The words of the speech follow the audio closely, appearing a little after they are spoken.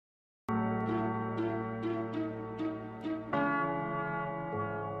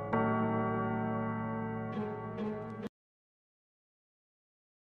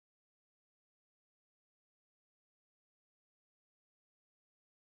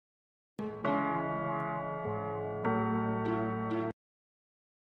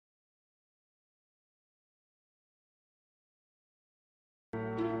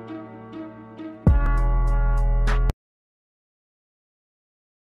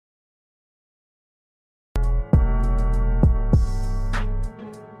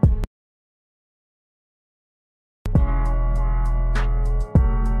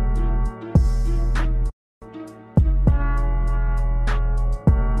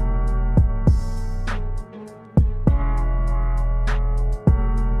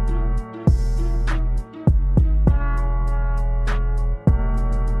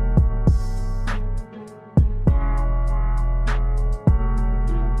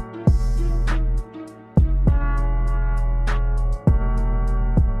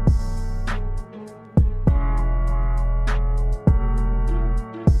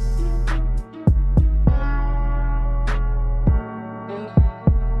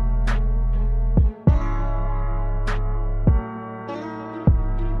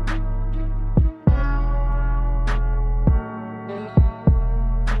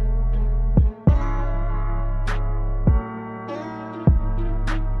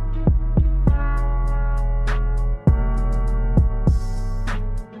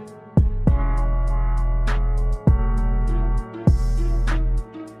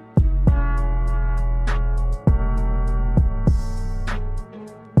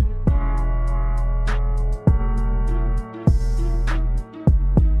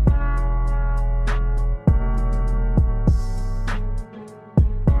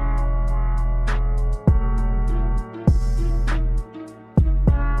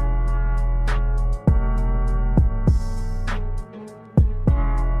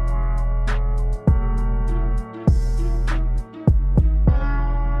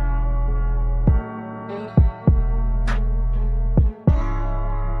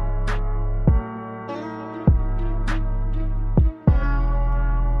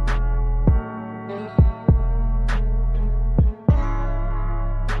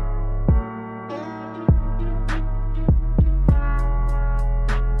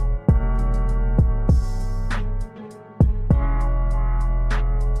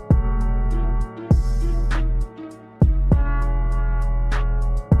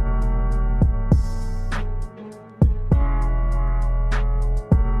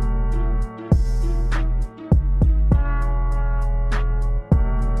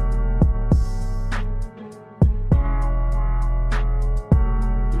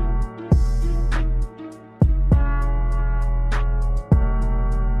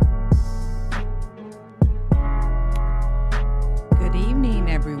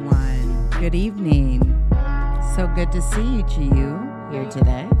Good evening. So good to see each of you here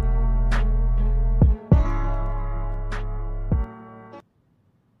today.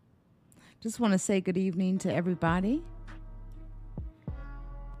 Just want to say good evening to everybody.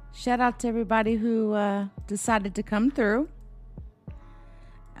 Shout out to everybody who decided to come through.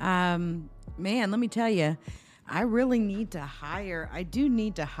 Man, let me tell you, I really need to hire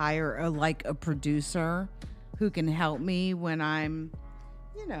a producer who can help me when I'm,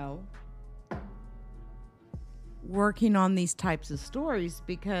 working on these types of stories,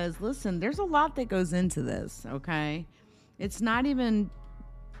 because listen, there's a lot that goes into this, okay? It's not even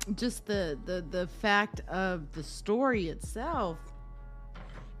just the fact of the story itself.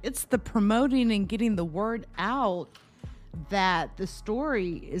 It's the promoting and getting the word out that the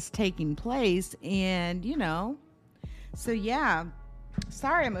story is taking place. And, so yeah,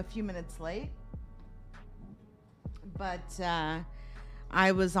 sorry I'm a few minutes late, but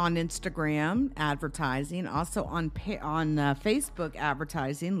I was on Instagram advertising, also on Facebook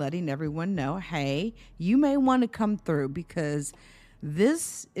advertising, letting everyone know, hey, you may want to come through, because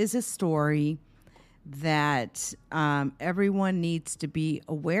this is a story that everyone needs to be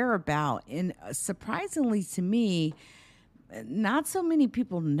aware about. And surprisingly to me, not so many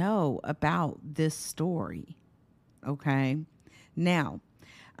people know about this story. Okay. Now,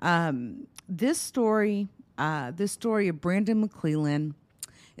 this story of Brandon McClelland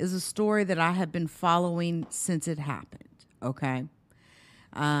is a story that I have been following since it happened. Okay.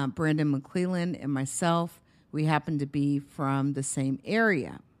 Brandon McClelland and myself, we happen to be from the same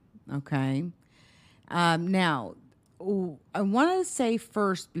area. Okay. Now, I want to say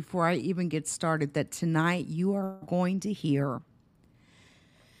first, before I even get started, that tonight you are going to hear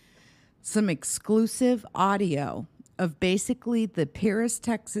some exclusive audio of basically the Paris,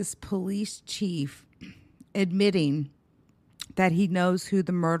 Texas police chief admitting that he knows who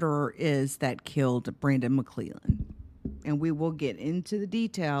the murderer is that killed Brandon McClelland. And we will get into the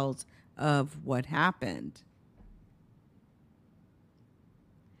details of what happened.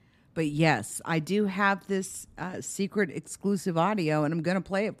 But yes, I do have this secret exclusive audio, and I'm going to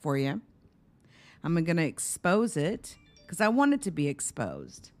play it for you. I'm going to expose it because I want it to be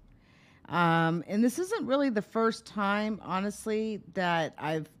exposed. And this isn't really the first time, honestly, that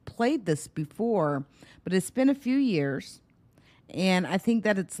I've played this before, but it's been a few years, and I think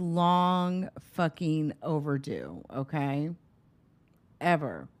that it's long fucking overdue, okay?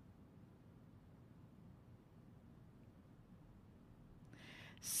 Ever.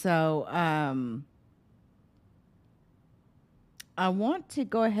 So, I want to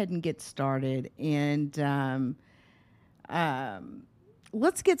go ahead and get started, and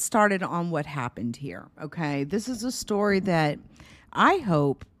let's get started on what happened here. Okay. This is a story that I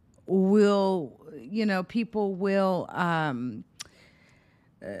hope will, people will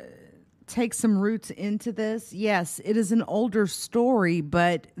take some roots into this. Yes, it is an older story,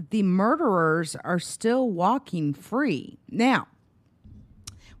 but the murderers are still walking free. Now,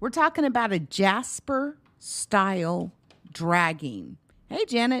 we're talking about a Jasper style dragging. Hey,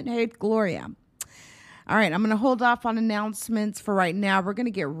 Janet. Hey, Gloria. All right, I'm going to hold off on announcements for right now. We're going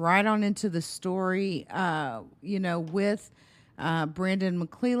to get right on into the story, with Brandon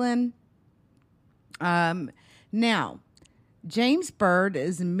McClelland. Now, James Byrd,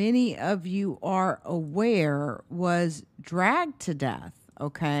 as many of you are aware, was dragged to death,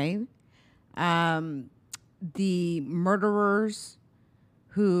 okay? The murderers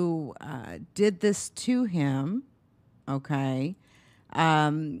who did this to him, okay,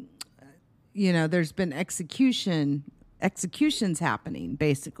 there's been executions happening,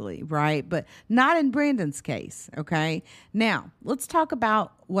 basically, right? But not in Brandon's case, okay? Now, let's talk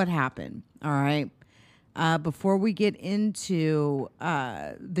about what happened, all right? Before we get into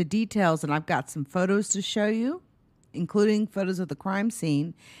the details, and I've got some photos to show you, including photos of the crime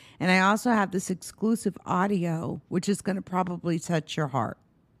scene, and I also have this exclusive audio, which is going to probably touch your heart,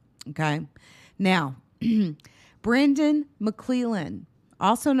 okay? Now, Brandon McClelland,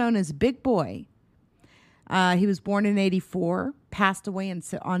 also known as Big Boy. He was born in 1984, passed away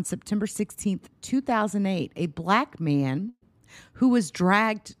on September 16th, 2008, a black man who was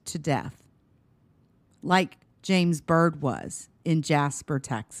dragged to death, like James Byrd was in Jasper,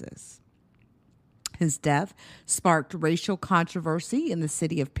 Texas. His death sparked racial controversy in the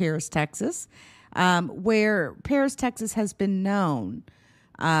city of Paris, Texas, where Paris, Texas has been known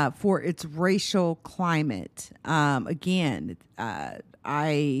for its racial climate.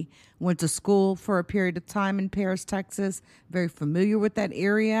 I went to school for a period of time in Paris, Texas, very familiar with that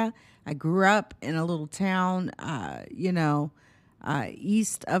area. I grew up in a little town,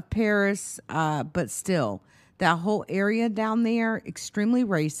 east of Paris, but still, that whole area down there, extremely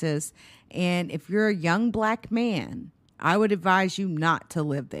racist. And if you're a young black man, I would advise you not to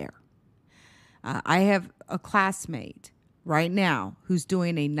live there. I have a classmate right now who's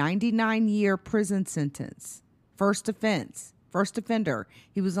doing a 99-year prison sentence, first offender.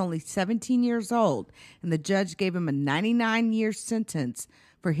 He was only 17 years old, and the judge gave him a 99-year sentence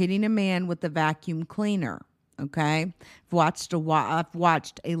for hitting a man with a vacuum cleaner. Okay, I've watched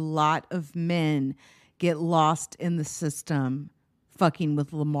a lot of men get lost in the system, fucking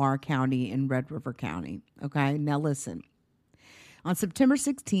with Lamar County and Red River County. Okay, now listen. On September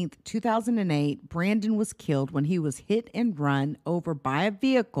 16th, 2008, Brandon was killed when he was hit and run over by a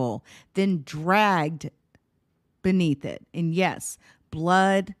vehicle, then dragged beneath it. And yes,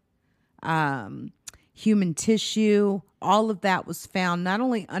 blood, human tissue, all of that was found not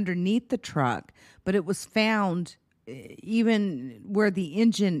only underneath the truck, but it was found even where the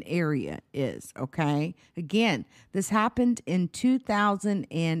engine area is, okay? Again, this happened in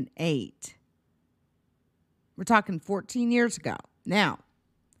 2008. We're talking 14 years ago. Now,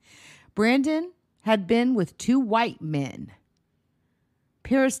 Brandon had been with two white men,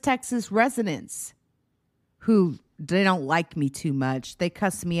 Paris, Texas residents, who they don't like me too much. They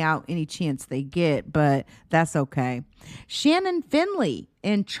cuss me out any chance they get, but that's okay. Shannon Finley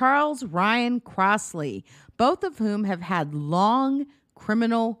and Charles Ryan Crossley, both of whom have had long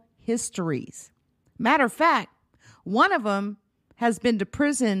criminal histories. Matter of fact, one of them has been to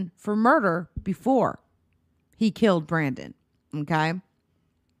prison for murder before he killed Brandon. Okay.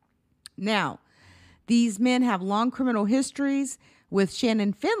 Now, these men have long criminal histories, with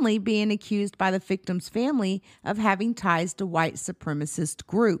Shannon Finley being accused by the victim's family of having ties to white supremacist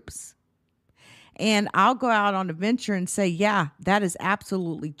groups. And I'll go out on a venture and say, yeah, that is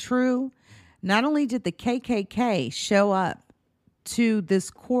absolutely true. Not only did the KKK show up to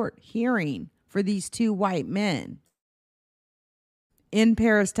this court hearing for these two white men in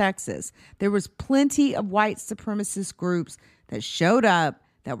Paris, Texas, there was plenty of white supremacist groups that showed up,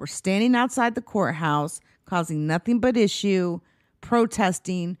 that were standing outside the courthouse, causing nothing but issue,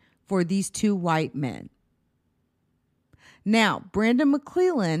 protesting for these two white men. Now, Brandon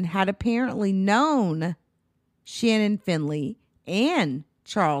McClelland had apparently known Shannon Finley and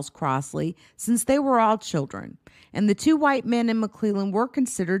Charles Crossley since they were all children. And the two white men in McClelland were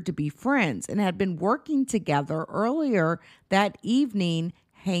considered to be friends and had been working together earlier that evening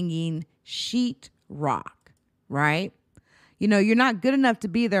hanging sheetrock, right? You know, you're not good enough to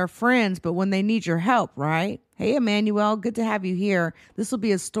be their friends, but when they need your help, right? Hey, Emmanuel, good to have you here. This will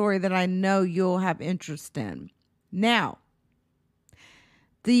be a story that I know you'll have interest in. Now,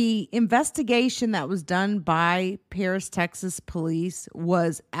 the investigation that was done by Paris, Texas police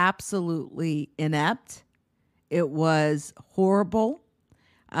was absolutely inept. It was horrible.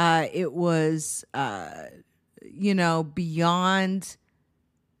 It was, beyond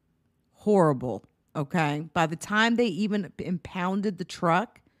horrible. Okay. By the time they even impounded the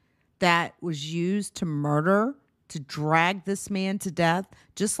truck that was used to drag this man to death,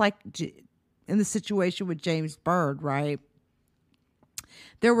 just like in the situation with James Byrd, right?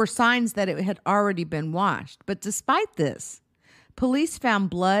 There were signs that it had already been washed. But despite this, police found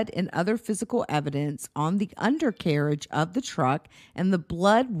blood and other physical evidence on the undercarriage of the truck, and the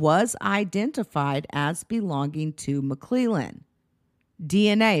blood was identified as belonging to McClelland.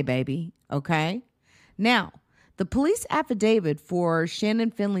 DNA, baby. Okay? Now, the police affidavit for Shannon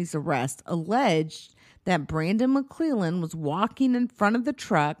Finley's arrest alleged that Brandon McClelland was walking in front of the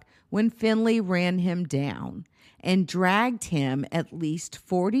truck when Finley ran him down and dragged him at least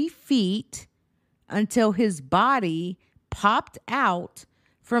 40 feet until his body popped out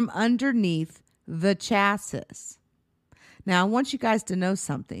from underneath the chassis. Now, I want you guys to know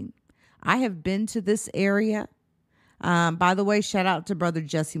something. I have been to this area. By the way, shout out to Brother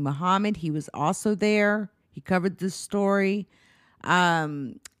Jesse Muhammad. He was also there. He covered this story.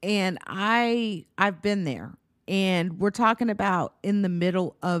 And I've been there. And we're talking about in the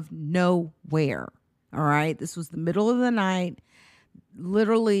middle of nowhere. All right. This was the middle of the night.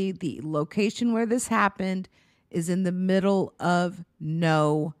 Literally, the location where this happened is in the middle of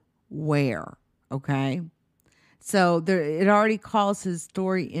nowhere. Okay. So it already calls his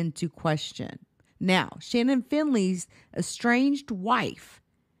story into question. Now, Shannon Finley's estranged wife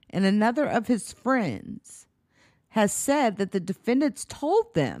and another of his friends has said that the defendants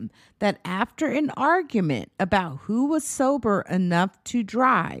told them that after an argument about who was sober enough to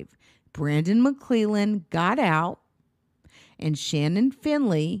drive, Brandon McClelland got out and Shannon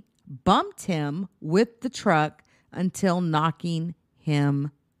Finley bumped him with the truck until knocking him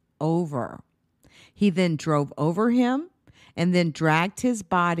over. He then drove over him and then dragged his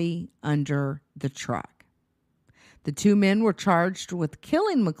body under the truck. The two men were charged with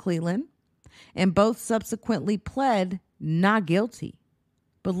killing McClelland and both subsequently pled not guilty.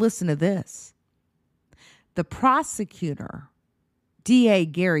 But listen to this. The prosecutor, DA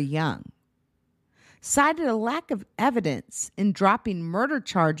Gary Young, cited a lack of evidence in dropping murder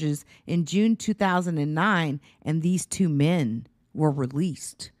charges in June 2009, and these two men were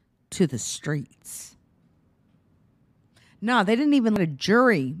released to the streets. No, they didn't even let a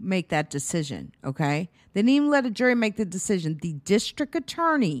jury make that decision, okay? They didn't even let a jury make the decision. The district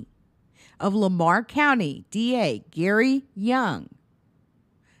attorney of Lamar County, DA Gary Young,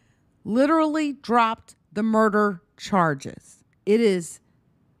 literally dropped the murder charges. It is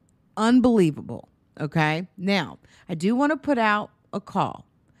unbelievable, okay? Now, I do want to put out a call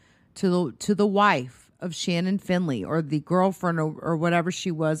to the wife of Shannon Finley, or the girlfriend, or whatever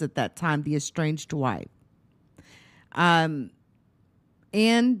she was at that time, the estranged wife. And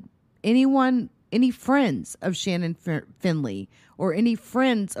any friends of Shannon Finley, or any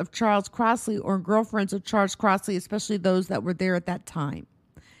friends of Charles Crossley, or girlfriends of Charles Crossley, especially those that were there at that time.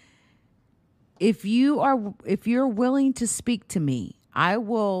 If you're willing to speak to me, I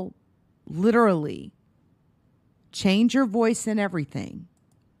will literally change your voice and everything.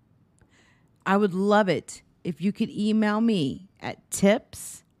 I would love it if you could email me at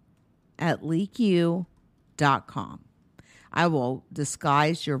tips@leaku.com. I will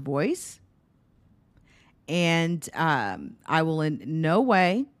disguise your voice, and I will in no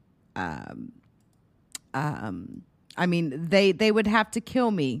way, they would have to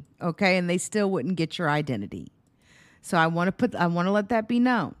kill me, okay, and they still wouldn't get your identity. So I want to let that be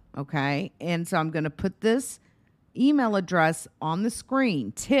known, okay? And so I'm going to put this email address on the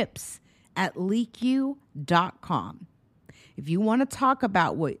screen, tips@leaku.com. If you want to talk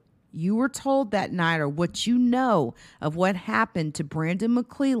about what you were told that night, or what you know of what happened to Brandon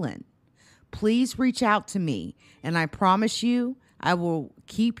McClelland, please reach out to me. And I promise you, I will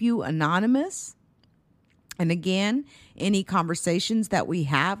keep you anonymous. And again, any conversations that we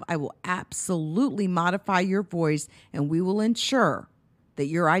have, I will absolutely modify your voice, and we will ensure that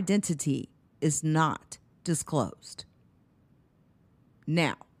your identity is not disclosed.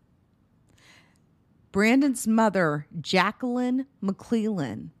 Now, Brandon's mother, Jacqueline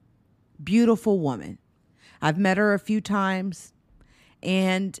McClelland, beautiful woman. I've met her a few times,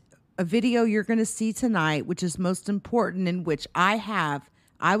 and a video you're going to see tonight, which is most important, in which I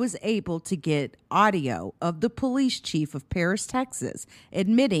was able to get audio of the police chief of Paris, Texas,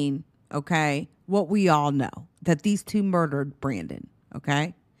 admitting, okay, what we all know, that these two murdered Brandon,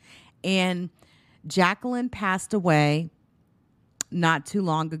 okay? And Jacqueline passed away not too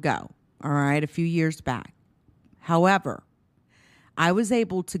long ago, all right, a few years back. However, I was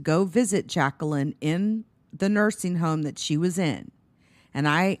able to go visit Jacqueline in the nursing home that she was in, and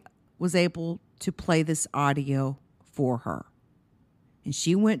I was able to play this audio for her. And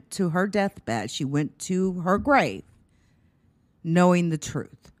she went to her deathbed. She went to her grave knowing the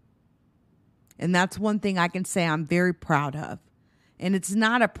truth. And that's one thing I can say I'm very proud of. And it's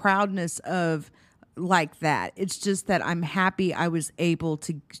not a proudness of like that. It's just that I'm happy I was able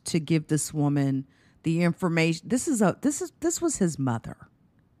to give this woman the information. This was his mother.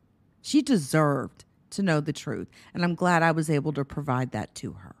 She deserved to know the truth. And I'm glad I was able to provide that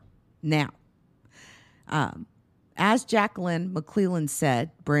to her. Now, as Jacqueline McClelland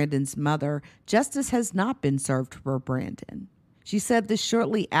said, Brandon's mother, justice has not been served for Brandon. She said this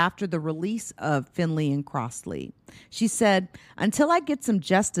shortly after the release of Finley and Crossley. She said, "Until I get some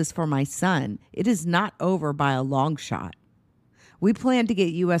justice for my son, it is not over by a long shot. We plan to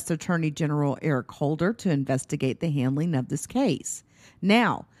get U.S. Attorney General Eric Holder to investigate the handling of this case."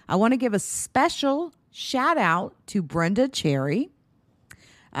 Now, I want to give a special shout out to Brenda Cherry,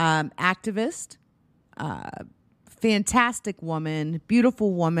 activist, fantastic woman,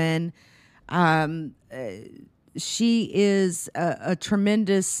 beautiful woman. She is a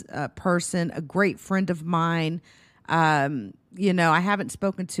tremendous person, a great friend of mine. I haven't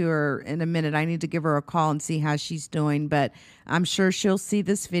spoken to her in a minute. I need to give her a call and see how she's doing, but I'm sure she'll see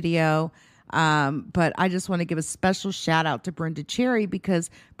this video. But I just want to give a special shout out to Brenda Cherry, because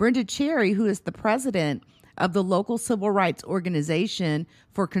Brenda Cherry, who is the president of the local civil rights organization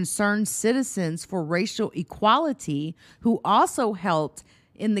for Concerned Citizens for Racial Equality, who also helped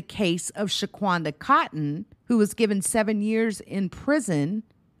in the case of Shaquanda Cotton, who was given 7 years in prison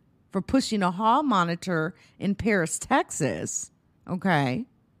for pushing a hall monitor in Paris, Texas. Okay.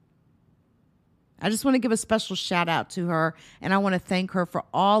 I just want to give a special shout out to her, and I want to thank her for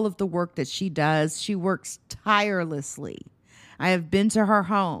all of the work that she does. She works tirelessly. I have been to her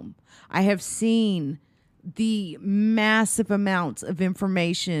home. I have seen the massive amounts of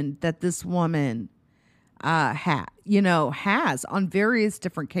information that this woman has on various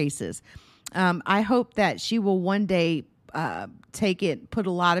different cases. I hope that she will one day put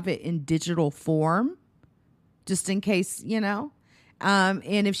a lot of it in digital form, just in case, and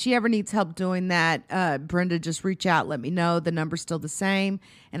if she ever needs help doing that, Brenda, just reach out, let me know. The number's still the same,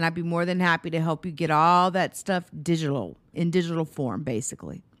 and I'd be more than happy to help you get all that stuff in digital form,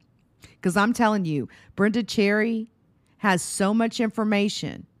 basically. Because I'm telling you, Brenda Cherry has so much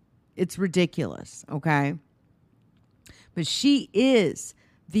information. It's ridiculous, okay? But she is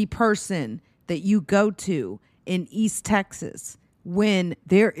the person that you go to in East Texas when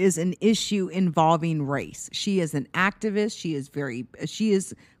there is an issue involving race. She is an activist. She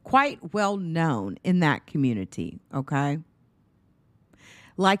is quite well known in that community, okay?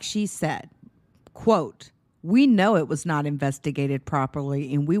 Like she said, quote, "We know it was not investigated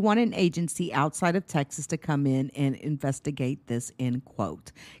properly, and we want an agency outside of Texas to come in and investigate this," end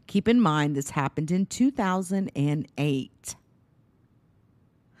quote. Keep in mind, this happened in 2008.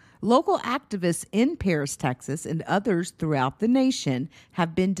 Local activists in Paris, Texas, and others throughout the nation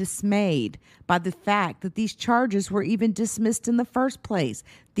have been dismayed by the fact that these charges were even dismissed in the first place.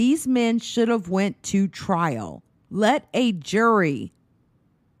 These men should have went to trial. Let a jury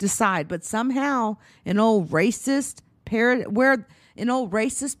decide. But somehow, in old racist Paris,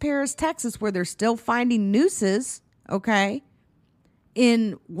 Texas, where they're still finding nooses, okay,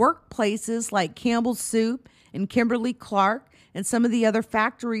 in workplaces like Campbell's Soup and Kimberly-Clark and some of the other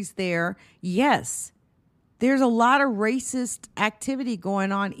factories there, yes, there's a lot of racist activity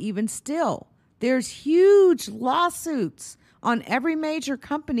going on even still. There's huge lawsuits on every major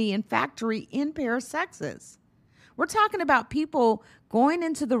company and factory in Paris, Texas. We're talking about people going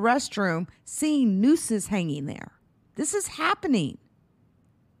into the restroom, seeing nooses hanging there. This is happening.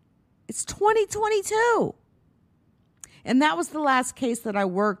 It's 2022. And that was the last case that I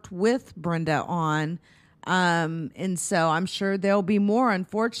worked with Brenda on. And so I'm sure there'll be more,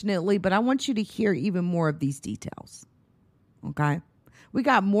 unfortunately, but I want you to hear even more of these details. Okay. We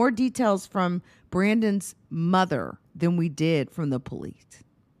got more details from Brandon's mother than we did from the police.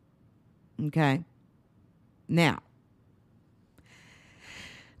 Okay? Now,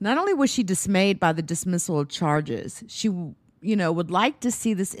 not only was she dismayed by the dismissal of charges, she, would like to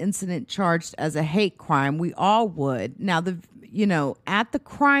see this incident charged as a hate crime. We all would. Now, at the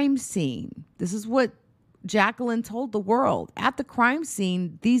crime scene, this is what Jacqueline told the world. At the crime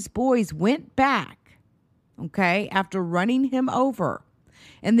scene, these boys went back, okay, after running him over,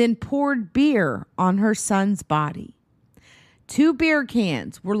 and then poured beer on her son's body. 2 beer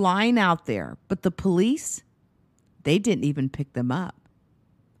cans were lying out there, but the police, they didn't even pick them up.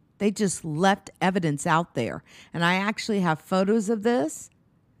 They just left evidence out there. And I actually have photos of this.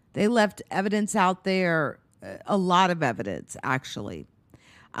 They left evidence out there, a lot of evidence, actually.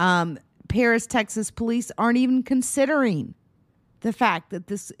 Paris, Texas police aren't even considering the fact that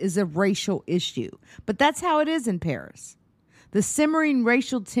this is a racial issue. But that's how it is in Paris. The simmering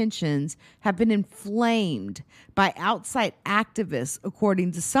racial tensions have been inflamed by outside activists,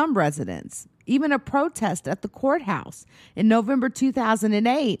 according to some residents. Even a protest at the courthouse in November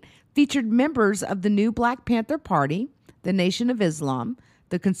 2008 featured members of the new Black Panther Party, the Nation of Islam,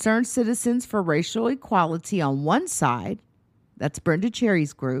 the Concerned Citizens for Racial Equality on one side, that's Brenda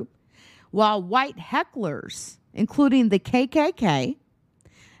Cherry's group, while white hecklers, including the KKK,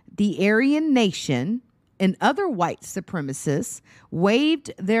 the Aryan Nation, and other white supremacists,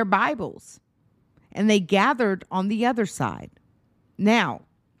 waved their Bibles, and they gathered on the other side. Now,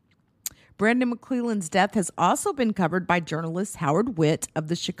 Brandon McClelland's death has also been covered by journalist Howard Witt of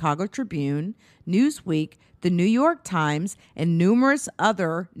the Chicago Tribune, Newsweek, the New York Times, and numerous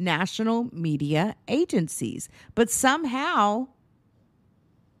other national media agencies. But somehow,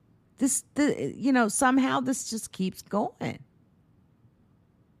 this just keeps going.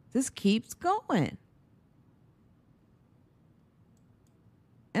 This keeps going.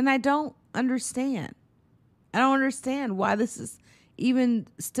 And I don't understand. I don't understand why this is even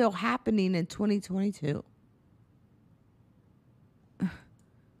still happening in 2022.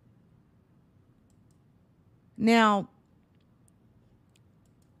 Now,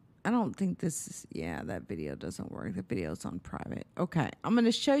 I don't think this is, that video doesn't work. The video's on private. Okay, I'm going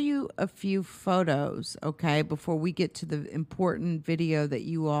to show you a few photos, okay, before we get to the important video that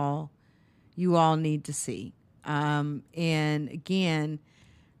you all need to see. And again,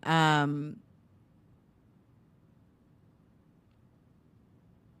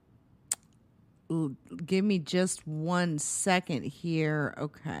 give me just 1 second here.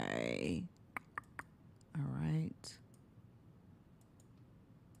 Okay. All right.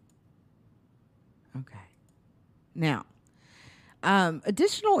 Okay. Now,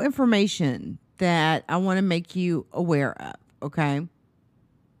 additional information that I want to make you aware of. Okay.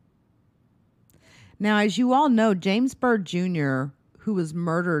 Now, as you all know, James Byrd Jr., who was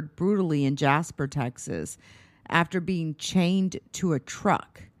murdered brutally in Jasper, Texas, after being chained to a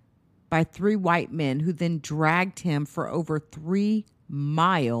truck by 3 white men who then dragged him for over 3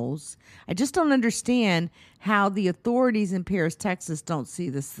 miles. I just don't understand how the authorities in Paris, Texas don't see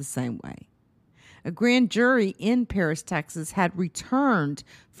this the same way. A grand jury in Paris, Texas had returned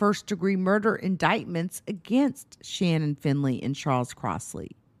first-degree murder indictments against Shannon Finley and Charles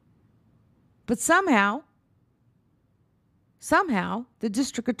Crossley. But somehow, the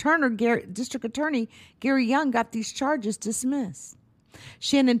district attorney Gary Young got these charges dismissed.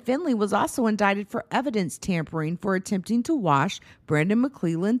 Shannon Finley was also indicted for evidence tampering for attempting to wash Brandon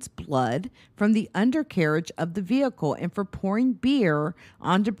McClelland's blood from the undercarriage of the vehicle and for pouring beer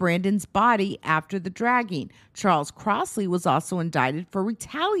onto Brandon's body after the dragging. Charles Crossley was also indicted for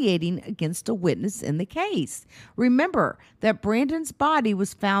retaliating against a witness in the case. Remember that Brandon's body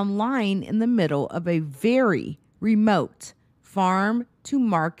was found lying in the middle of a very remote farm to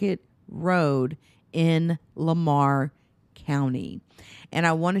market road in Lamar County. And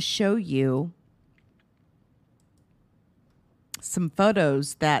I want to show you some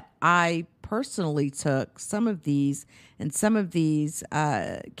photos that I personally took. Some of these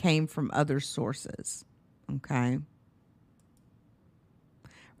came from other sources. Okay.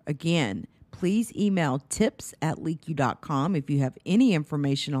 Again, please email tips@leaku.com if you have any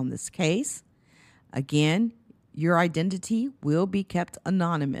information on this case. Again, your identity will be kept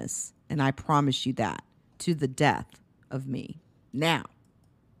anonymous, and I promise you that, to the death of me. Now,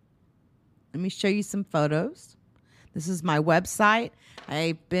 let me show you some photos. This is my website.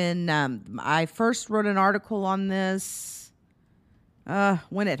 I first wrote an article on this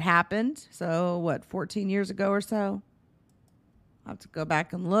when it happened. So 14 years ago or so? I'll have to go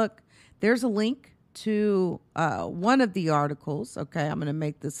back and look. There's a link to one of the articles. Okay, I'm going to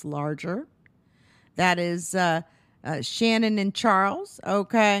make this larger. That is Shannon and Charles.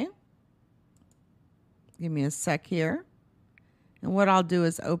 Okay. Give me a sec here. And what I'll do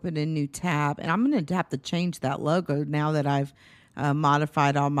is open a new tab. And I'm going to have to change that logo now that I've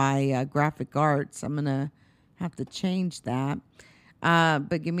modified all my graphic arts. I'm going to have to change that.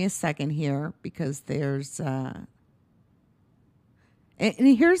 But give me a second here because there's... and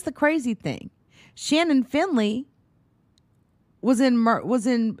here's the crazy thing. Shannon Finley was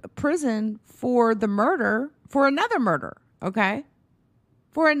in prison for another murder, okay?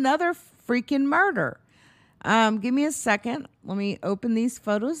 For another freaking murder. Give me a second. Let me open these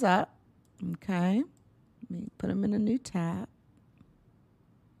photos up. Okay. Let me put them in a new tab.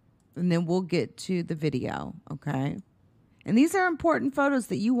 And then we'll get to the video, okay? And these are important photos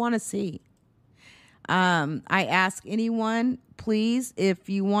that you want to see. I ask anyone, please, if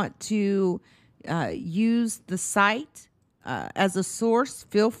you want to use the site as a source,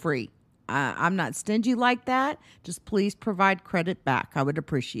 feel free. I'm not stingy like that. Just please provide credit back. I would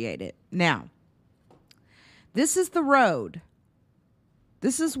appreciate it. Now, this is the road.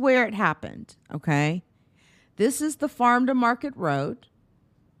 This is where it happened, okay? This is the Farm to Market Road.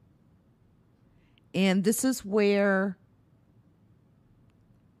 And this is where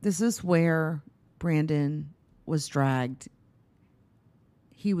Brandon was dragged.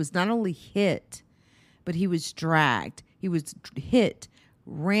 He was not only hit, but he was dragged. He was hit,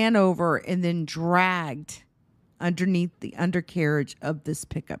 ran over, and then dragged underneath the undercarriage of this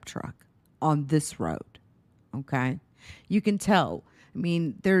pickup truck on this road. Okay? You can tell. I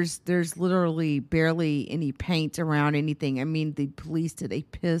mean, there's literally barely any paint around anything. I mean, the police did a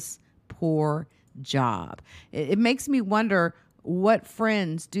piss poor job. It makes me wonder, what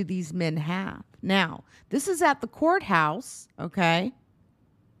friends do these men have? Now, this is at the courthouse, okay,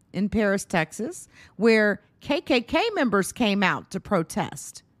 in Paris, Texas, where KKK members came out to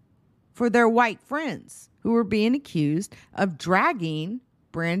protest for their white friends who were being accused of dragging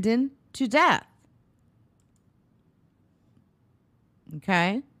Brandon to death.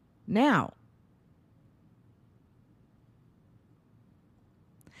 Okay? Now,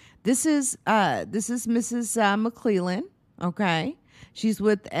 this is Mrs. McClelland, okay? She's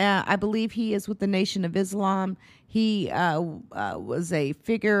with, I believe he is with the Nation of Islam. He was a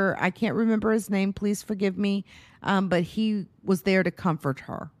figure, I can't remember his name, please forgive me, but he was there to comfort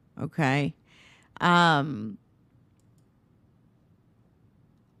her, okay?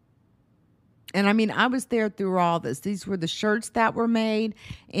 And I mean, I was there through all this. These were the shirts that were made.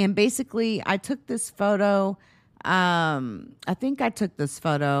 And basically, I took this photo. I think I took this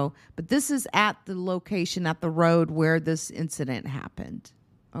photo, but this is at the location, at the road where this incident happened.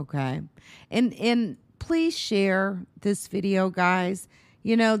 Okay. And please share this video, guys.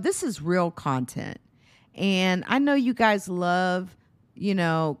 You know, this is real content. And I know you guys love, you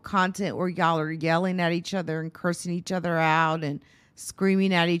know, content where y'all are yelling at each other and cursing each other out and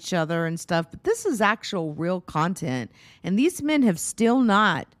screaming at each other and stuff. But this is actual real content. And these men have still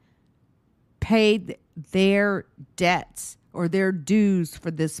not paid their debts or their dues for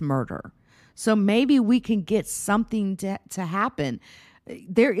this murder. So maybe we can get something to happen.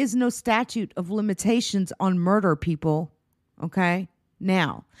 There is no statute of limitations on murder, people. Okay?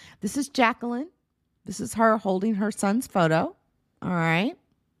 Now, this is Jacqueline. This is her holding her son's photo. All right?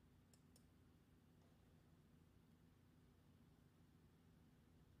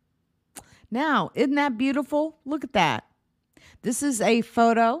 Now, isn't that beautiful? Look at that. This is a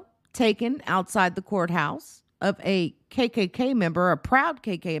photo taken outside the courthouse of a KKK member, a proud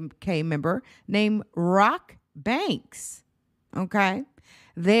KKK member named Rock Banks. Okay?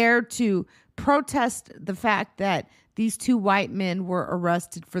 There to protest the fact that these two white men were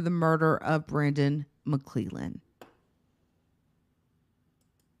arrested for the murder of Brandon McClelland.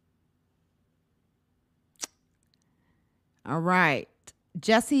 All right.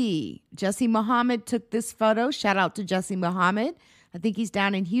 Jesse Muhammad took this photo. Shout out to Jesse Muhammad. I think he's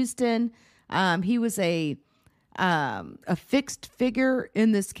down in Houston. He was a fixed figure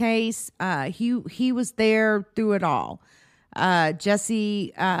in this case. He was there through it all.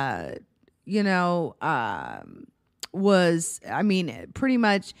 Jesse, was, I mean, pretty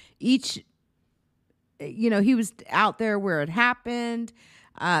much each, he was out there where it happened.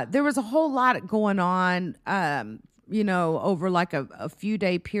 There was a whole lot going on, over like a few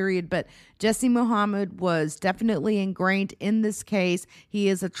day period, but Jesse Muhammad was definitely ingrained in this case. He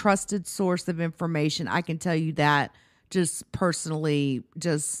is a trusted source of information. I can tell you that just personally,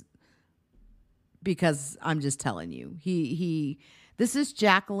 just because I'm just telling you, this is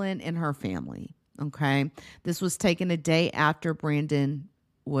Jacqueline and her family. Okay. This was taken a day after Brandon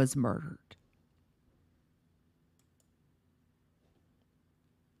was murdered.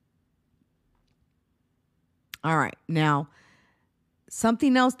 All right. Now,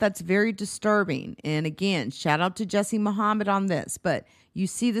 Something else that's very disturbing, and again, shout out to Jesse Muhammad on this, but you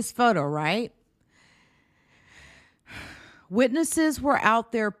see this photo, right? Witnesses were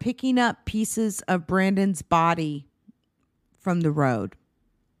out there picking up pieces of Brandon's body from the road.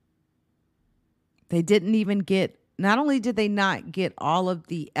 They didn't even get, not only did they not get all of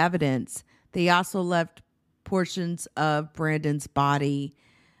the evidence, they also left portions of Brandon's body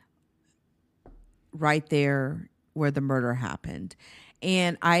right there where the murder happened.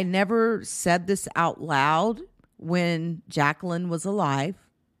 And I never said this out loud when Jacqueline was alive.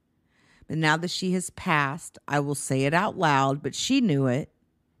 But now that she has passed, I will say it out loud, but she knew it.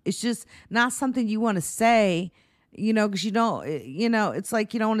 It's just not something you want to say, because you don't, it's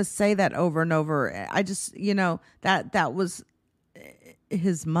like you don't want to say that over and over. I just, that was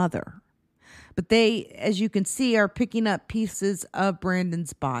his mother. But they, as you can see, are picking up pieces of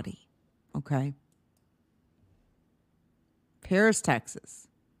Brandon's body. Okay. Paris, Texas.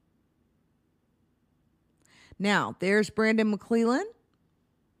 Now, there's Brandon McClelland.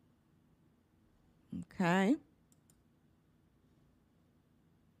 Okay.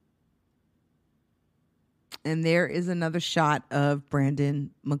 And there is another shot of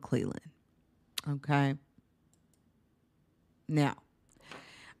Brandon McClelland. Okay. Now,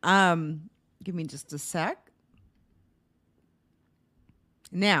 give me just a sec.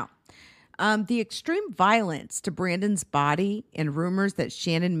 Now, the extreme violence to Brandon's body and rumors that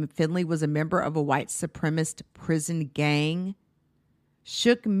Shannon Finley was a member of a white supremacist prison gang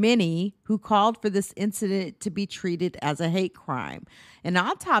shook many who called for this incident to be treated as a hate crime. An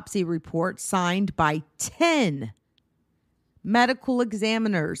autopsy report signed by 10 medical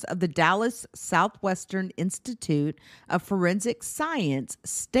examiners of the Dallas Southwestern Institute of Forensic Science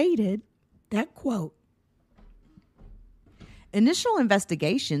stated that, quote, initial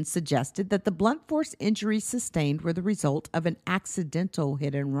investigations suggested that the blunt force injuries sustained were the result of an accidental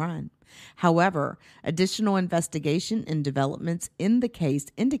hit and run. However, additional investigation and developments in the case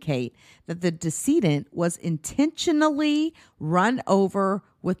indicate that the decedent was intentionally run over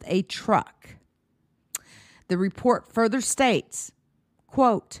with a truck. The report further states,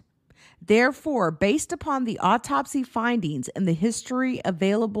 quote, therefore, based upon the autopsy findings and the history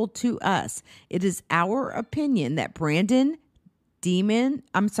available to us, it is our opinion that Brandon DeMond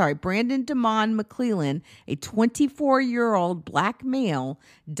McClelland, a 24-year-old black male,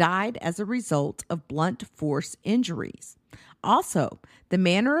 died as a result of blunt force injuries. Also, the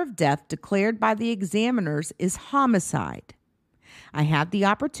manner of death declared by the examiners is homicide. I had the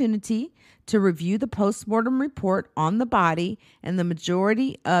opportunity to review the postmortem report on the body, and the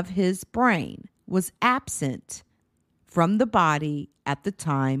majority of his brain was absent from the body at the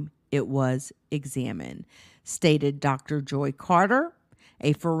time it was examined, stated Dr. Joy Carter,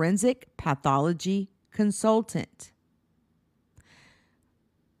 a forensic pathology consultant.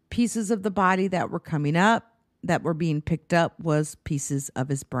 Pieces of the body that were coming up, that were being picked up, was pieces of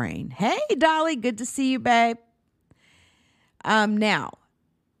his brain. Hey, Dolly, good to see you, babe. Now,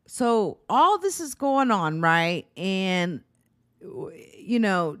 so all this is going on, right? And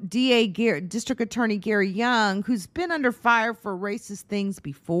District Attorney Gary Young, who's been under fire for racist things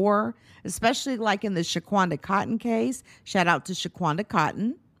before, especially like in the Shaquanda Cotton case. Shout out to Shaquanda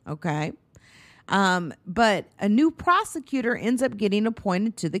Cotton. Okay. But a new prosecutor ends up getting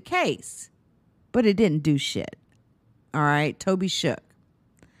appointed to the case, but it didn't do shit. All right. Toby Shook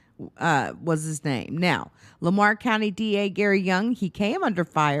was his name. Now, Lamar County DA Gary Young, he came under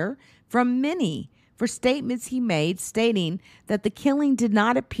fire from many for statements he made stating that the killing did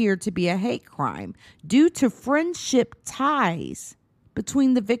not appear to be a hate crime due to friendship ties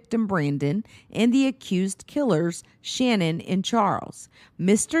between the victim Brandon and the accused killers Shannon and Charles.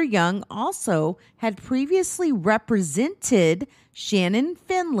 Mr. Young also had previously represented Shannon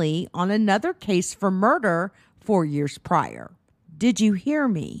Finley on another case for murder 4 years prior. Did you hear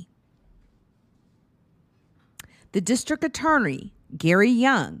me? The district attorney, Gary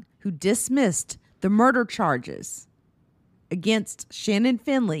Young, who dismissed the murder charges against Shannon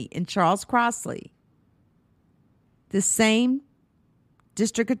Finley and Charles Crossley, the same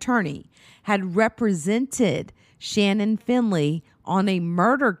district attorney had represented Shannon Finley on a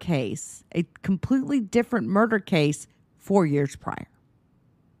murder case, a completely different murder case 4 years prior.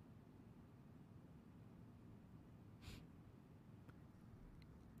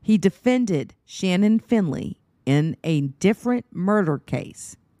 He defended Shannon Finley in a different murder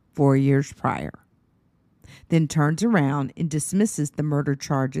case 4 years prior, then turns around and dismisses the murder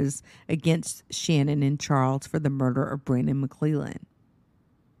charges against Shannon and Charles for the murder of Brandon McClelland.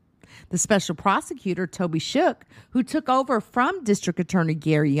 The special prosecutor, Toby Shook, who took over from District Attorney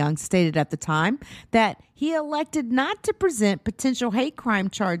Gary Young, stated at the time that he elected not to present potential hate crime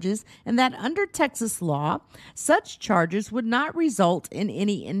charges and that under Texas law, such charges would not result in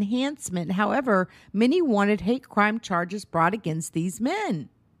any enhancement. However, many wanted hate crime charges brought against these men.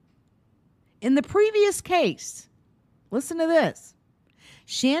 In the previous case, listen to this.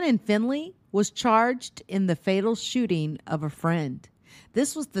 Shannon Finley was charged in the fatal shooting of a friend.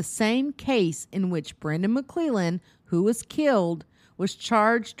 This was the same case in which Brandon McClelland, who was killed, was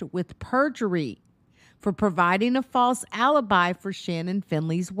charged with perjury for providing a false alibi for Shannon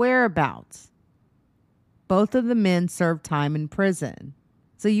Finley's whereabouts. Both of the men served time in prison.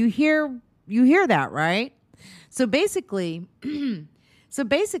 So you hear that, right? So basically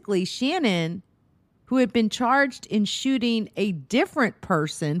Shannon, who had been charged in shooting a different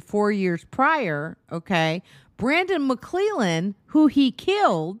person 4 years prior, okay, Brandon McClelland, who he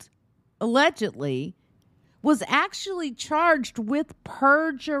killed, allegedly, was actually charged with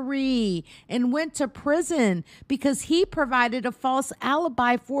perjury and went to prison because he provided a false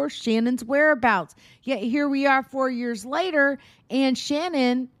alibi for Shannon's whereabouts. Yet here we are 4 years later, and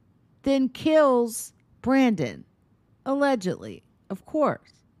Shannon then kills Brandon, allegedly, of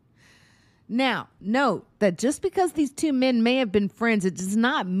course. Now, note that just because these two men may have been friends, it does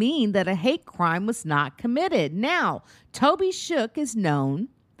not mean that a hate crime was not committed. Now, Toby Shook is known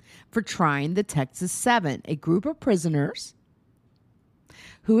for trying the Texas Seven, a group of prisoners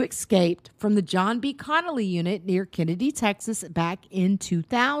who escaped from the John B. Connolly unit near Kennedy, Texas, back in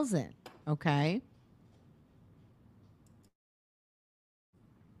 2000. Okay.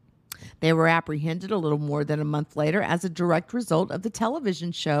 They were apprehended a little more than a month later as a direct result of the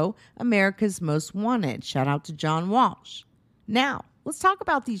television show America's Most Wanted. Shout out to John Walsh. Now, let's talk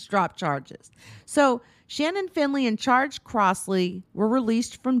about these drop charges. So, Shannon Finley and Charles Crossley were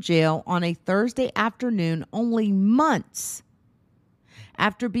released from jail on a Thursday afternoon, only months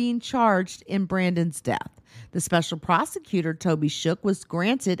after being charged in Brandon's death. The special prosecutor, Toby Shook, was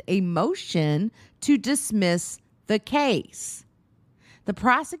granted a motion to dismiss the case. The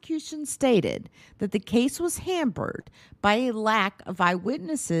prosecution stated that the case was hampered by a lack of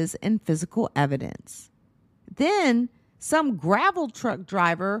eyewitnesses and physical evidence. Then, some gravel truck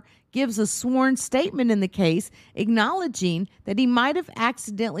driver gives a sworn statement in the case acknowledging that he might have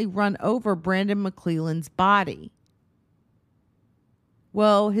accidentally run over Brandon McClelland's body.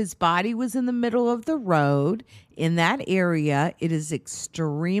 Well, his body was in the middle of the road in that area. It is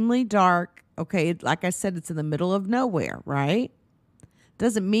extremely dark. Okay, like I said, it's in the middle of nowhere, right?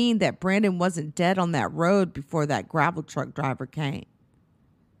 Doesn't mean that Brandon wasn't dead on that road before that gravel truck driver came.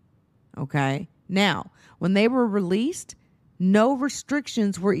 Okay. Now, when they were released, no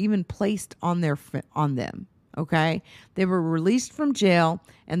restrictions were even placed on them. Okay. They were released from jail,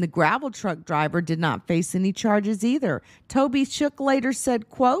 and the gravel truck driver did not face any charges either. Toby Shook later said,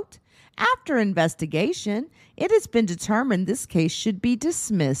 quote, "After investigation, it has been determined this case should be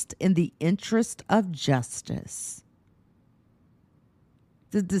dismissed in the interest of justice."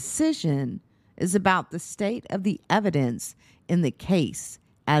 The decision is about the state of the evidence in the case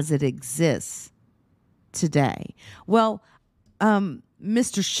as it exists today. Well,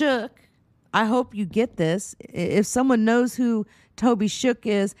 Mr. Shook, I hope you get this. If someone knows who Toby Shook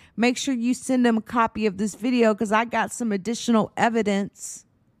is, make sure you send them a copy of this video because I got some additional evidence.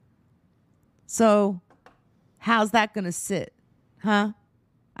 So how's that going to sit? Huh?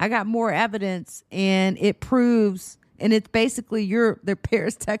 I got more evidence, and it proves... And it's basically their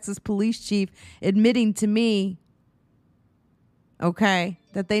Paris, Texas police chief admitting to me, okay,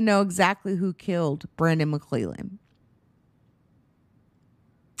 that they know exactly who killed Brandon McClelland.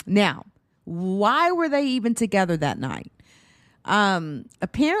 Now, why were they even together that night?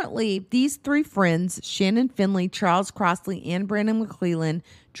 Apparently, these three friends, Shannon Finley, Charles Crossley, and Brandon McClelland,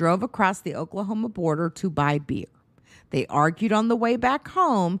 drove across the Oklahoma border to buy beer. They argued on the way back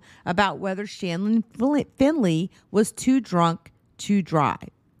home about whether Shannon Finley was too drunk to drive.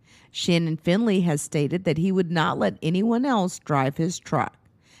 Shannon Finley has stated that he would not let anyone else drive his truck.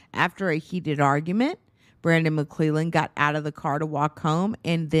 After a heated argument, Brandon McClelland got out of the car to walk home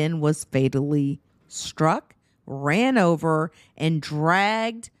and then was fatally struck, ran over, and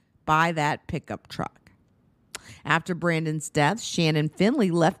dragged by that pickup truck. After Brandon's death, Shannon Finley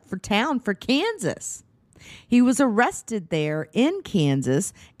left for town for Kansas. He was arrested there in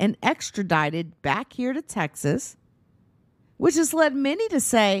Kansas and extradited back here to Texas, which has led many to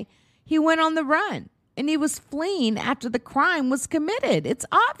say he went on the run and he was fleeing after the crime was committed. It's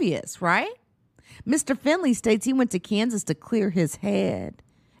obvious, right? Mr. Finley states he went to Kansas to clear his head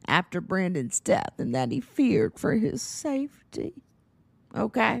after Brandon's death and that he feared for his safety.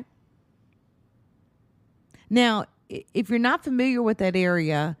 Okay. Now, if you're not familiar with that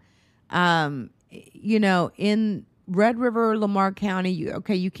area, in Red River, Lamar County,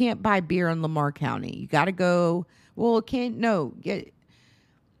 you can't buy beer in Lamar County. You got to go. Well,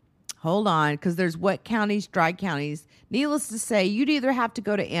 hold on, because there's wet counties, dry counties. Needless to say, you'd either have to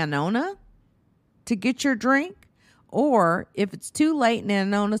go to Annona to get your drink, or if it's too late and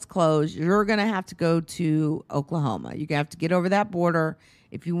Annona's closed, you're going to have to go to Oklahoma. You're going to have to get over that border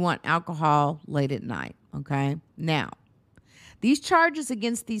if you want alcohol late at night, okay? Now, these charges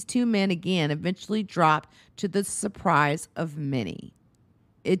against these two men, again, eventually dropped to the surprise of many.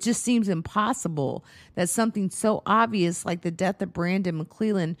 It just seems impossible that something so obvious like the death of Brandon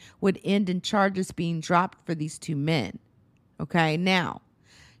McClelland would end in charges being dropped for these two men. Okay, now,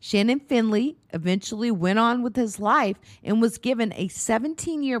 Shannon Finley eventually went on with his life and was given a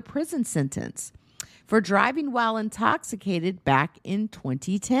 17-year prison sentence for driving while intoxicated back in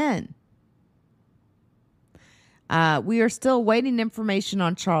 2010. We are still waiting information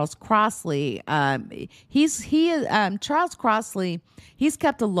on Charles Crossley. Charles Crossley. He's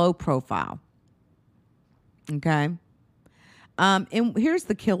kept a low profile. Okay. And here's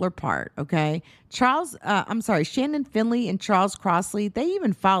the killer part. Okay. Shannon Finley and Charles Crossley, they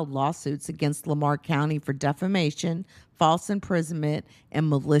even filed lawsuits against Lamar County for defamation, false imprisonment, and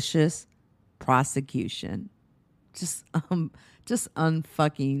malicious prosecution. Just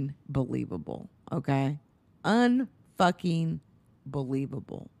unfucking believable. Okay. Unfucking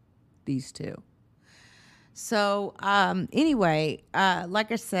believable, these two. So anyway,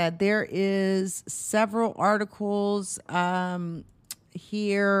 like I said, there is several articles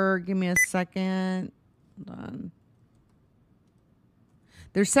here. Give me a second. Hold on.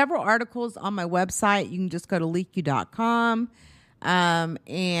 There's several articles on my website. You can just go to leaku.com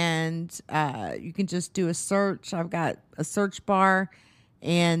and you can just do a search. I've got a search bar,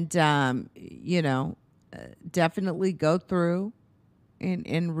 and definitely go through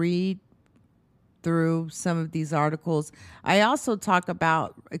and read through some of these articles. I also talk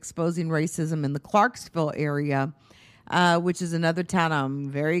about exposing racism in the Clarksville area, which is another town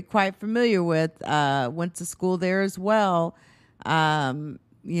I'm very quite familiar with. Went to school there as well. Again,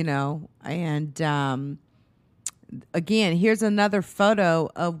 here's another photo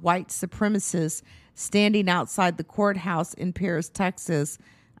of white supremacists standing outside the courthouse in Paris, Texas,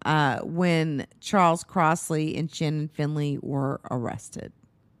 when Charles Crossley and Shannon Finley were arrested.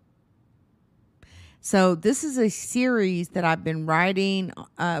 So this is a series that I've been writing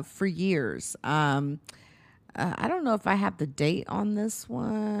for years. I don't know if I have the date on this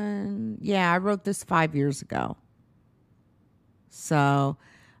one. Yeah, I wrote this 5 years ago. So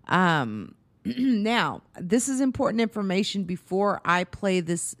now, this is important information before I play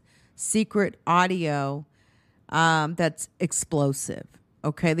this secret audio that's explosive.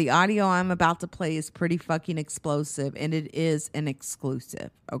 Okay, the audio I'm about to play is pretty fucking explosive, and it is an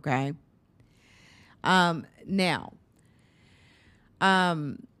exclusive, okay? Now,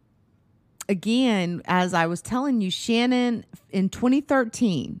 again, as I was telling you, Shannon, in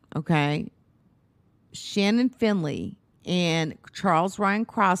 2013, okay, Shannon Finley and Charles Ryan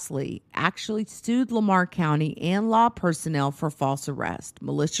Crossley actually sued Lamar County and law personnel for false arrest,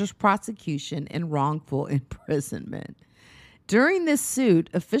 malicious prosecution, and wrongful imprisonment. During this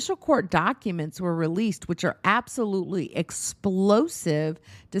suit, official court documents were released, which are absolutely explosive,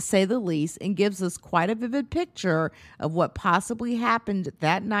 to say the least, and gives us quite a vivid picture of what possibly happened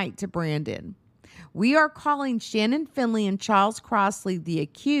that night to Brandon. We are calling Shannon Finley and Charles Crossley the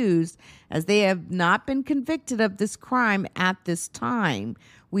accused, as they have not been convicted of this crime at this time.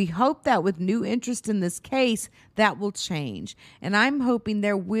 We hope that with new interest in this case, that will change. And I'm hoping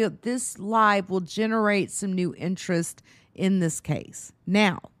this live will generate some new interest in this case.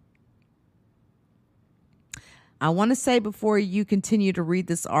 Now, I want to say before you continue to read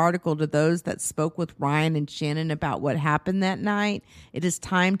this article, to those that spoke with Ryan and Shannon about what happened that night, it is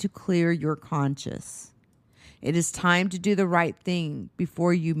time to clear your conscience. It is time to do the right thing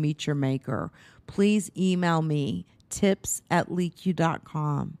before you meet your maker. Please email me,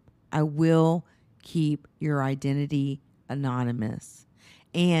 tips@leaku.com. I will keep your identity anonymous.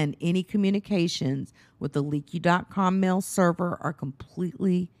 And any communications with the leaku.com mail server are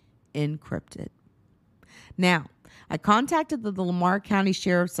completely encrypted. Now, I contacted the Lamar County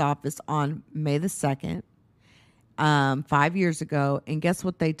Sheriff's Office on May the 2nd, 5 years ago, and guess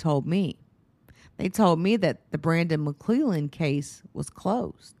what they told me? They told me that the Brandon McClelland case was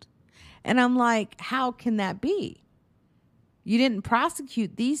closed. And I'm like, how can that be? You didn't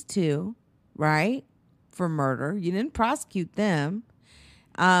prosecute these two, right, for murder. You didn't prosecute them.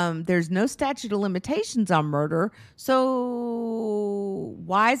 There's no statute of limitations on murder. So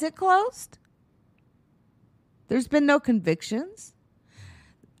why is it closed? There's been no convictions.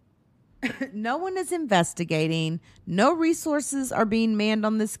 No one is investigating. No resources are being manned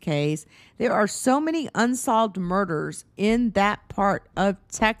on this case. There are so many unsolved murders in that part of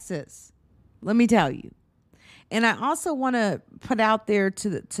Texas. Let me tell you. And I also want to put out there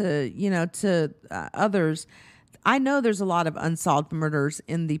to others. I know there's a lot of unsolved murders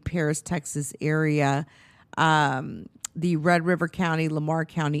in the Paris, Texas area, the Red River County, Lamar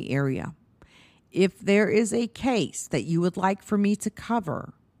County area. If there is a case that you would like for me to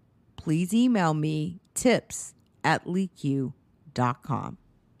cover, please email me tips@leaku.com.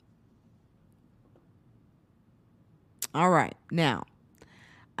 All right. Now,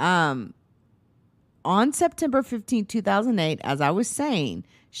 on September 15, 2008, as I was saying,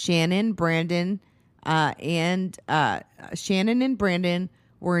 Shannon and Brandon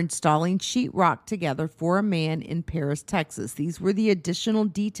were installing sheetrock together for a man in Paris, Texas. These were the additional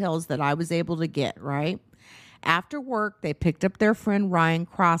details that I was able to get, right? After work, they picked up their friend Ryan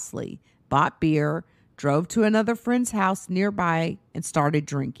Crossley, bought beer, drove to another friend's house nearby, and started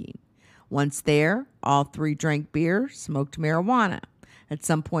drinking. Once there, all three drank beer, smoked marijuana. At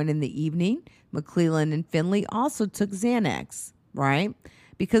some point in the evening, McClelland and Finley also took Xanax, right?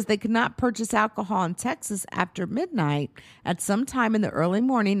 Because they could not purchase alcohol in Texas after midnight. At some time in the early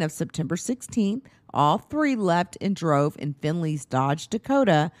morning of September 16th, all three left and drove in Finley's Dodge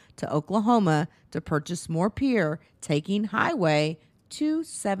Dakota to Oklahoma to purchase more beer, taking Highway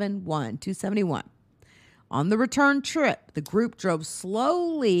 271. On the return trip, the group drove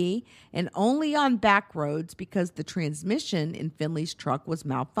slowly and only on back roads because the transmission in Finley's truck was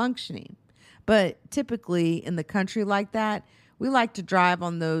malfunctioning. But typically in the country like that, we like to drive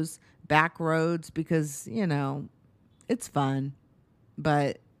on those back roads because, it's fun.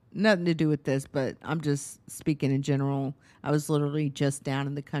 But nothing to do with this, but I'm just speaking in general. I was literally just down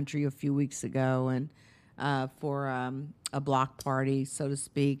in the country a few weeks ago and for a block party, so to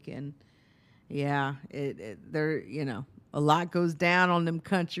speak. And yeah, there, a lot goes down on them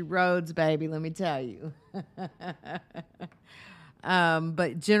country roads, baby, let me tell you.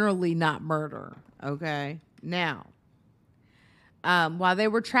 But generally not murder. Okay. Now, while they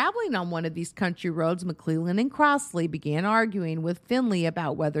were traveling on one of these country roads, McClelland and Crossley began arguing with Finley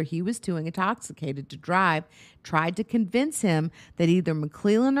about whether he was too intoxicated to drive, tried to convince him that either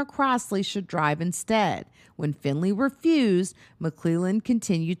McClelland or Crossley should drive instead. When Finley refused, McClelland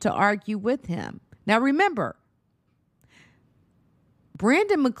continued to argue with him. Now remember,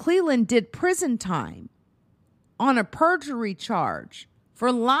 Brandon McClelland did prison time on a perjury charge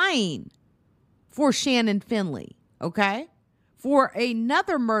for lying for Shannon Finley, okay? For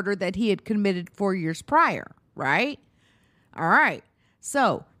another murder that he had committed 4 years prior, right? All right.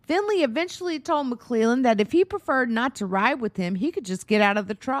 So Finley eventually told McClelland that if he preferred not to ride with him, he could just get out of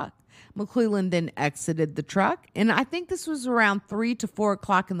the truck. McClelland then exited the truck. And I think this was around 3 to 4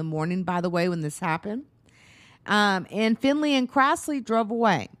 o'clock in the morning, by the way, when this happened. And Finley and Crossley drove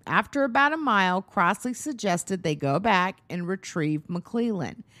away. After about a mile, Crossley suggested they go back and retrieve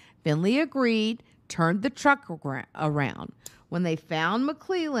McClelland. Finley agreed, turned the truck around. When they found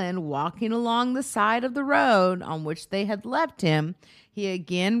McClelland walking along the side of the road on which they had left him, he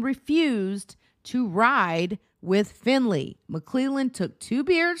again refused to ride with Finley. McClelland took 2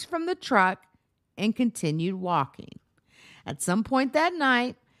 beers from the truck and continued walking. At some point that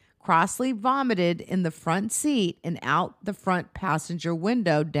night, Crossley vomited in the front seat and out the front passenger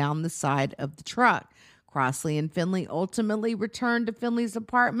window down the side of the truck. Crossley and Finley ultimately returned to Finley's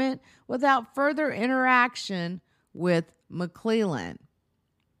apartment without further interaction with McClelland.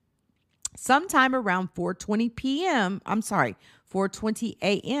 Sometime around 4:20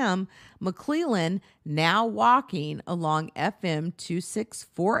 a.m., McClelland, now walking along FM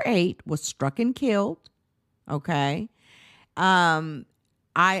 2648, was struck and killed. Okay.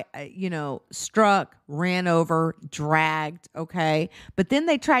 Struck, ran over, dragged, okay? But then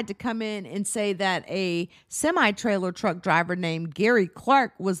they tried to come in and say that a semi-trailer truck driver named Gary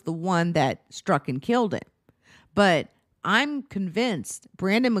Clark was the one that struck and killed him. But I'm convinced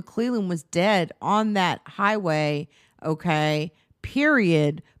Brandon McClelland was dead on that highway, okay,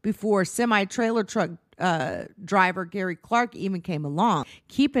 period, before semi-trailer truck driver Gary Clark even came along.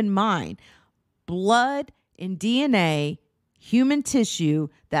 Keep in mind, blood and DNA, human tissue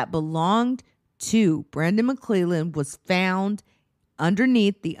that belonged to Brandon McClelland was found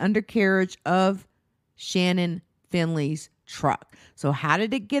underneath the undercarriage of Shannon Finley's truck. So how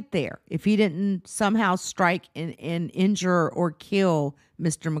did it get there if he didn't somehow strike and injure or kill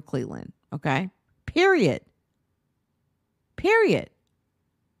Mr. McClelland? Okay? Period.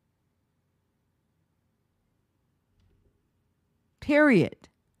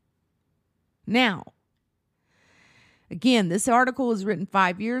 Now, Again, this article was written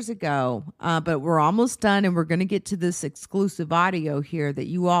 5 years ago, but we're almost done, and we're going to get to this exclusive audio here that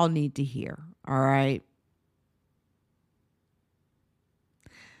you all need to hear. All right.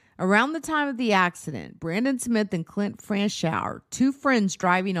 Around the time of the accident, Brandon Smith and Clint Franschauer, two friends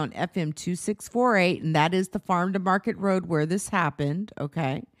driving on FM 2648, and that is the Farm to Market Road where this happened,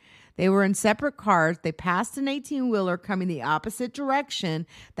 okay? They were in separate cars. They passed an 18-wheeler coming the opposite direction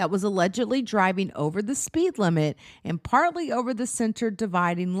that was allegedly driving over the speed limit and partly over the center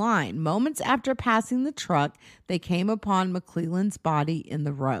dividing line. Moments after passing the truck, they came upon McClelland's body in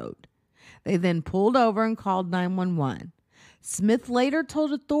the road. They then pulled over and called 911. Smith later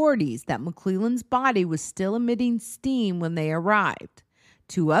told authorities that McClelland's body was still emitting steam when they arrived.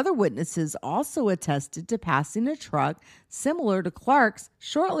 Two other witnesses also attested to passing a truck similar to Clark's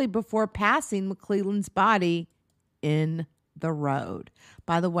shortly before passing McClelland's body in the road.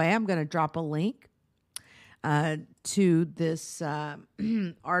 By the way, I'm going to drop a link to this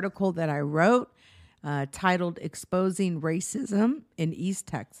article that I wrote titled Exposing Racism in East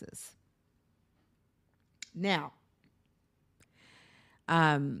Texas. Now,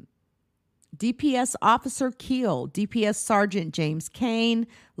 DPS Officer Keel, DPS Sergeant James Kane,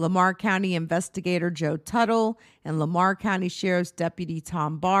 Lamar County Investigator Joe Tuttle, and Lamar County Sheriff's Deputy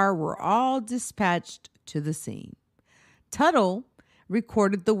Tom Barr were all dispatched to the scene. Tuttle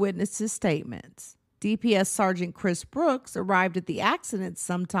recorded the witnesses' statements. DPS Sergeant Chris Brooks arrived at the accident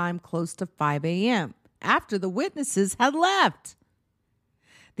sometime close to 5 a.m. after the witnesses had left.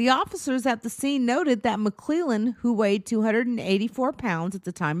 The officers at the scene noted that McClelland, who weighed 284 pounds at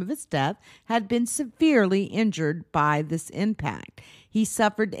the time of his death, had been severely injured by this impact. He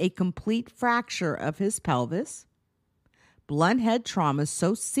suffered a complete fracture of his pelvis, blunt head trauma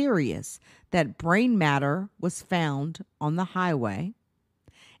so serious that brain matter was found on the highway.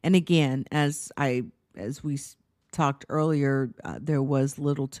 And again, as we talked earlier, there was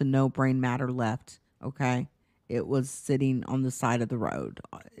little to no brain matter left, okay? It was sitting on the side of the road.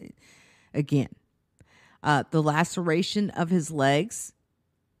 Again, the laceration of his legs,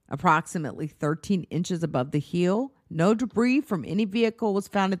 approximately 13 inches above the heel. No debris from any vehicle was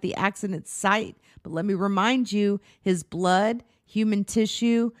found at the accident site. But let me remind you, his blood, human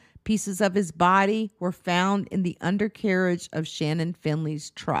tissue, pieces of his body were found in the undercarriage of Shannon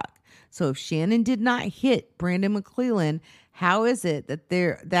Finley's truck. So if Shannon did not hit Brandon McClelland, how is it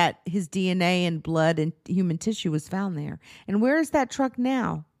that his DNA and blood and human tissue was found there? And where is that truck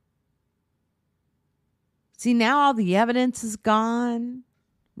now? See, now all the evidence is gone,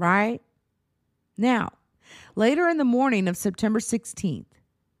 right? Now, later in the morning of September 16th,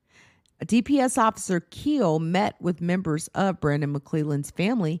 a DPS officer Keel met with members of Brandon McClelland's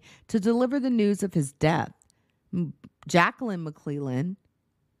family to deliver the news of his death. Jacqueline McClelland,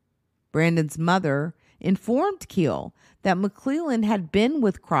 Brandon's mother, informed Keel that McClelland had been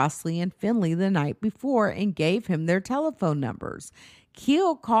with Crossley and Finley the night before and gave him their telephone numbers.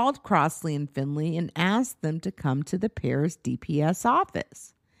 Keel called Crossley and Finley and asked them to come to the pair's DPS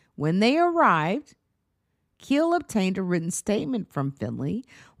office. When they arrived, Keel obtained a written statement from Finley,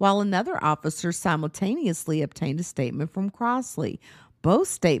 while another officer simultaneously obtained a statement from Crossley. Both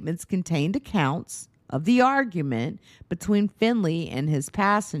statements contained accounts of the argument between Finley and his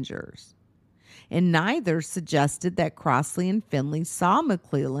passengers, and neither suggested that Crossley and Finley saw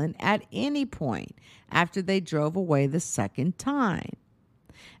McClelland at any point after they drove away the second time.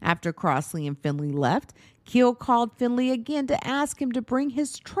 After Crossley and Finley left, Keel called Finley again to ask him to bring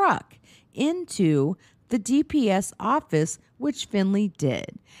his truck into the DPS office, which Finley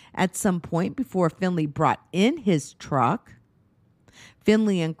did. At some point before Finley brought in his truck,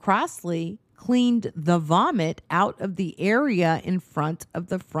 Finley and Crossley cleaned the vomit out of the area in front of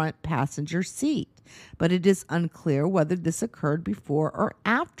the front passenger seat, but it is unclear whether this occurred before or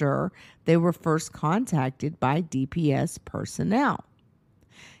after they were first contacted by DPS personnel.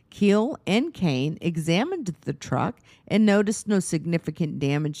 Keel and Kane examined the truck and noticed no significant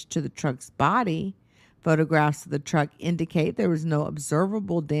damage to the truck's body. Photographs of the truck indicate there was no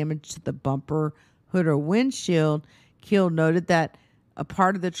observable damage to the bumper, hood, or windshield. Keel noted that a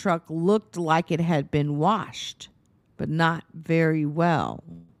part of the truck looked like it had been washed, but not very well.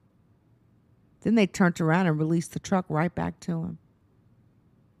 Then they turned around and released the truck right back to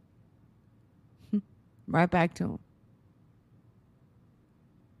him. Right back to him.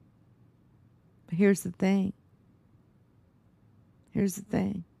 But here's the thing.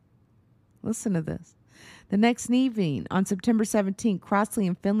 Listen to this. The next evening, on September 17th, Crossley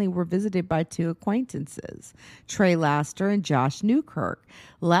and Finley were visited by two acquaintances, Trey Laster and Josh Newkirk.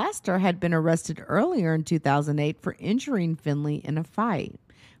 Laster had been arrested earlier in 2008 for injuring Finley in a fight.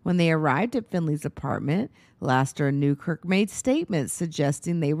 When they arrived at Finley's apartment, Laster and Newkirk made statements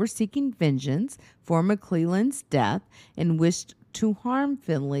suggesting they were seeking vengeance for McClelland's death and wished to harm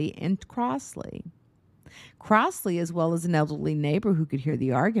Finley and Crossley. Crossley, as well as an elderly neighbor who could hear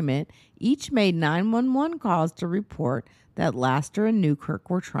the argument, each made 911 calls to report that Laster and Newkirk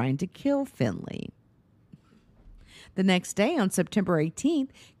were trying to kill Finley. The next day, on September 18th,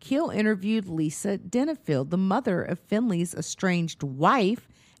 Keel interviewed Lisa Denifield, the mother of Finley's estranged wife,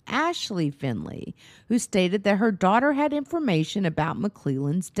 Ashley Finley, who stated that her daughter had information about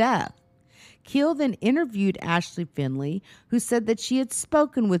McClelland's death. Keel then interviewed Ashley Finley, who said that she had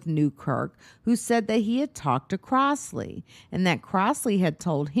spoken with Newkirk, who said that he had talked to Crossley, and that Crossley had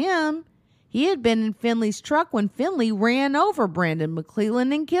told him he had been in Finley's truck when Finley ran over Brandon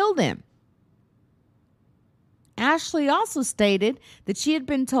McClelland and killed him. Ashley also stated that she had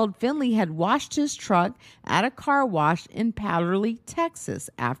been told Finley had washed his truck at a car wash in Powderly, Texas,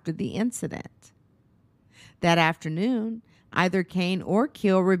 after the incident. That afternoon, either Kane or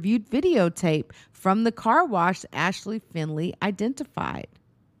Keel reviewed videotape from the car wash Ashley Finley identified,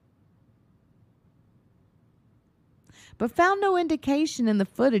 but found no indication in the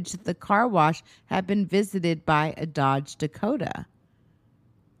footage that the car wash had been visited by a Dodge Dakota.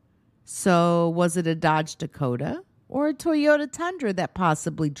 So, was it a Dodge Dakota or a Toyota Tundra that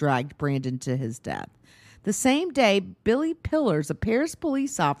possibly dragged Brandon to his death? The same day, Billy Pillars, a Paris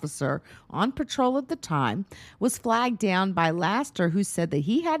police officer on patrol at the time, was flagged down by Laster, who said that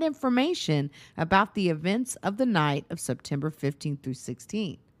he had information about the events of the night of September 15th through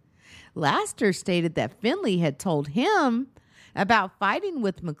 16th. Laster stated that Finley had told him about fighting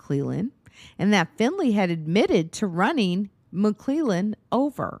with McClelland and that Finley had admitted to running McClelland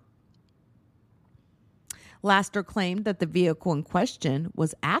over. Laster claimed that the vehicle in question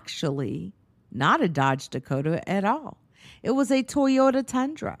was actually not a Dodge Dakota at all. It was a Toyota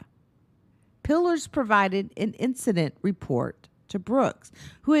Tundra. Pillars provided an incident report to Brooks,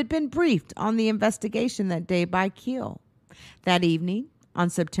 who had been briefed on the investigation that day by Keel. That evening,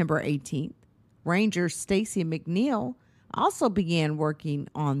 on September 18th, Ranger Stacy McNeil also began working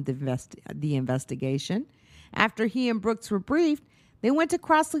on the investigation. After he and Brooks were briefed, they went to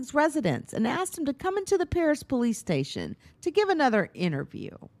Crossley's residence and asked him to come into the Paris police station to give another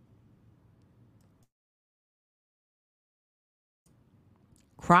interview.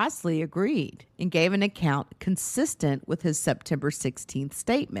 Crossley agreed and gave an account consistent with his September 16th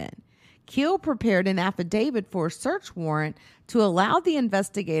statement. Keel prepared an affidavit for a search warrant to allow the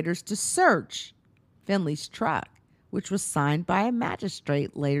investigators to search Finley's truck, which was signed by a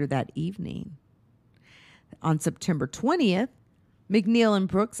magistrate later that evening. On September 20th, McNeil and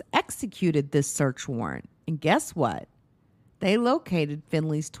Brooks executed this search warrant, and guess what? They located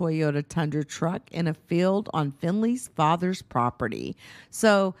Finley's Toyota Tundra truck in a field on Finley's father's property.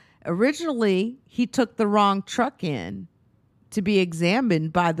 So originally, he took the wrong truck in to be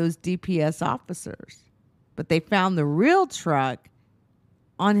examined by those DPS officers, but they found the real truck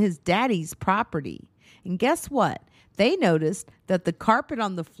on his daddy's property. And guess what? They noticed that the carpet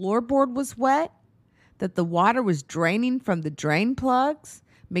on the floorboard was wet, that the water was draining from the drain plugs.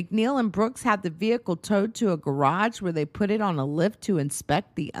 McNeil and Brooks had the vehicle towed to a garage where they put it on a lift to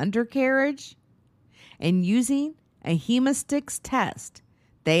inspect the undercarriage. And using a hemostics test,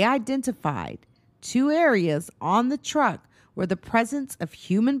 they identified 2 areas on the truck where the presence of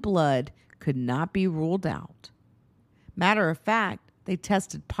human blood could not be ruled out. Matter of fact, they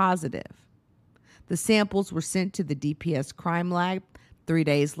tested positive. The samples were sent to the DPS crime lab 3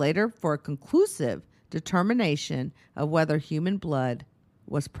 days later for a conclusive determination of whether human blood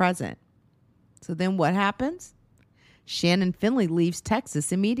was present. So then what happens? Shannon Finley leaves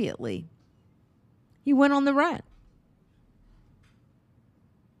Texas immediately. He went on the run.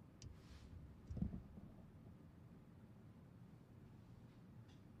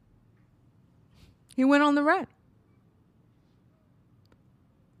 He went on the run.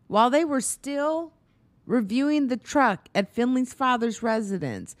 While they were still reviewing the truck at Finley's father's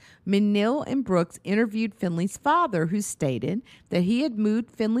residence, McNeil and Brooks interviewed Finley's father, who stated that he had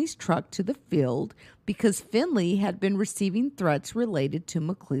moved Finley's truck to the field because Finley had been receiving threats related to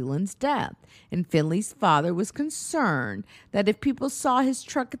McClelland's death, and Finley's father was concerned that if people saw his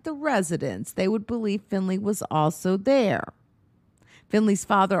truck at the residence, they would believe Finley was also there. Finley's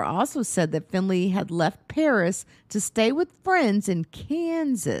father also said that Finley had left Paris to stay with friends in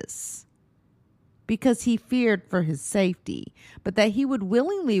Kansas because he feared for his safety, but that he would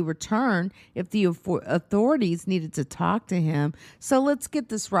willingly return if the authorities needed to talk to him. So let's get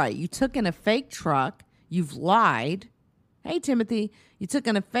this right. You took in a fake truck. You've lied. Hey, Timothy, you took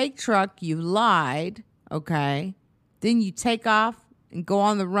in a fake truck. You lied. Okay. Then you take off and go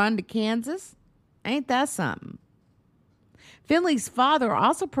on the run to Kansas? Ain't that something? Finley's father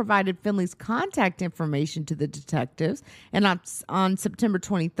also provided Finley's contact information to the detectives, and on September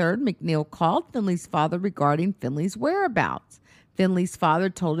 23rd, McNeil called Finley's father regarding Finley's whereabouts. Finley's father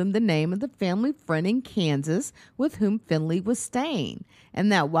told him the name of the family friend in Kansas with whom Finley was staying,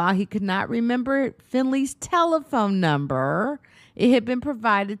 and that while he could not remember Finley's telephone number, it had been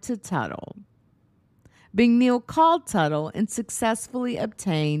provided to Tuttle. McNeil called Tuttle and successfully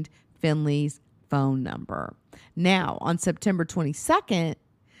obtained Finley's phone number. Now, on September 22nd,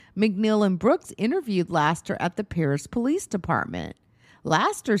 McNeil and Brooks interviewed Laster at the Paris Police Department.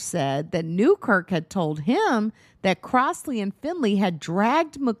 Laster said that Newkirk had told him that Crossley and Finley had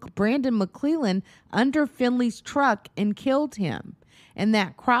dragged Brandon McClelland under Finley's truck and killed him, and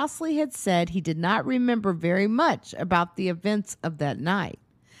that Crossley had said he did not remember very much about the events of that night.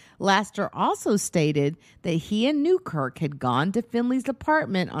 Laster also stated that he and Newkirk had gone to Finley's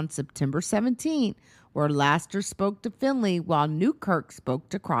apartment on September 17th, where Laster spoke to Finley while Newkirk spoke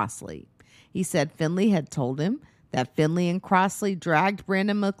to Crossley. He said Finley had told him that Finley and Crossley dragged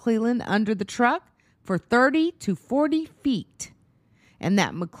Brandon McClelland under the truck for 30 to 40 feet, and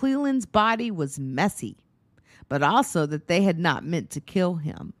that McClelland's body was messy, but also that they had not meant to kill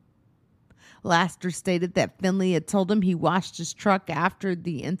him. Laster stated that Finley had told him he washed his truck after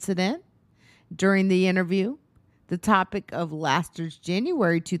the incident. During the interview, the topic of Laster's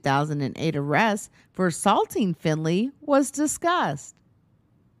January 2008 arrest for assaulting Finley was discussed.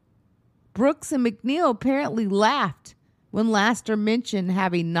 Brooks and McNeil apparently laughed when Laster mentioned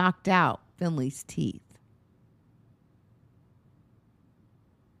having knocked out Finley's teeth.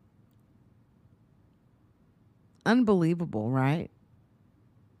 Unbelievable, right?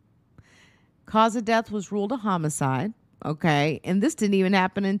 Cause of death was ruled a homicide, okay? And this didn't even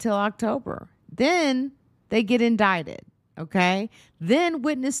happen until October. Then they get indicted, okay? Then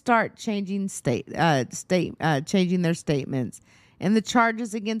witnesses start changing changing their statements, and the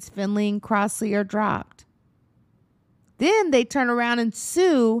charges against Finley and Crossley are dropped. Then they turn around and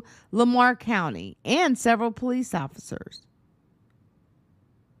sue Lamar County and several police officers.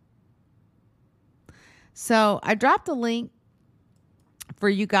 So I dropped a link for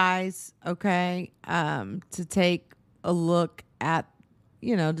you guys, okay, to take a look at,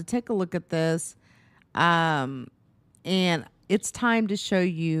 this. And it's time to show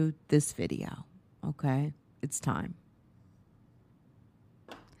you this video, okay? It's time.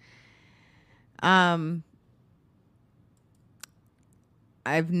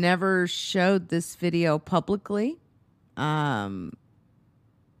 I've never showed this video publicly.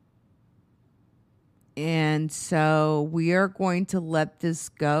 And so we are going to let this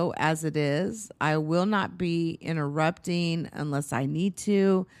go as it is. I will not be interrupting unless I need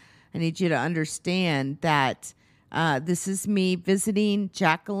to. I need you to understand that this is me visiting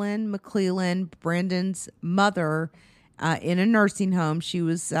Jacqueline McClelland, Brandon's mother, in a nursing home. She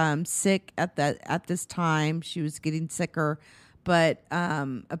was sick at this time. She was getting sicker. But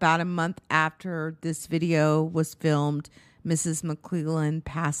about a month after this video was filmed, Mrs. McClelland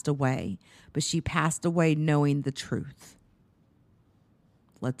passed away. But she passed away knowing the truth.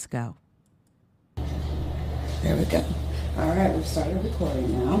 Let's go. There we go. All right, we've started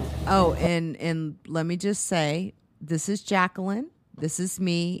recording now. Oh, and let me just say, this is Jacqueline, this is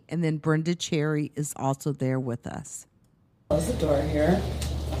me, and then Brenda Cherry is also there with us. Close the door here.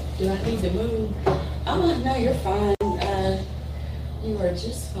 Do I need to move? Oh, no, you're fine. You are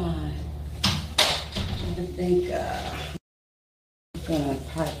just fine. I think I'm going to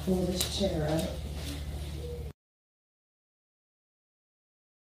probably pull this chair up.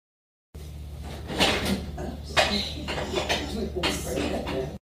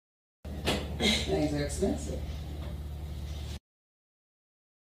 Things are expensive.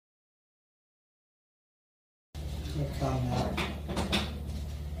 We'll come out.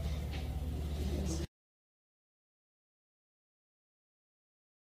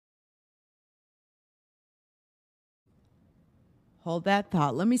 Hold that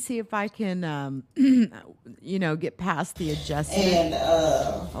thought. Let me see if I can, get past the adjustment. And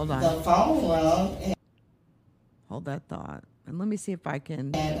hold on. The phone rang. Hold that thought. And let me see if I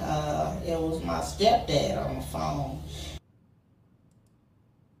can. And it was my stepdad on the phone.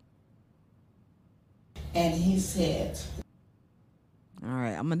 And he said, all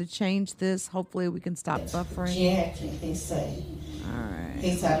right, I'm going to change this. Hopefully we can stop buffering. Jackie, he said. All right.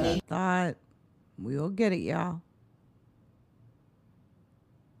 He said, hold that thought. We'll get it, y'all.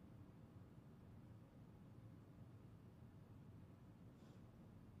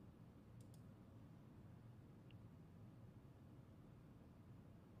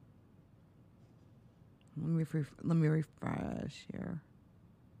 Let me refresh here.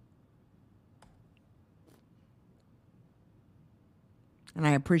 And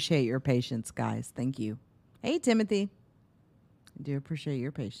I appreciate your patience, guys. Thank you. Hey, Timothy. I do appreciate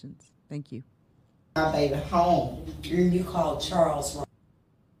your patience. Thank you. My baby home. You called Charles. All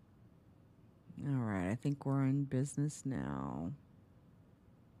right. I think we're in business now.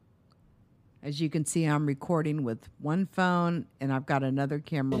 As you can see, I'm recording with one phone, and I've got another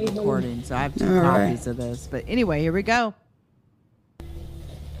camera recording, so I have two copies of this. But anyway, here we go.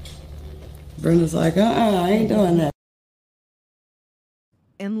 Brenda's like, I ain't doing that.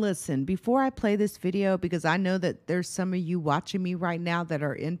 And listen, before I play this video, because I know that there's some of you watching me right now that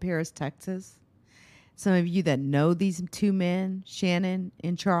are in Paris, Texas. Some of you that know these two men, Shannon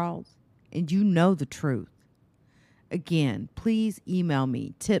and Charles, and you know the truth. Again, please email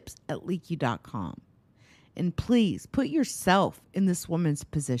me, tips@leaky.com. And please put yourself in this woman's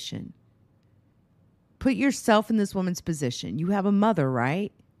position. Put yourself in this woman's position. You have a mother,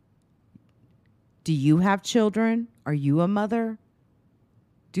 right? Do you have children? Are you a mother?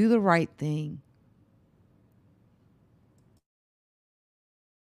 Do the right thing.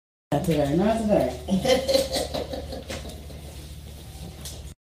 Not today, not today.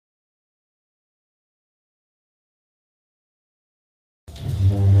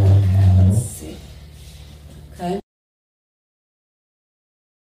 Let's see. Okay.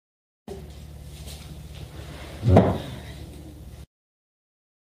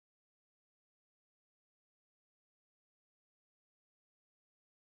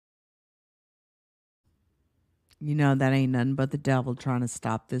 You know that ain't nothing but the devil trying to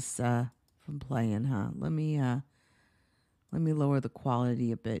stop this from playing, huh? Let me lower the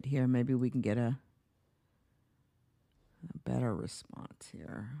quality a bit here. Maybe we can get a better response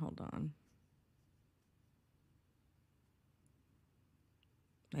here. Hold on.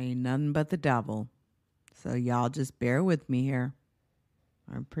 Ain't nothing but the devil. So y'all just bear with me here.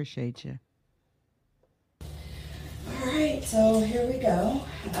 I appreciate you. All right, so here we go.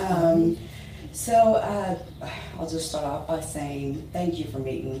 I'll just start off by saying thank you for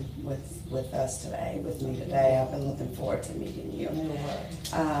meeting with us today, with me today. I've been looking forward to meeting you.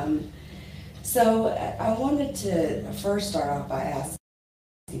 I wanted to first start off by asking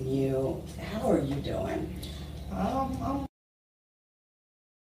you, how are you doing? I'm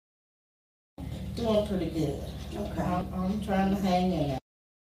doing pretty good. Okay. I'm trying to hang in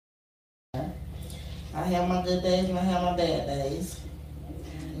there. I have my good days and I have my bad days.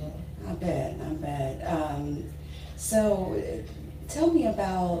 Yeah. I bet. Tell me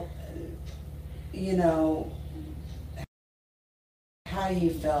about, how you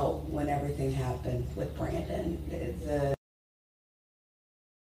felt when everything happened with Brandon.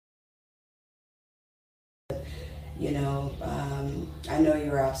 I know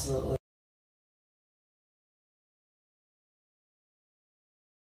you're absolutely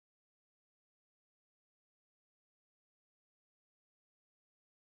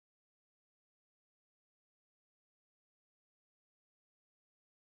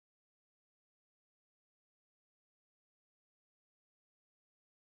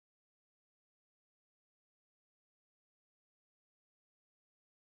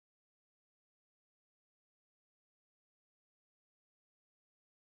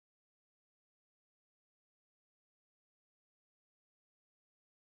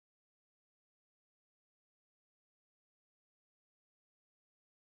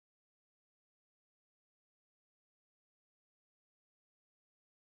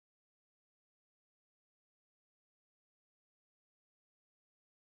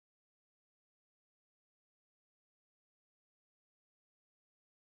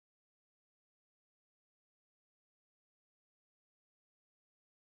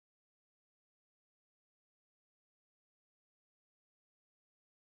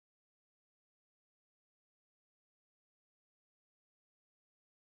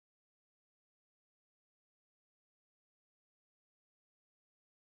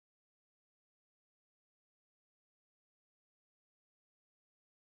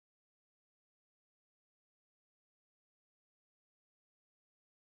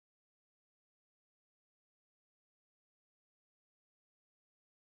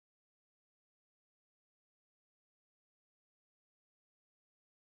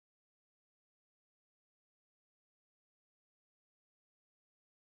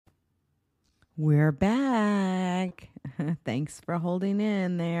We're back. Thanks for holding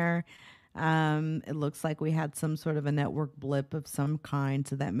in there. It looks like we had some sort of a network blip of some kind,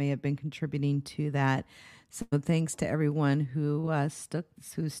 so that may have been contributing to that. So thanks to everyone who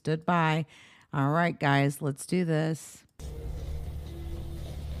stood by. All right, guys, let's do this.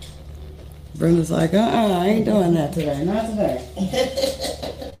 Brenda's like, I ain't doing that today. Not today.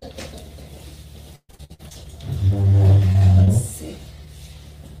 Let's see.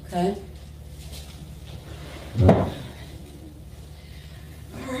 Okay.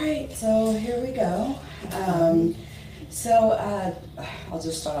 All right, so here we go. I'll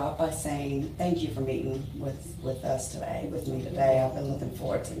just start off by saying thank you for meeting with us today, with me today. I've been looking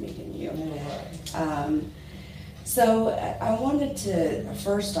forward to meeting you. I wanted to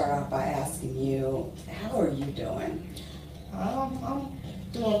first start off by asking you, how are you doing? I'm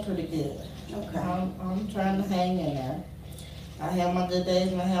doing pretty good. Okay. I'm trying to hang in there. I have my good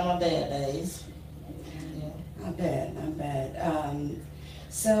days and I have my bad days. Yeah. I bet.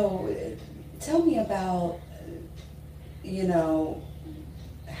 Tell me about,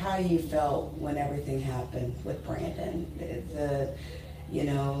 how you felt when everything happened with Brandon.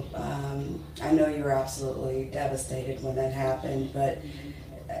 I know you were absolutely devastated when that happened, but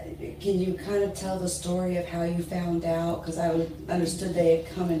can you kind of tell the story of how you found out? Because I understood they had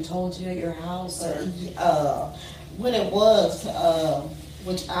come and told you at your house. When it was,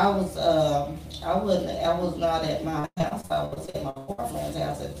 which I was not at my house. I was at my boyfriend's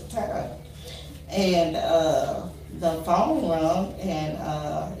house at the time, and the phone rang, and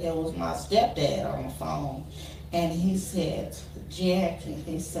it was my stepdad on the phone, and he said, Jackie,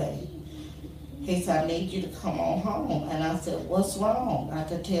 he said, I need you to come on home. And I said, what's wrong? I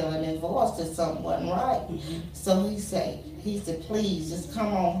could tell in his voice that something wasn't right. Mm-hmm. So he said, please, just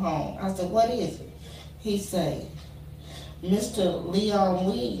come on home. I said, what is it? He said, Mr. Leon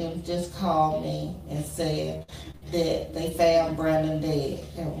Williams just called me and said that they found Brandon dead.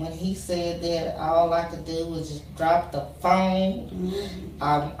 And when he said that, all I could do was just drop the phone. Mm-hmm.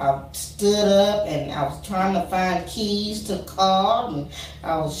 I stood up and I was trying to find keys to the car, and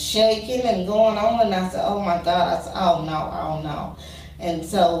I was shaking and going on, and I said, oh my God. I said, oh no. And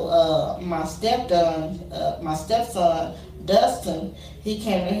so my stepson, Dustin, he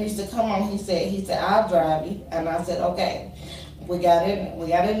came in, he said, come on, he said, I'll drive you. And I said, okay. We got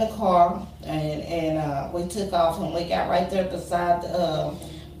in the car, and we took off, and we got right there beside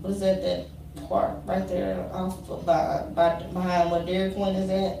what is that park right there off behind where Dairy Queen is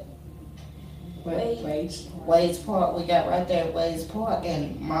at? Wade's Park. We got right there at Wade's Park,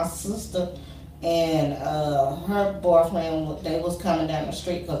 and my sister and her boyfriend, they was coming down the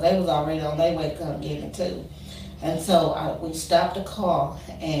street because they was already on their way to come get me too. And so we stopped the car,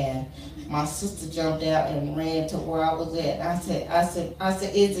 and my sister jumped out and ran to where I was at. I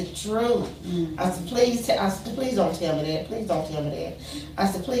said, is it true? Mm-hmm. I said, please don't tell me that. Please don't tell me that. I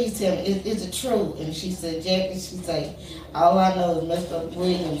said, please tell me, is it true? And she said, Jackie, she said, all I know is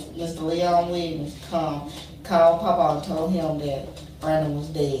Mr. Leon Williams called Papa and told him that Brandon was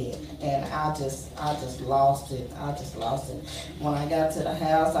dead. And I just lost it. When I got to the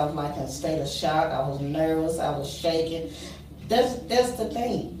house, I was like in a state of shock. I was nervous. I was shaking. That's the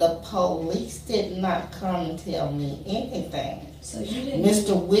thing. The police did not come and tell me anything. So you didn't.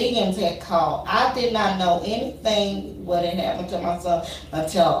 Mr. Williams had called. I did not know anything what had happened to my son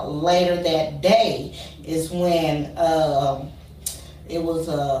until later that day. Is when it was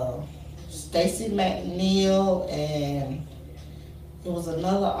Stacy McNeil and it was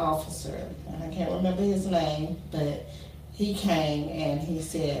another officer, and I can't remember his name, but he came and he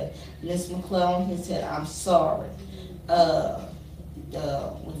said, Miss McClelland, he said, I'm sorry.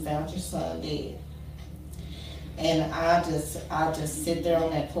 We found your son dead. And I just sit there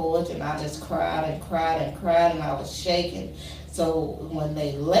on that porch, and I just cried, and I was shaking. So when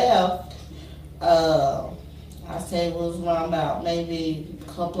they left, I say it was around about maybe a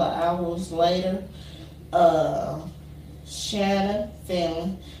couple of hours later, Shannon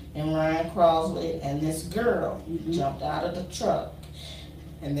Finley and Ryan Crosley and this girl jumped out of the truck,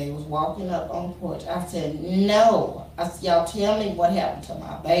 and they was walking up on the porch. I said, no. I said, y'all tell me what happened to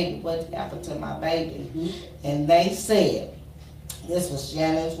my baby. Mm-hmm. And they said, this was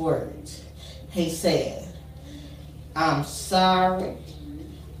Shannon's words. He said, I'm sorry,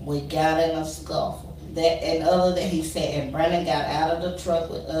 we got in a scuffle. He said, and Brandon got out of the truck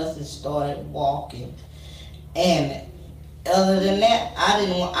with us and started walking. And other than that, I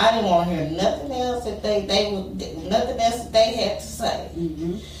didn't want to hear nothing else that nothing else that they had to say.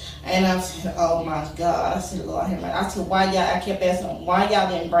 Mm-hmm. And I said, oh my God. I said, Lord, I said, I kept asking, why y'all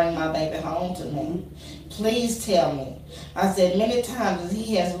didn't bring my baby home to me? Please tell me. I said, many times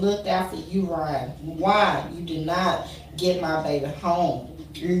he has looked after you, Ryan. Why you did not get my baby home?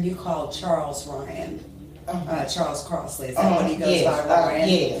 And you called Charles Ryan. Charles Crossley. Is that what he goes by, Ryan?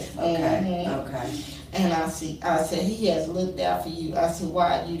 Yes. Okay. Okay. And I said, he has looked out for you. I said,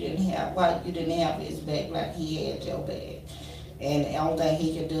 why you didn't have his back like he had your back? And the only thing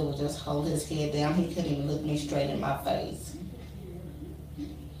he could do was just hold his head down. He couldn't even look me straight in my face.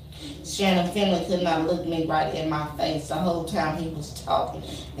 Shannon Finley could not look me right in my face the whole time he was talking.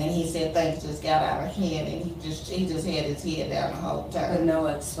 And he said things just got out of hand, and he just had his head down the whole time. But no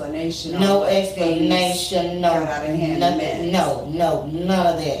explanation. No explanation, no, got out of hand nothing, no, none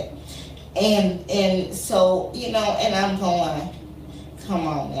of that. And so, you know, and I'm going, come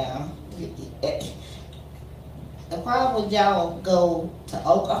on now. Why would y'all go to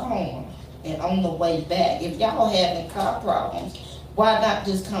Oklahoma and on the way back, if y'all having car problems, why not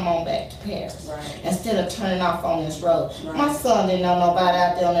just come on back to Paris? Right. Instead of turning off on this road. Right. My son didn't know nobody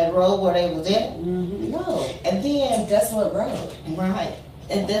out there on that road where they was at. Mm-hmm. No. And then, It's a desolate road. right.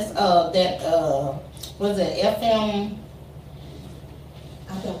 And that's, was it FM?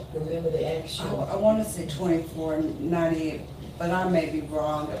 I don't remember the actual. I want to say 2498, but I may be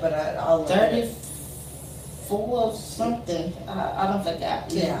wrong. But I'll look at it. 34 something. I don't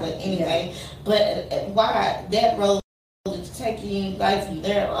forget. Yeah, But anyway, but why that road is taking like from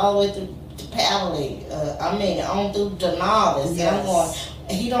there all the way to Pally? On through Denali. Yes. I'm going.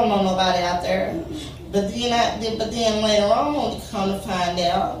 He don't know nobody out there. Mm-hmm. But then later on, you come to find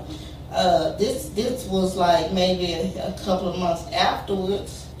out. This was like maybe a couple of months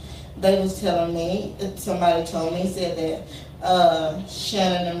afterwards. They was telling me, somebody told me, said that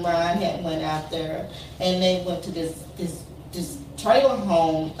Shannon and Ryan had went out there and they went to this trailer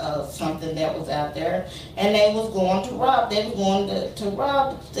home, something that was out there, and they was going to rob. They was going to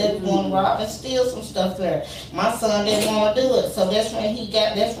rob. They was going to rob and steal some stuff there. My son didn't want to do it, so that's when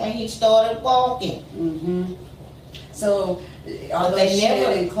he started walking. Mm-hmm. So, although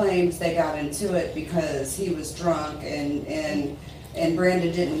Shannon claims they got into it because he was drunk and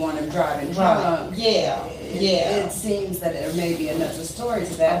Brandon didn't want him driving drunk. Yeah. It seems that there may be another story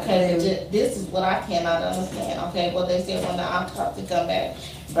to that. Okay, this is what I cannot understand. Okay, well they said when the autopsy come back,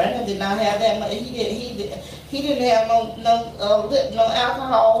 Brandon did not have that much. He didn't have no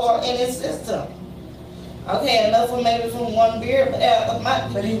alcohol in his system. Okay, enough for maybe from one beer, but he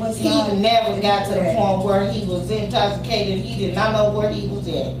never got to the point where he was intoxicated. He did not know where he was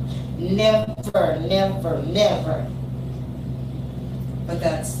at. Never. But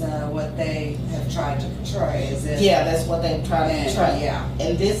that's what they have tried to portray, is it? Yeah, that's what they tried to portray. Yeah.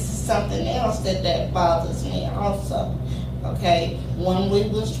 And this is something else that bothers me also. Okay, when we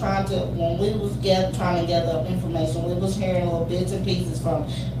was trying to gather information, we was hearing little bits and pieces from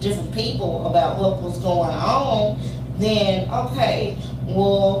different people about what was going on. Then, okay,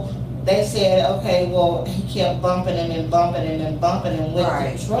 well, they said, okay, well, he kept bumping him and bumping him and bumping him with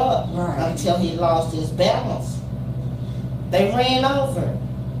the truck until he lost his balance. They ran over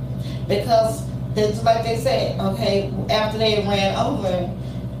because, it's like they said, okay, after they ran over him,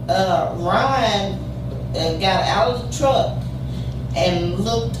 Ryan got out of the truck and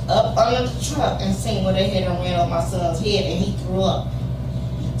looked up under the truck and seen where they had ran on my son's head, and he threw up.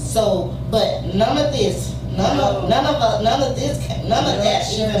 So, but none of this even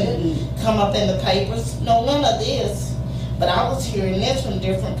come up in the papers. No, none of this. But I was hearing this from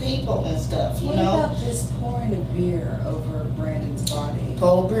different people and stuff, you know. What about this pouring of beer over Brandon's body?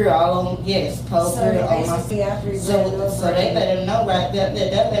 Pour beer all on, yes, pour beer on my. So they let him know right there. They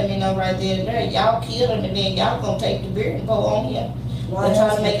let me know right there and there. Y'all killed him, and then y'all gonna take the beer and pour on him. They're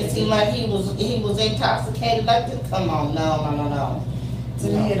trying to make it seem like he was intoxicated like this. Come on, no. To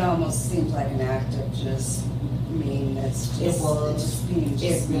me, it almost seems like an act of just meanness. It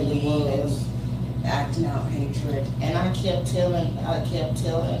really was. Acting out hatred. And I kept telling my family,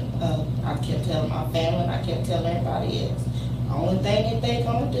 and I kept telling everybody else, the only thing that they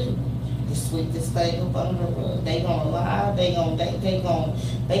gonna do is sweep this thing up under the rug. They gonna lie, they gonna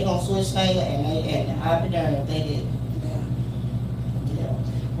switch things, and I'd be darned if they didn't. Yeah.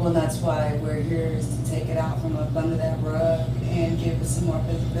 Well, that's why we're here, is to take it out from up under that rug and give it some more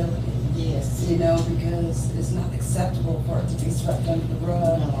visibility. Yes. You know, because it's not acceptable for it to be swept under the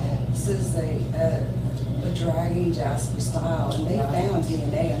rug. No. This is a dragging Jasper style, and they found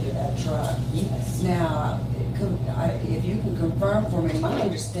DNA under that truck. Yes. Now, if you can confirm for me, my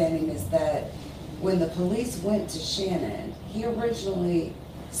understanding is that when the police went to Shannon, he originally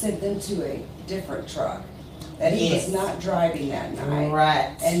sent them to a different truck. That he was not driving that night.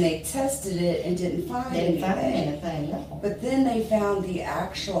 Right. And they tested it and didn't find anything. No. But then they found the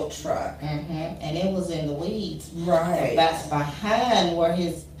actual truck. Mm-hmm. And it was in the weeds. Right. That's behind where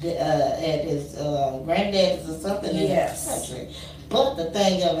his granddad's or something in the country. But the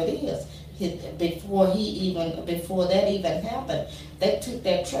thing of it is, before that even happened, they took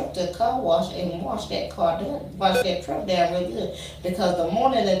that truck to a car wash and washed that truck down real good. Because the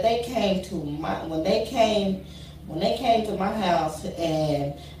morning that they came When they came to my house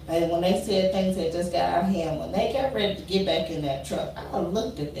and when they said things had just got out of hand, when they got ready to get back in that truck, I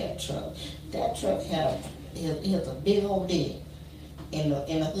looked at that truck. That truck had a big old dent in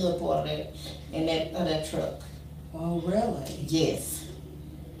the hood part of that truck. Oh, really? Yes.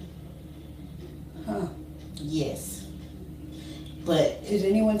 Huh. Yes. But did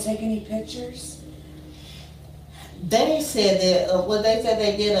anyone take any pictures? they said that they said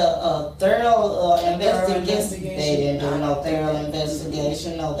they did a thorough investigation. They didn't do no thorough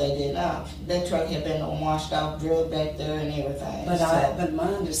investigation. No, they did not. That truck had been washed off, drilled back there, and everything. But my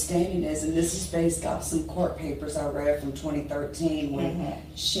understanding is, and this is based off some court papers I read from 2013, when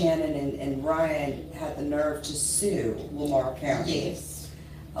Shannon and Ryan had the nerve to sue Lamar County. Yes.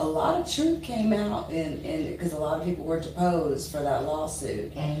 A lot of truth came out, because a lot of people were deposed for that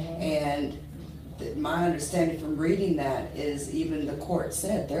lawsuit, and my understanding from reading that is even the court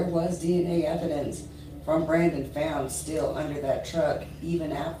said there was DNA evidence from Brandon found still under that truck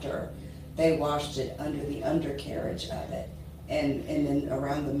even after they washed it under the undercarriage of it and then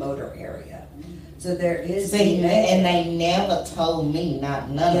around the motor area. So there is DNA. And they never told me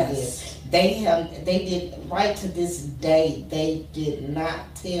none of this. They did right to this day. They did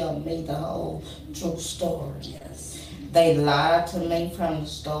not tell me the whole true story. Yes. They lied to me from the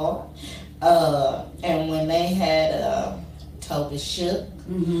start. And when they had Toby Shook,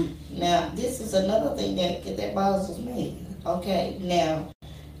 now this is another thing that bothers me. Okay, now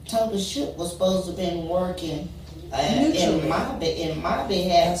Toby Shook was supposed to have been working in my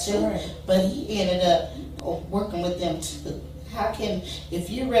behalf too, right. But he ended up working with them too. How can, if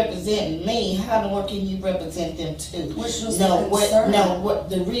you represent me, how can you represent them too? Which was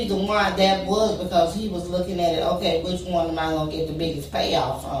the reason why that was because he was looking at it. Okay, which one am I gonna get the biggest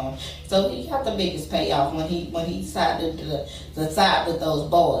payoff from? So he got the biggest payoff when he sided to side with those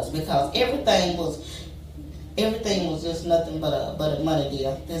boys, because everything was just nothing but a money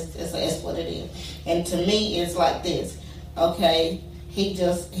deal. That's what it is. And to me, it's like this. Okay. He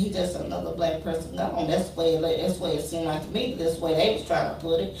just another black person gone. That's the way it seemed like to me. That's the way they was trying to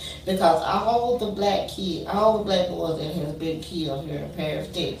put it. Because all the black boys that has been killed here in Paris,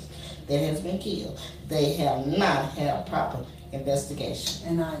 Texas, that has been killed, they have not had a proper investigation.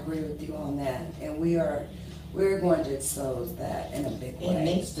 And I agree with you on that. And we're going to expose that in a big way. It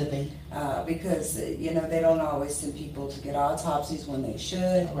needs to be. Because, they don't always send people to get autopsies when they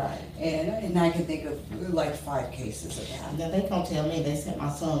should. Right. And I can think of like 5 cases of that. Now they gonna tell me they sent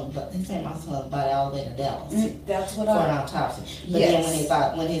my son's body all the way to Dallas. That's what for an autopsy. But yes.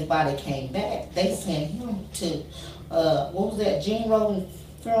 then when his body came back, they sent him to what was that, Gene Roden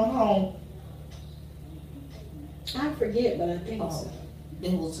Funeral Home? I forget, but I think so.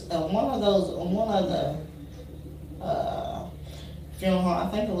 It was one of the funeral home. I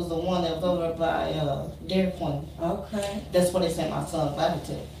think it was the one that was over by Dairy Queen. Okay. That's where they sent my son's body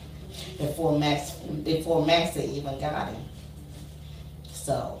to. Before Max even got him.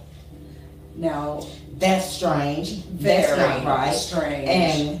 So now that's strange. Very that's not right. Strange.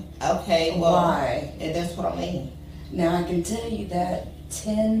 And okay, well, why? And that's what I mean. Now I can tell you that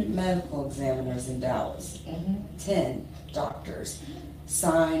 10 medical examiners in Dallas, 10 doctors,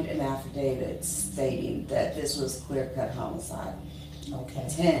 signed an affidavit stating that this was clear-cut homicide. Okay.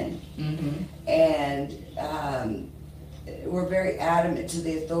 10. And we're very adamant to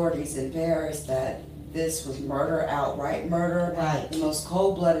the authorities in Paris that this was murder, outright murder, right. The most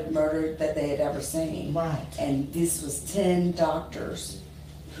cold-blooded murder that they had ever seen. Right. And this was 10 doctors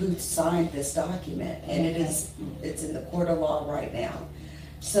who signed this document, and it's in the court of law right now.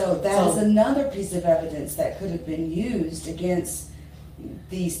 So that is another piece of evidence that could have been used against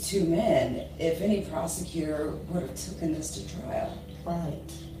these 2 men if any prosecutor would have taken this to trial. Right.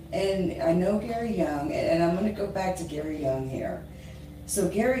 And I know Gary Young, and I'm going to go back to Gary Young here. So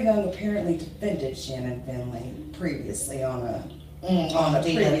Gary Young apparently defended Shannon Finley previously on a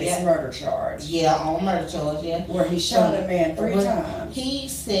previous murder charge. Yeah, on a murder charge, yeah. Where he shot a man 3 times. He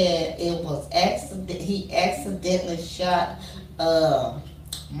said it was he accidentally shot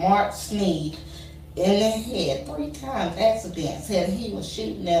Mark Sneed in the head 3 times. Accident. Said he was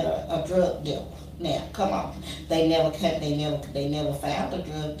shooting at a drug dealer. Now, come on. They never found a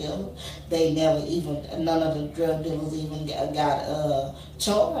drug dealer. They never even, none of the drug dealers even got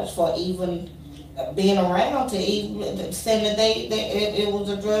charged for even being around to even saying that it was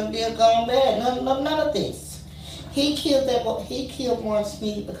a drug deal gone bad. None of this. He killed Mark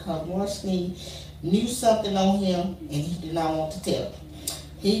Sneed because Mark Sneed knew something on him and he did not want to tell.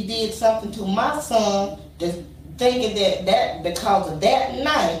 He did something to my son, thinking that because of that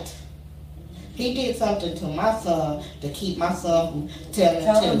night, He did something to my son to keep my son from telling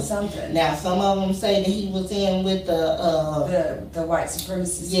Tell the him truth. something. Now, some of them say that he was in with The white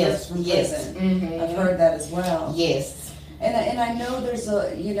supremacist yes, from yes. prison. I've heard that as well. Yes. And I know there's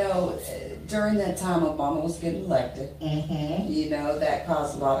during that time Obama was getting elected. That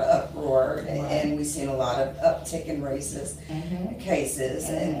caused a lot of uproar, and we've seen a lot of uptick in racist cases.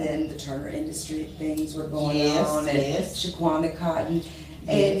 And then the Turner Industry things were going on, and Shaquanda Cotton.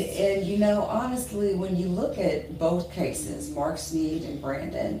 And honestly, when you look at both cases, Mark Sneed and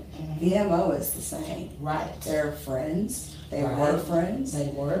Brandon, the MO is the same. Right. They're friends. They were friends. They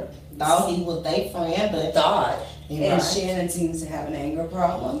were. Thought he was their friend, but thought. And Shannon seems to have an anger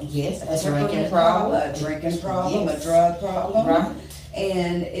problem. Yes, a drinking problem. A drinking problem, a drug problem. Right.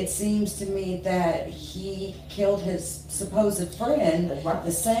 And it seems to me that he killed his supposed friend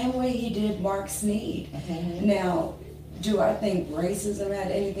the same way he did Mark Sneed. Now, do I think racism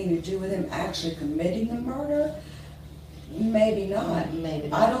had anything to do with him actually committing the murder? Maybe not. Maybe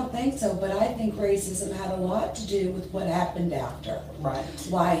not. I don't think so, but I think racism had a lot to do with what happened after. Right.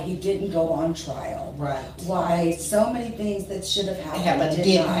 Why he didn't go on trial. Right. Why so many things that should have happened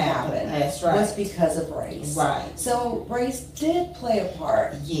did not happen. That's right. Was because of race. Right. So race did play a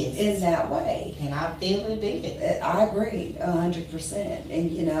part in that way. And I feel it did. I agree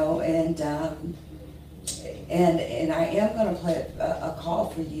 100%. And I am going to play a call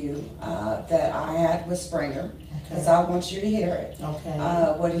for you that I had with Springer, because I want you to hear it. Okay.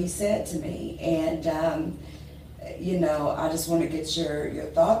 What he said to me, and I just want to get your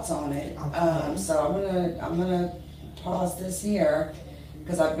thoughts on it. Okay. So I'm gonna pause this here,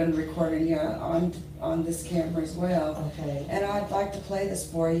 because I've been recording you on this camera as well. Okay. And I'd like to play this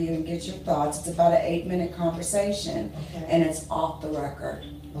for you and get your thoughts. It's about an 8-minute conversation, and it's off the record.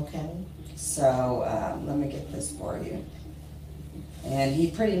 Okay. So let me get this for you. And he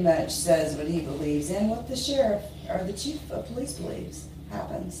pretty much says what he believes and what the sheriff or the chief of police believes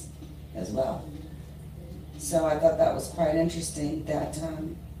happens as well. So I thought that was quite interesting that,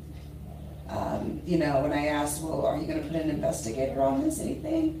 when I asked, well, are you going to put an investigator on this,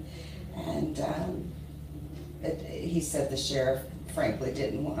 anything? And he said the sheriff, frankly,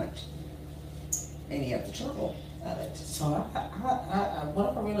 didn't want any of the trouble of it. So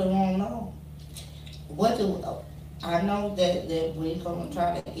what I really want to know, I know that we're going to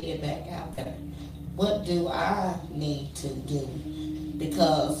try to get it back out there. What do I need to do?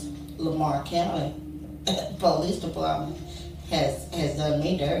 Because Lamar County Police Department has done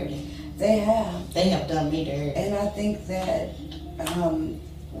me dirty. They have. They have done me dirty. And I think that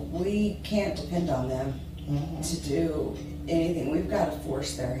we can't depend on them to do anything. We've got to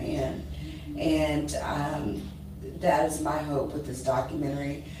force their hand. And that is my hope with this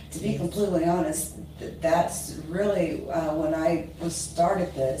documentary. To be completely honest, that's really, when I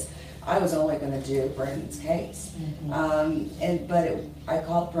started this, I was only going to do Brenda's case. I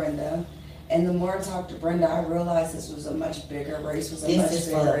called Brenda, and the more I talked to Brenda, I realized this was a much bigger race, was a much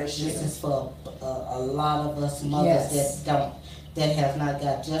bigger issue. This is for a lot of us mothers that have not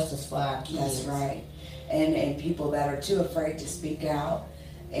got justice for our kids. That's right. And people that are too afraid to speak out.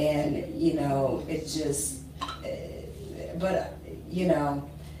 And, it's just,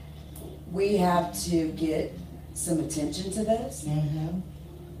 we have to get some attention to this.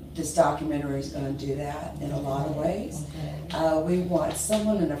 This documentary is going to do that in a lot of ways. We want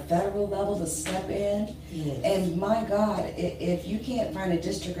someone in a federal level to step in. And my God, if you can't find a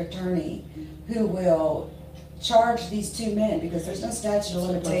district attorney who will charge these two men, because there's no statute of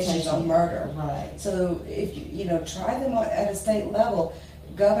limitations on murder. Right. So if try them at a state level.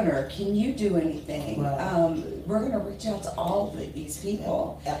 Governor, can you do anything? Right. We're going to reach out to all of these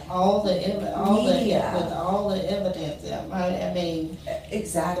people. All the evidence. I mean,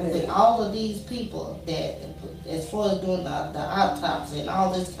 exactly. With all of these people that, as far as doing the autopsy and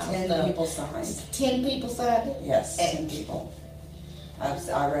all this kind of stuff. 10 people signed. 10 people signed it? Yes, 10 people. I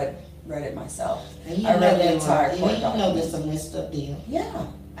read it myself. And I read the entire court document. You know this is a messed up deal. Yeah,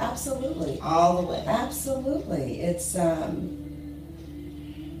 absolutely. All the way. Absolutely. It's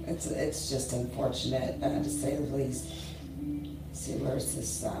just unfortunate, to say the least. See, where's this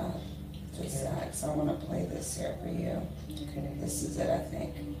so I want to play this here for you. Okay. This is it, I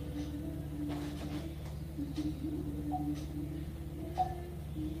think.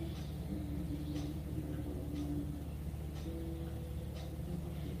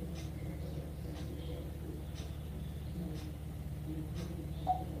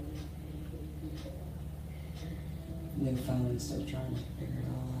 New phone, still trying to figure it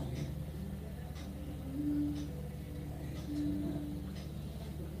all out here.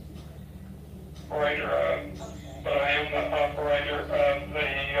 Operator, but I am the operator of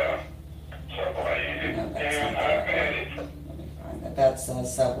the, so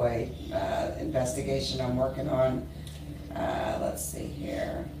subway investigation I'm working on. Let's see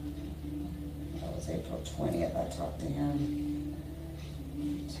here. That was April 20th. I talked to him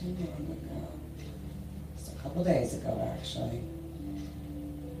too long ago. Just a couple days ago, actually.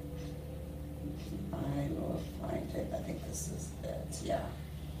 I will find it. I think this is it. Yeah.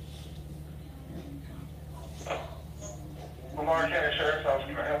 Lamar County Sheriff's Office,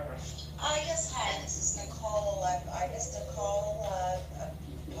 can I help you? Yes, hi, this is Nicole. I missed a call,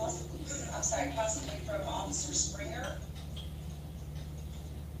 possibly from Officer Springer.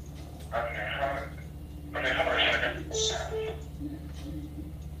 Okay, hold on a second. Sure.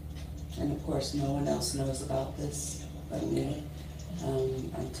 And of course, no one else knows about this but me.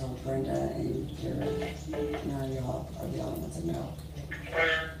 I told Brenda and y'all are the only ones that know.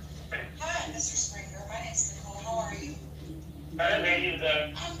 Hi, Mr. Springer. My name's Nicole. How are you? I need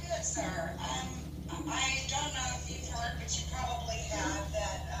I'm good, sir. I don't know if you've heard, but you probably have,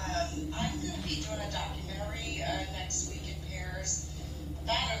 that I'm going to be doing a documentary next week in Paris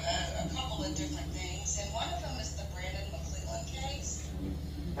about a couple of different things, and one of them is the McClelland case.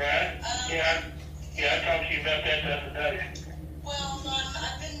 right? Yeah, I talked to you about that the other day. Well,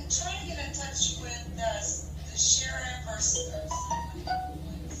 I've been trying to get in touch with the sheriff or someone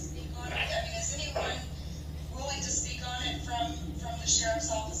who would speak on it. I mean, is anyone willing to speak on it from the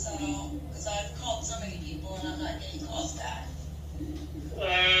sheriff's office at all? Because I've called so many people and I'm not getting calls back. Well,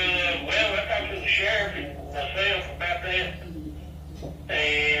 I talked to the sheriff and myself about that,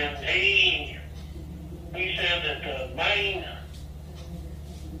 and he said that the main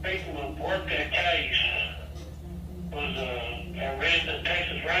people who worked that case was a resident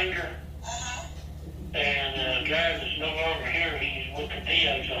Texas Ranger, Uh-huh. and a guy that's no longer here. He's with the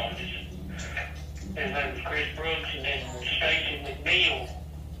DA's office. His name was Chris Brooks, and then Stacy McNeil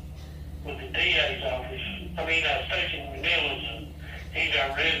with the DA's office. Stacy McNeil he's our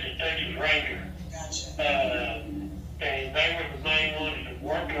resident Texas Ranger. Gotcha. And they were the main ones that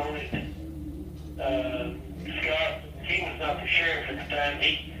worked on it. Scott, he was not the sheriff at the time.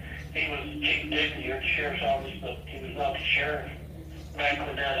 He was the chief deputy at the sheriff's office, but he was not the sheriff back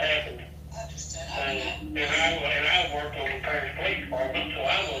when that happened. Understood. And I worked on the Paris Police Department, so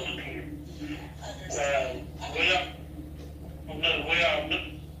I wasn't here. Understood. We all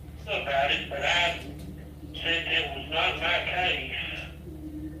knew about it, but I said it was not my case.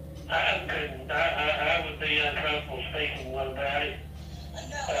 I would be uncomfortable speaking about it.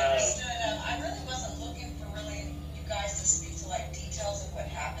 No, understood. I really wasn't looking for you guys to speak to details of what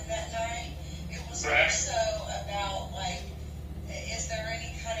happened that night. It was more so about is there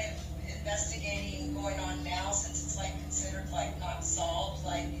any kind of investigating going on now since it's considered not solved,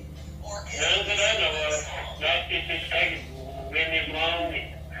 or is None it that I know of. solved? Not if it's taken been this long.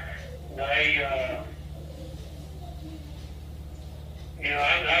 They,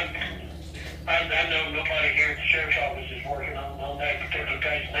 I know nobody here at the sheriff's office is working on that particular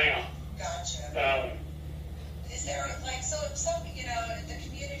case now. Gotcha. Is there so if the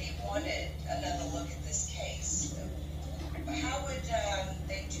community wanted another look at this case, how would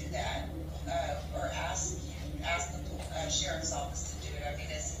they do that, or ask the sheriff's office to do it? I mean,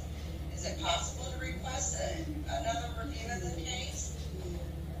 is it possible to request another review of the case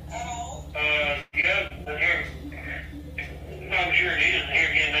at all? Yeah, but here, I'm sure it is. Here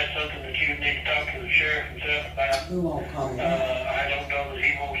again, that's something that you need to talk to the sheriff himself about. Who won't call me? I don't know that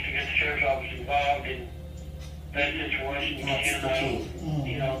he wants to get the sheriff's office involved in that situation. That's the key.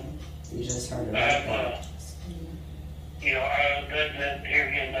 You just heard it right there. That here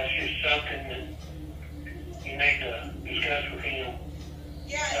again, that's just something that you need to discuss with him.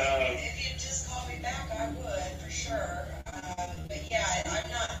 Yeah, if you'd just call me back, I would, for sure. But yeah, I'm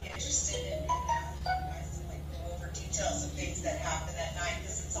not interested in go over details of things that happened that night,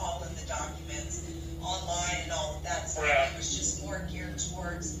 because it's all in the documents online and all of that stuff. Right. It was just more geared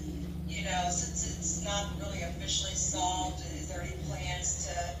towards, since it's not really officially solved, is there any plans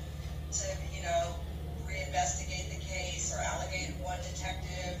to reinvestigate the case, or allocate one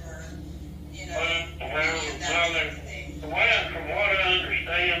detective, or, any of that kind of thing? From what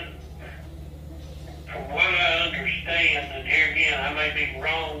I understand, and here again, I may be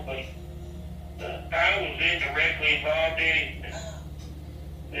wrong, but I was indirectly involved in it,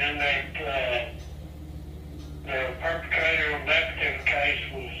 and that the perpetrator on that particular case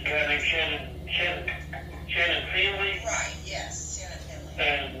was a guy named Shannon Finley. Right, yes, Shannon Finley.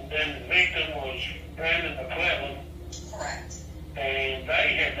 And then the victim was McClelland. Correct. And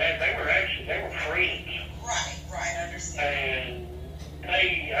they were friends. Right, I understand.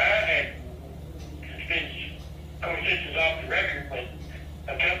 And it's been, of course this is off the record, but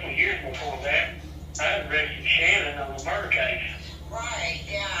a couple of years before that, I arrested Shannon on the murder case. Right,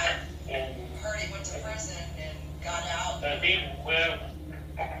 yeah. And Heard he went to prison and got out. well,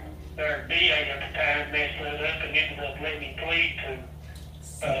 their DA at the time messed it up and ended up letting me plead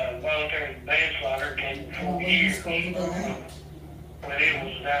to voluntary manslaughter, came 4 years. But it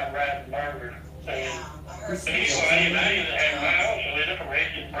was an outright murder. Yeah, I heard But anyway, and I also ended up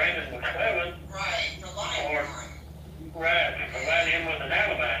arresting Brandon McClelland. Right, for lying Or- crime. Right, to provide him with an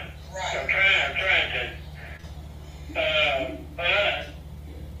alibi. Right. I'm trying to. But,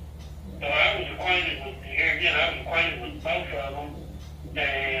 so I was acquainted with, here again, I was acquainted with both of them.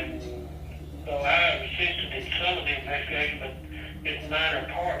 And so I assisted in some of the investigation, but it's minor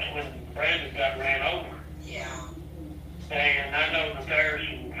parts when Brandon got ran over. Yeah. And I know that there's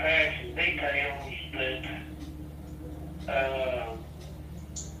some facts and details that,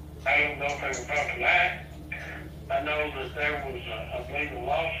 I don't know if they were brought to light. I know that there was I believe, a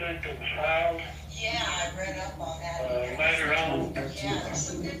lawsuit that was filed Yeah, I read up on that. later on. Yeah, there's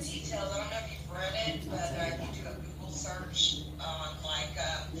some good details. I don't know if you've read it, but you do a Google search on like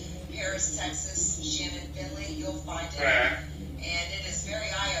Paris, Texas, Shannon Finley, you'll find it. Right. And it is very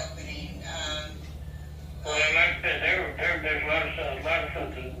eye-opening. Well, like I said, there's a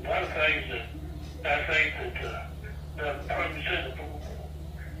lot of things that I think that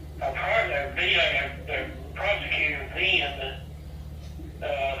I've heard their prosecutor then,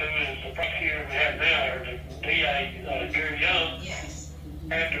 who is the prosecutor we have now, or the DA, Gary Young, Yes.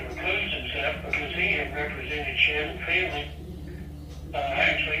 had to recluse himself because he had represented Shannon Finley.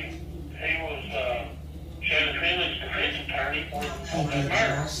 Actually, he was Shannon Finley's defense attorney for the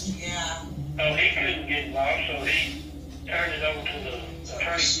murder. Yeah. So he couldn't get involved, so he turned it over to the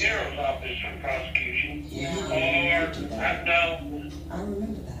Attorney General's office for prosecution. Yeah. Or, I know, I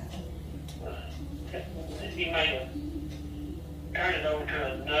remember that. he may have turned it over to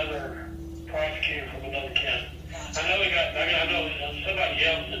another prosecutor from another county. I know somebody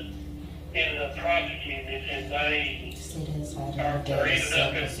else that ended up prosecuting it, and they Students had are a dirty ended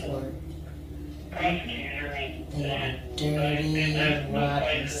up surface as work. prosecutor, and They are they dirty, have no rotten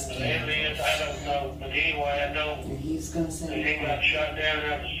place in the evidence. I don't know, but anyway, I know And he's gonna that say, he got shot down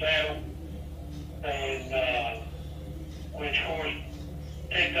out of the saddle, and which of course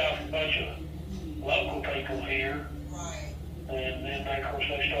ticked off a bunch of local people here, Right. and then of course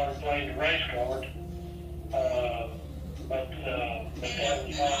they started playing the race card. But that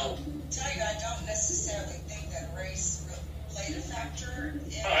was all. Tell you, I don't necessarily think that race played a factor in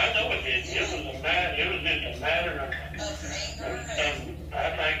Oh, I know it did. It was just a matter of anger of and I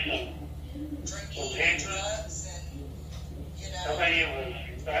think some. drinking and drugs and, you know.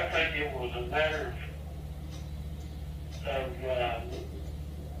 I think it was a matter of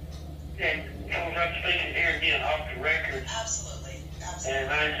and I'm speaking here again off the record, Absolutely.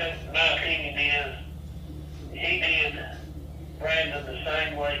 and my opinion is he did Brandon the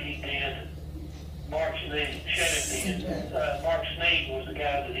same way he did Mark Sneed. Shannon did. Mark Sneed was the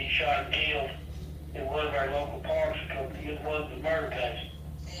guy that he shot and killed in one of our local parks because he was one of the murder cases.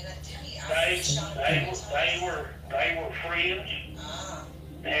 And They were friends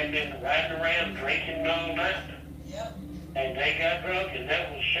and been riding around drinking all night. Yep. And they got drunk, and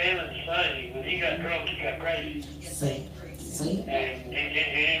that was Shannon's thing. When he got drunk, he got crazy. see, And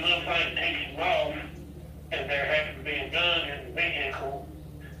he little thing takes him off, and there happened to be a gun in the vehicle,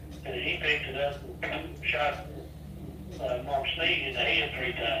 and he picked it up and shot Mark Sneed in the head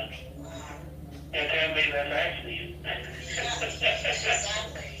 3 times. And tell me that's accident.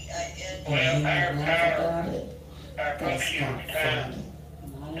 Exactly. Well, our that's prosecutor not at the time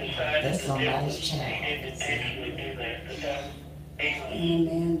funny. decided That's that somebody's he child. didn't intentionally do that, but that he was And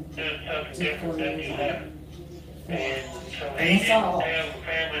then doing something different than you happened. And so he That's didn't all. tell the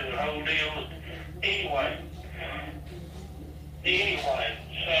family the whole deal. Anyway,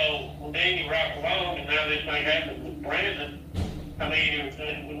 so then you rock along, and now this thing happened with Brandon. I mean, it was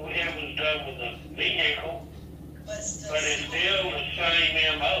done with a vehicle, But but it's still the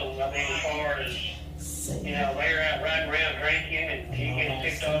same MO. I mean, as far as, you know, they're out riding around drinking, and he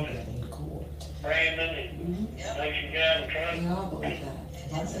gets ticked off at in court. Brandon, and takes him down the truck, We all believe that.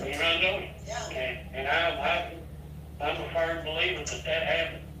 and he runs over. Yeah. And I'm a firm believer that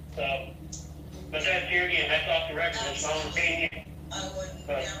happened. But that's here again, that's off the record, that's my own opinion. I would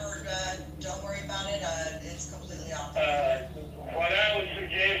But- never, don't worry about it, it's completely off. What I would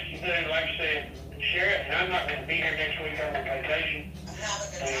suggest you do, like I said, share it, and I'm not gonna be here next week on vacation. Have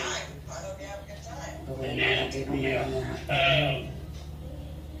a good time. I hope you have a good time. But we never did that.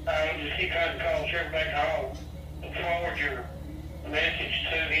 I'll just keep trying to call Sheriff back home, and forward your message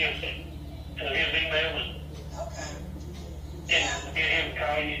to him, to his email, Okay. and get him to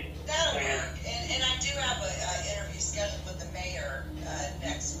call you. That'll work. And I do have an interview scheduled with the mayor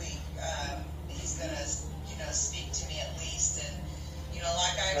gonna, speak to me at least. And,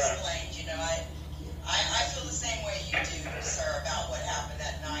 like I explained, I feel the same way you do, sir, about what happened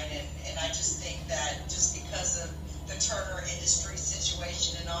that night. And I just think that just because of the Turner Industries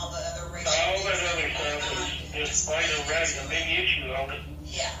situation and all the other racial All things that other that are going on, stuff is just plain and right a big issue on it.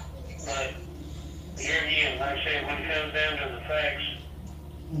 yeah, exactly. But here again, like I said, when it comes down to the facts,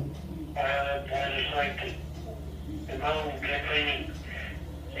 I just think that the mom kept thinking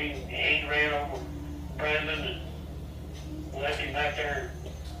he ran over Brandon and left him out there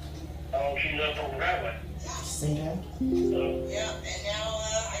all chewed up on the driveway. See that? So, Yeah, and now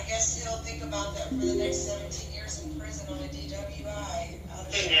I guess he'll think about that for the next 17 years in prison on a DWI.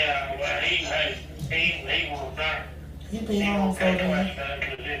 yeah, well, he will not. You be He home won't for pay that. twice now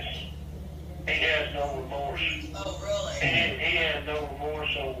because he has no remorse. Oh, really? He has no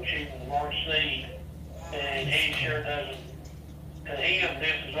remorse on shooting the March seed, and he sure doesn't. To him,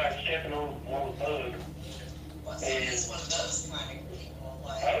 this is like stepping on a bug. Well, so he's one of those kind of people.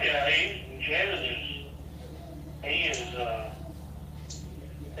 Like, Oh yeah, Shannon is. He's a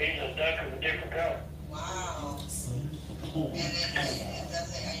duck of a different color. wow. And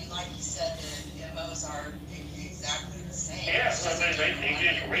it, like you said, the MOs are exactly the same. Yeah, It's I just a mean, different they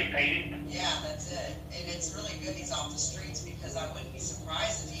just way. repeat it. Yeah, that's it. And it's really good he's off the streets because I wouldn't be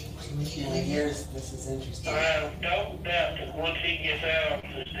surprised if he repeated Yeah, it. here's, this is interesting. I don't doubt that once he gets out of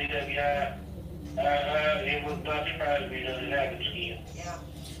this DWI, it would not surprise me that it happens again. Yeah.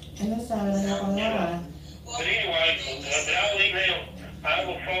 And that's how it happened now. Well, But anyway, thank you so I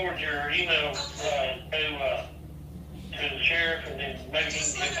will forward your email to the sheriff and then maybe he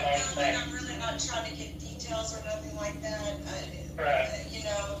Just can let call him you know that back. I'm really not trying to get details or nothing like that. Right.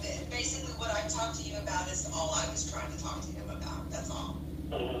 Basically what I talked to you about is all I was trying to talk to him about. That's all.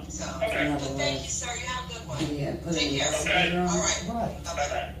 So, Okay. but thank you, sir. You have a good one. Yeah, put it Take in care. the All room. right. Right. Bye-bye.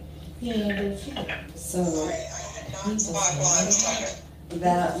 Bye-bye. He ain't do shit. So Sorry, I had non-spot while I was talking.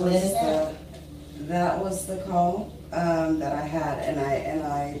 that was the call that I had, and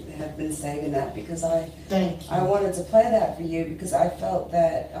I have been saving that because Thank you. I wanted to play that for you because I felt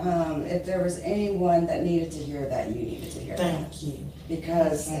that if there was anyone that needed to hear that, you needed to hear that. Thank you.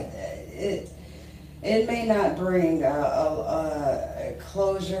 Because it may not bring a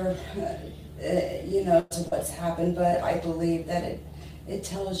closure, to what's happened, but I believe that it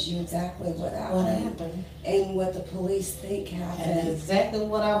tells you exactly what What happened happened? and what the police think And happened. exactly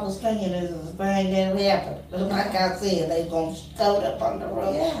what I was thinking is the thing that happened. Like I said, they gonna throw it up on the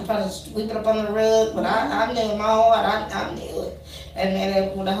rug, Yeah. try to sweep it up on the rug, but I knew in my heart, I knew it. And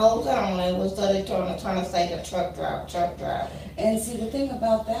then the whole time it was they trying to say the truck driver. And see, the thing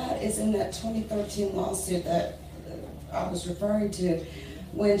about that is in that 2013 lawsuit that I was referring to,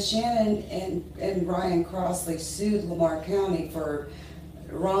 when Shannon and Ryan Crossley sued Lamar County for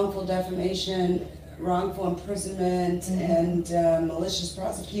wrongful defamation, wrongful imprisonment, and malicious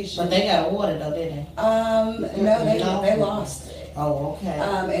prosecution. But they got ordered though, didn't they? No, they lost. Oh, okay.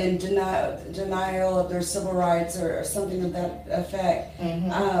 And denial of their civil rights or something of that effect.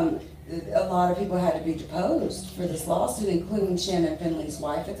 A lot of people had to be deposed for this lawsuit, including Shannon Finley's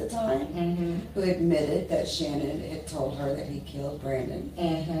wife at the time, who admitted that Shannon had told her that he killed Brandon.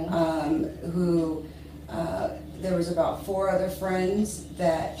 There was about 4 other friends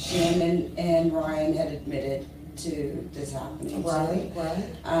that Shannon and Ryan had admitted to this happening. Right.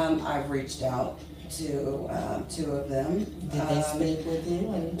 I've reached out to 2 of them. Did they speak with you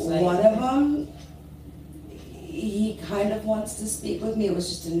and say? One of them, he kind of wants to speak with me. It was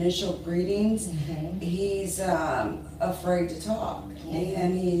just initial greetings. He's afraid to talk,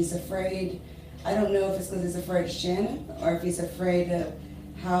 and he's afraid. I don't know if it's because he's afraid of Shannon or if he's afraid of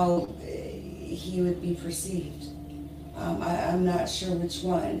how he would be perceived. I'm not sure which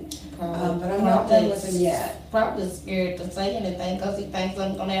one, but I'm not done with him yet. Probably scared to say anything because he thinks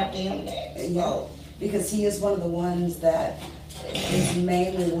I'm gonna have to him next. Yeah, because he is one of the ones that is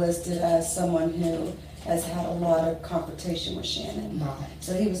mainly listed as someone who has had a lot of confrontation with Shannon. Right.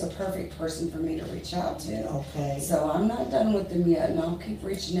 So he was a perfect person for me to reach out to. Okay. So I'm not done with him yet, and I'll keep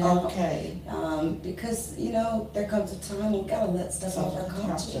reaching out. Okay. Because, there comes a time we gotta let stuff off our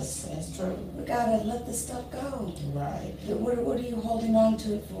conscience. That's true. We gotta let this stuff go. Right. What are you holding on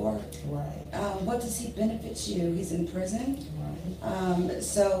to it for? Right. What does he benefit you? He's in prison. Right.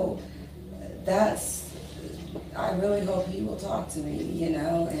 So I really hope he will talk to me,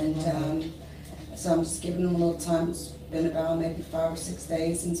 and so I'm just giving him a little time. It's been about maybe 5 or 6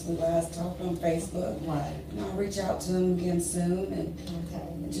 days since we last talked on Facebook. Right. And I'll reach out to him again soon and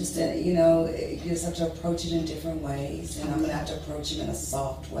Okay. just, you just have to approach it in different ways. And I'm going to have to approach him in a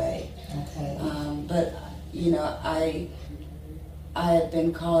soft way. Okay. But, I had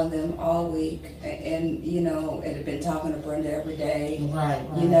been calling them all week, and you know, it had been talking to Brenda every day. Right.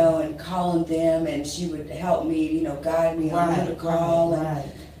 You know, and calling them, and she would help me, you know, guide me on who to call.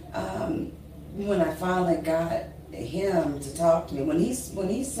 And when I finally got him to talk to me, when he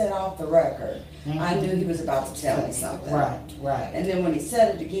set off the record, I knew he was about to tell me something. Right. And then when he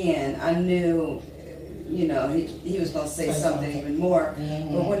said it again, I knew, you know, he was going to say something even more.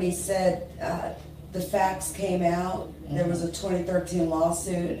 But when he said the facts came out, there was a 2013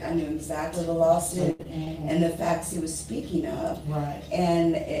 lawsuit. I knew exactly the lawsuit and the facts he was speaking of. Right.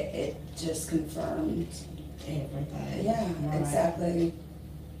 And it just confirmed everything. Yeah, exactly.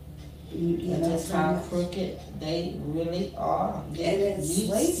 You know, just how crooked they really are. And it's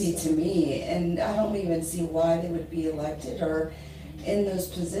lazy to me, and I don't even see why they would be elected or in those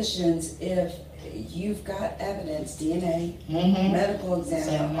positions if you've got evidence, DNA, medical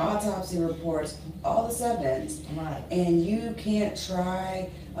exam, autopsy reports, all this evidence, and you can't try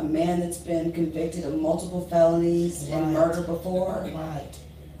a man that's been convicted of multiple felonies and murder before.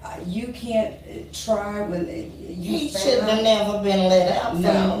 You can't try when he should have never been let out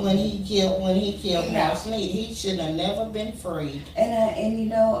from when he killed Mark Sneed. He should have never been freed. And you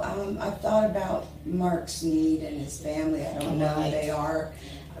know, I thought about Mark Sneed and his family. I don't know who they are.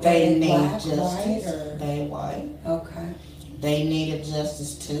 They need black, justice. White, or? They white. Okay. They needed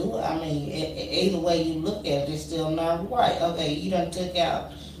justice too. I mean, either way you look at it, they're still not white. Okay, you done took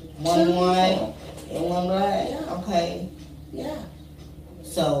out one white and one black. Yeah. Okay. Yeah.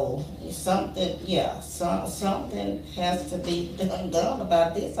 So something has to be done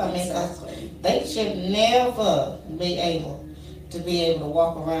about this. I mean, they should never be able to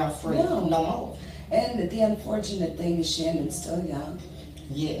walk around free no more. And the unfortunate thing is Shannon's still young.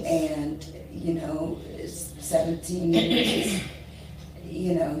 Yes. And you know, 17 years.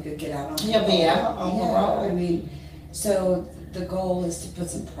 You know, he could get out on parole. He'll be out on parole. I mean, so the goal is to put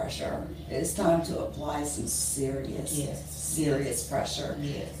some pressure. It's time to apply some serious pressure.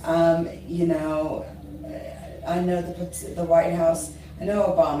 Yes. You know, I know the White House, I know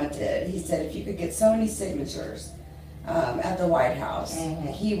Obama did. He said if you could get so many signatures at the White House,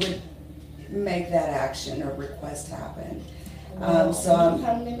 he would make that action or request happen. So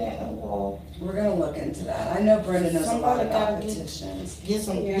we're going to look into that. I know Brenda knows a lot about petitions. Get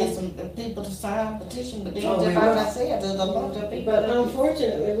some people to sign a petition, but then like I said, there's a bunch of people. But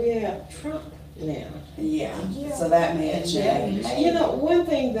unfortunately, we have Trump now. Yeah. So that may have changed. You know, one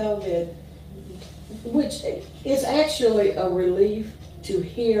thing though which is actually a relief to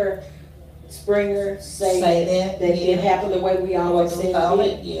hear Springer say that it happened the way we always said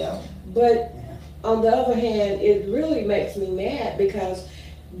it. Yeah. But on the other hand, it really makes me mad because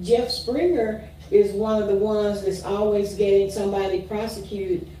Jeff Springer is one of the ones that's always getting somebody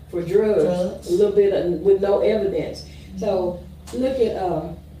prosecuted for drugs. A little bit with no evidence. So look at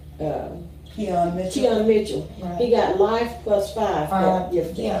Keon Mitchell. Right. He got life plus 5.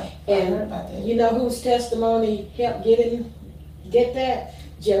 Yeah. And you know whose testimony helped get that?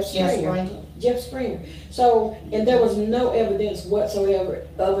 Jeff Springer. So, and there was no evidence whatsoever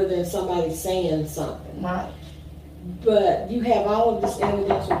other than somebody saying something. Right. But you have all of this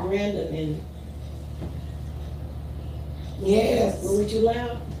evidence with Brandon and yes. Were we too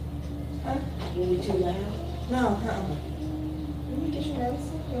loud? Huh? Were we too loud? No,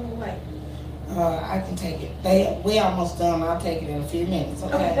 I can take it. We almost done. I'll take it in a few minutes.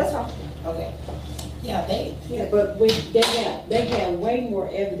 Okay, that's all. Okay. Yeah, but they have way more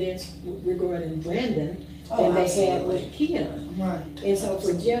evidence regarding Brandon than they had with Keon. Right. And so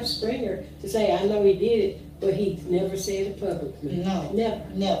for Jeff Springer to say, I know he did it, but he never said it publicly. No.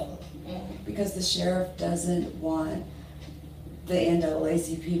 Never. Because the sheriff doesn't want the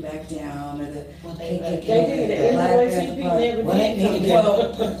NAACP back down or the KKK. The NAACP never did.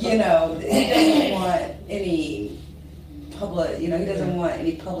 Well, you know, he doesn't want any he doesn't want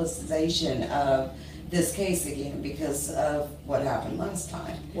any publicization of this case again because of what happened last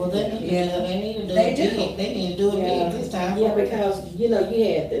time. Well, they need to do it this time. Yeah, because you had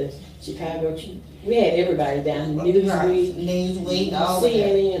the Chicago. We had everybody down here. Newsweek, all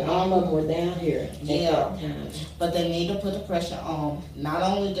CNN, all of them were down here. Yeah, but they need to put the pressure on, not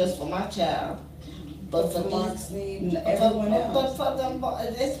only just for my child, but for Mark Sneed and everyone else. But for them,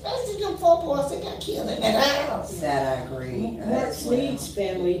 especially them 4 boys that got killed in that house. That I agree. Mark Sneed's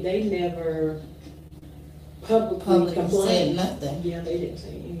family, they never publicly said complained. nothing. Yeah, they didn't say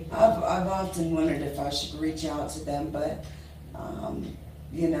anything. I've often wondered if I should reach out to them, but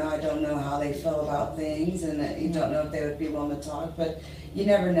I don't know how they feel about things, and you don't know if they would be willing to talk, but you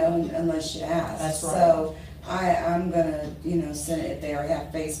never know unless you ask. That's right. So I'm gonna, send it, if they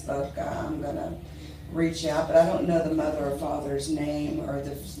have Facebook, I'm gonna reach out, but I don't know the mother or father's name or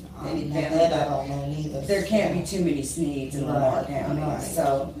any family. That I don't know neither. There can't be too many Sneeds in Lamar County, right.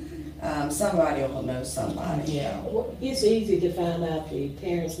 so somebody will know somebody. Yeah. Well, it's easy to find out the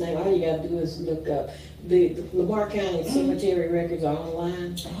parent's name. All you gotta do is look up. The Lamar County cemetery records are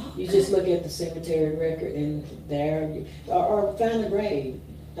online. You just look at the cemetery record and there, or find the grave.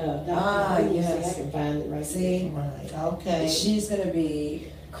 Yes. I can find it right See? Right, okay. She's gonna be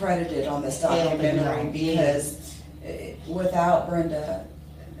credited on this Yeah, documentary yeah. because without Brenda,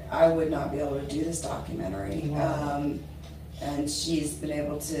 I would not be able to do this documentary. Right. And she's been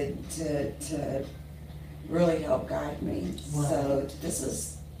able to really help guide me. Right. So this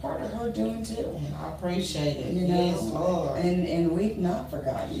is part of her doing too. And I appreciate it. You know, Yes, Lord. and we've not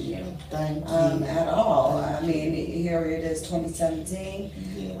forgotten you Thank you. at all. I mean, here it is, 2017.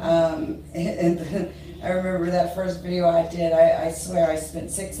 Yeah. And I remember that first video I did. I swear I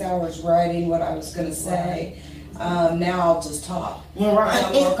spent 6 hours writing what I was going to say. Now I'll just talk. Right.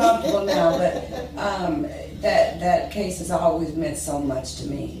 I'm more comfortable now, but that case has always meant so much to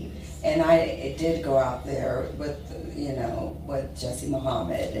me. And it did go out there with, with Jesse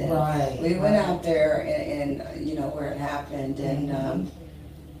Muhammad. And Right. we went out there and where it happened. And,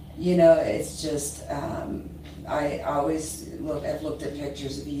 it's just, I always I've looked at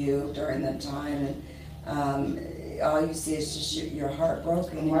pictures of you during that time, and all you see is just your heart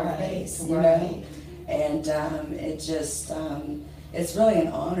broken in your face, you know? And it just, it's really an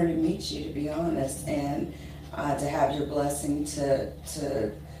honor to meet you, to be honest, and to have your blessing to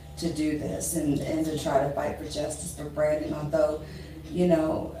do this and to try to fight for justice for Brandon. Although,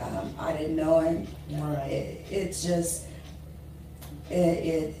 I didn't know him. Right. It's just,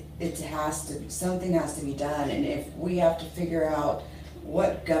 it has to, something has to be done. And if we have to figure out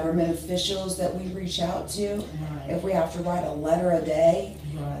what government officials that we reach out to, Right. if we have to write a letter a day,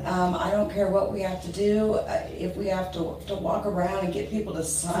 Right. I don't care what we have to do. If we have to walk around and get people to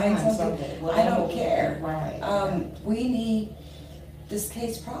sign something, I don't care. Right. We need this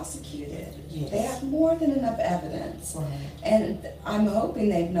case prosecuted. Yes. They have more than enough evidence. Right. And I'm hoping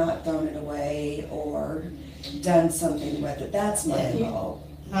they've not thrown it away or done something with it. That's my hope.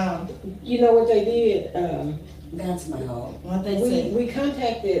 You know what they did? That's my hope. What they say? We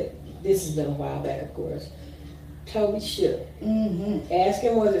contacted, this has been a while back, of course, Toby Shook. Mm-hmm. Asked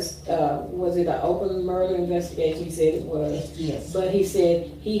him was it an open murder investigation? He said it was. Yes. But he said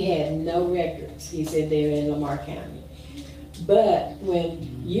he had no records. He said they were in Lamar County. But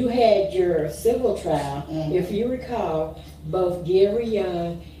when you had your civil trial, if you recall, both Gary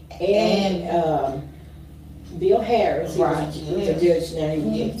Young and Bill Harris, he was a judge now,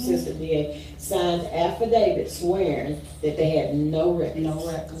 he was assistant DA, signed affidavits swearing that they had no records. No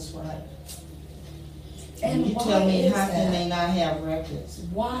records, right. And you why tell me is how that? can they not have records?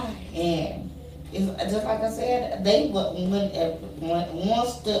 Why? And just like I said, they once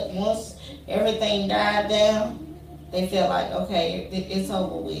everything died down, they feel like, okay, it's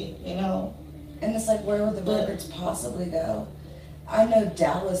over with, you know. And it's like, where would the records possibly go? I know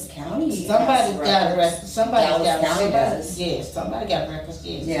Dallas County. Somebody's got records. Dallas County does. Yes, somebody got records.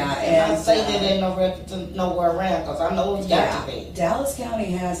 Yes. Yeah, and I and, say that ain't no records nowhere around because I know it's got to be. Dallas County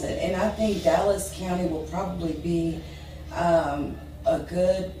has it, and I think Dallas County will probably be a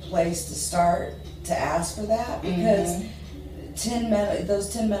good place to start to ask for that, because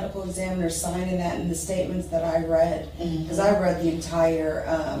those 10 medical examiners signing that in the statements that I read, because I read the entire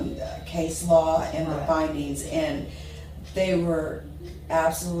case law and the findings, and they were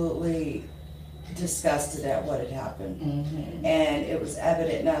absolutely disgusted at what had happened. And it was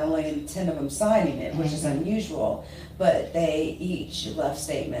evident not only in 10 of them signing it, which is unusual, but they each left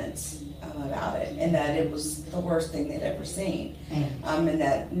statements about it, and that it was the worst thing they'd ever seen. And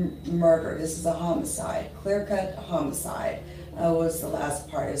that murder, this is a homicide, clear-cut homicide, was the last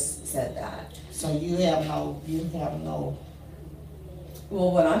part said that. So you have no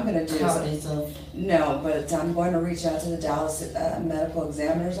Well, what I'm going to do copies of. no, but I'm going to reach out to the Dallas Medical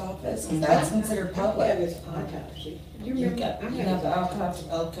Examiner's Office, because that's considered I have public. his autopsy. You got the autopsy.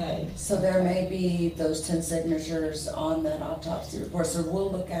 Okay. So there may be those 10 signatures on that autopsy report, so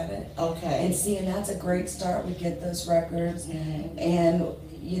we'll look at it Okay. and see, and that's a great start. We get those records, and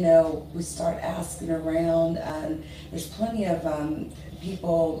we start asking around, and there's plenty of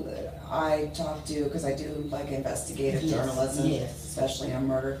people I talk to, because I do like investigative journalism, especially on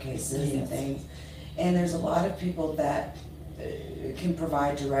murder cases and things, and there's a lot of people that can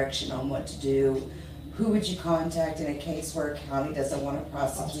provide direction on what to do. Who would you contact in a case where a county doesn't want to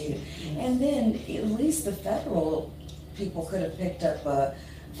prosecute? And then at least the federal people could have picked up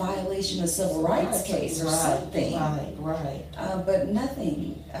violation of civil rights case or something. Right. But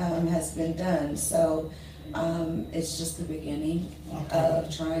nothing has been done. So it's just the beginning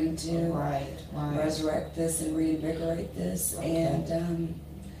of trying to resurrect this and reinvigorate this. And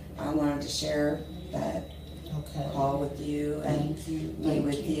I wanted to share that call with you and be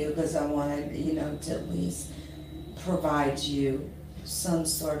with you because I wanted, to at least provide you some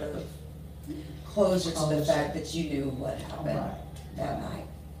sort of closure to the fact that you knew what happened that night.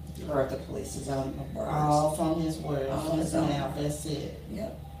 You heard the police's own words. All from his words, from his mouth. That's it.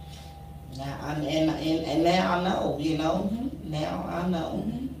 Yep. Now and now I know. Now I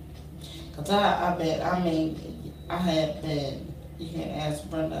know. Cause I bet. I mean, I had been. You can ask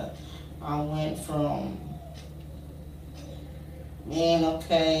Brenda. I went from being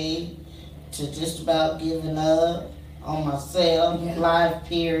okay to just about giving up on myself, life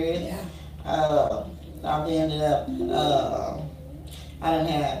period. Yeah. I've ended up, I done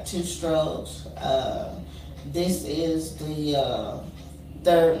had 2 strokes. This is the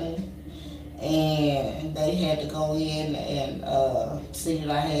third one, and they had to go in and see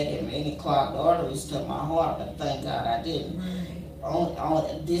that I had any clogged arteries to my heart, but thank God I didn't. Right.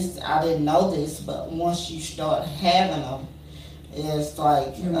 On this, I didn't know this, but once you start having them, it's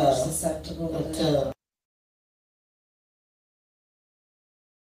like you're more susceptible to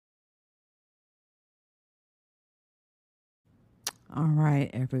All right,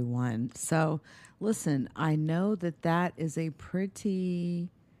 everyone. So, listen, I know that is a pretty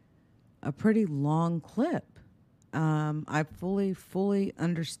long clip. I fully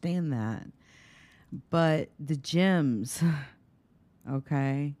understand that. But the gems,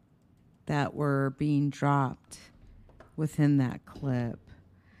 okay, that were being dropped within that clip,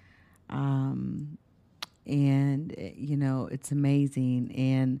 and it's amazing.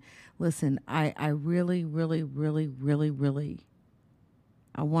 And listen, I really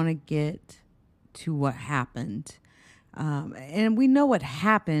I want to get to what happened. And we know what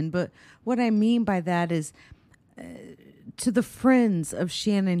happened, but what I mean by that is to the friends of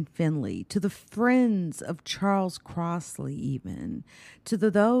Shannon Finley, to the friends of Charles Crossley, even to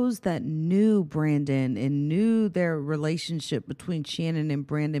those that knew Brandon and knew their relationship between Shannon and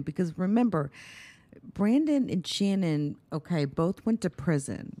Brandon. Because remember, Brandon and Shannon, okay, both went to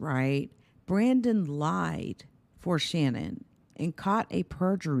prison, right? Brandon lied for Shannon and caught a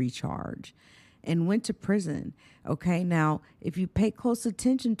perjury charge and went to prison. Okay, now, if you pay close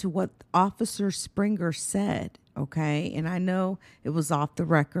attention to what Officer Springer said, okay, and I know it was off the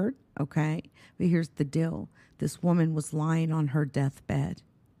record, okay, but here's the deal. This woman was lying on her deathbed,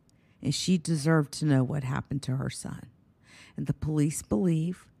 and she deserved to know what happened to her son. And the police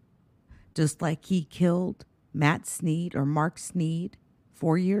believe, just like he killed Matt Sneed or Mark Sneed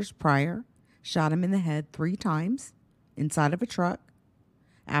 4 years prior, shot him in the head 3 times inside of a truck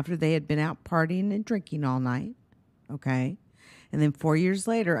after they had been out partying and drinking all night, okay? And then 4 years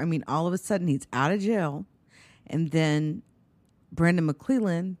later, I mean, all of a sudden he's out of jail. And then Brandon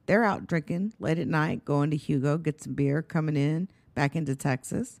McClelland, they're out drinking late at night, going to Hugo, get some beer, coming in, back into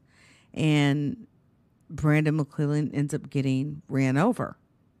Texas. And Brandon McClelland ends up getting ran over,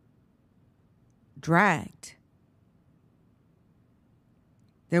 dragged.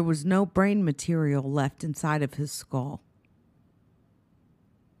 There was no brain material left inside of his skull.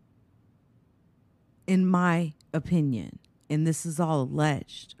 In my opinion, and this is all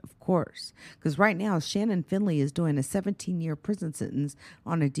alleged, of course, because right now Shannon Finley is doing a 17-year prison sentence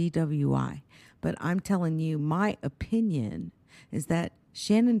on a DWI. But I'm telling you, my opinion is that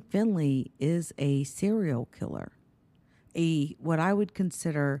Shannon Finley is a serial killer, what I would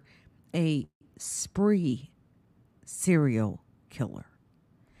consider a spree serial killer.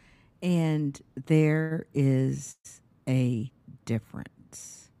 And there is a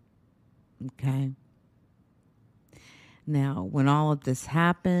difference. Okay. Now, when all of this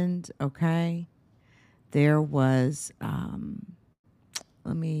happened, okay, there was,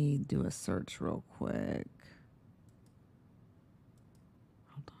 let me do a search real quick.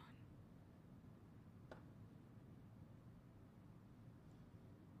 Hold on.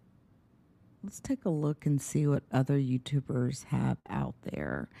 Let's take a look and see what other YouTubers have out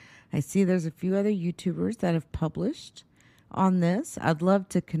there. I see there's a few other YouTubers that have published on this. I'd love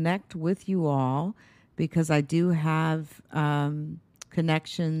to connect with you all, because I do have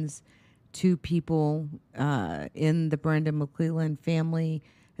connections to people in the Brandon McClelland family,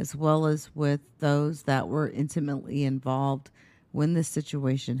 as well as with those that were intimately involved when this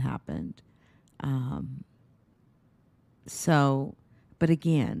situation happened. But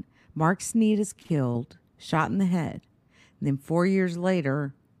again, Mark Sneed is killed, shot in the head. And then 4 years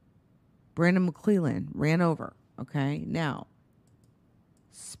later, Brandon McClelland ran over. Okay, now,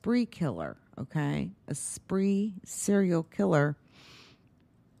 spree killer, okay? A spree serial killer.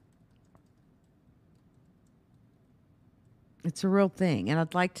 It's a real thing, and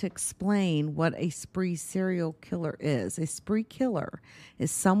I'd like to explain what a spree serial killer is. A spree killer is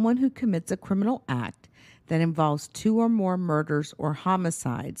someone who commits a criminal act that involves 2 or more murders or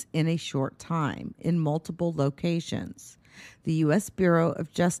homicides in a short time in multiple locations. The U.S. Bureau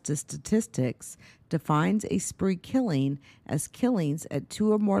of Justice Statistics defines a spree killing as killings at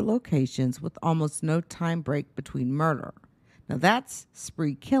 2 or more locations with almost no time break between murder. Now that's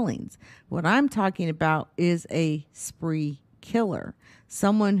spree killings. What I'm talking about is a spree killer,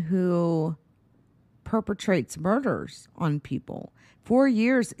 someone who perpetrates murders on people. 4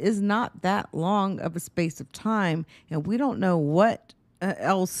 years is not that long of a space of time, and we don't know what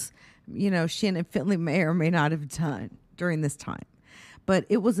else, Shannon Finley may or may not have done during this time. But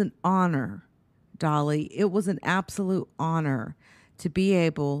it was an honor, Dolly. It was an absolute honor to be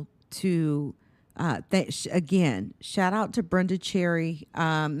able to, again, shout out to Brenda Cherry.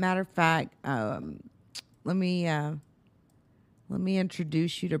 Matter of fact, let me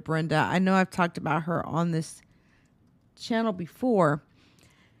introduce you to Brenda. I know I've talked about her on this channel before.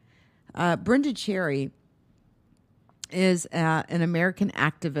 Brenda Cherry is an American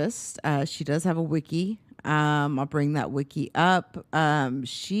activist. She does have a wiki. I'll bring that wiki up.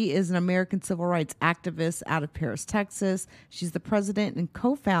 She is an American civil rights activist out of Paris, Texas. She's the president and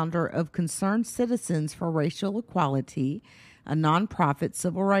co-founder of Concerned Citizens for Racial Equality, a nonprofit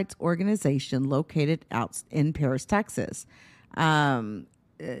civil rights organization located out in Paris, Texas.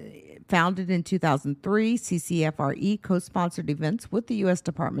 Founded in 2003, CCFRE co-sponsored events with the U.S.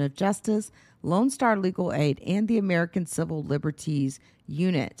 Department of Justice, Lone Star Legal Aid, and the American Civil Liberties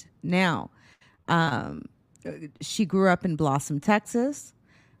Unit. Now, she grew up in Blossom, Texas.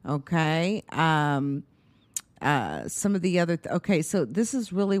 Okay. Some of the other, so this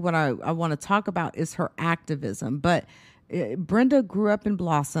is really what I want to talk about is her activism. But Brenda grew up in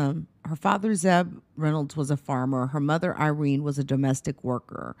Blossom. Her father, Zeb Reynolds, was a farmer. Her mother, Irene, was a domestic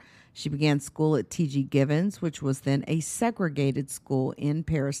worker. She began school at T.G. Givens, which was then a segregated school in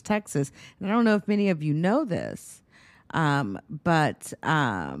Paris, Texas. And I don't know if many of you know this, but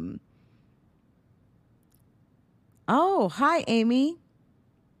oh, hi, Amy.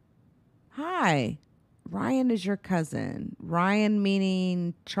 Hi. Ryan is your cousin. Ryan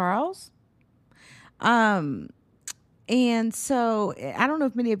meaning Charles? And so I don't know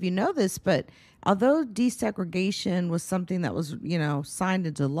if many of you know this, but although desegregation was something that was, signed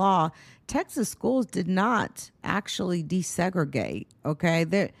into law, Texas schools did not actually desegregate. Okay.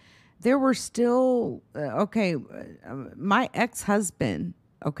 There were still, my ex-husband,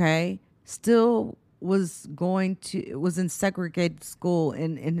 still was in segregated school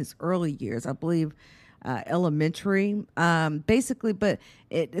in his early years, I believe, elementary, basically, but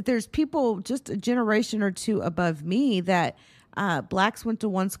there's people just a generation or two above me that blacks went to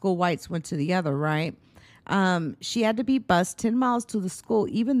one school, whites went to the other, right? She had to be bused 10 miles to the school,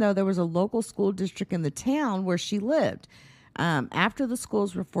 even though there was a local school district in the town where she lived. After the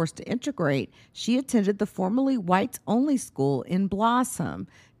schools were forced to integrate, she attended the formerly whites-only school in Blossom.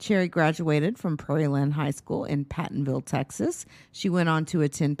 Cherry graduated from Prairie Land High School in Pattonville, Texas. She went on to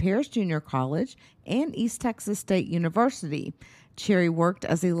attend Paris Junior College and East Texas State University. Cherry worked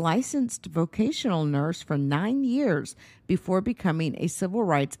as a licensed vocational nurse for 9 years before becoming a civil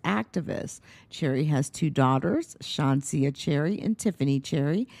rights activist. Cherry has 2 daughters, Shansia Cherry and Tiffany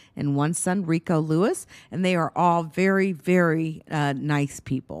Cherry, and 1 son, Rico Lewis, and they are all very, very nice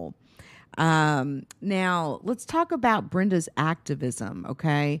people. Now, let's talk about Brenda's activism,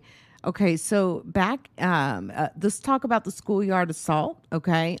 okay? Okay, so back, let's talk about the schoolyard assault,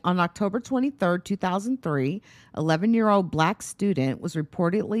 okay? On October 23rd, 2003, 11-year-old black student was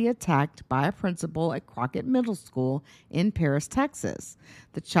reportedly attacked by a principal at Crockett Middle School in Paris, Texas.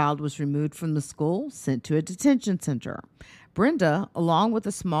 The child was removed from the school, sent to a detention center. Brenda, along with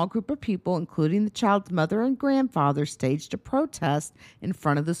a small group of people, including the child's mother and grandfather, staged a protest in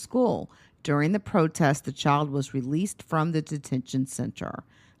front of the school. During the protest, the child was released from the detention center.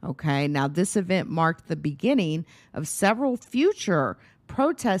 Okay, now this event marked the beginning of several future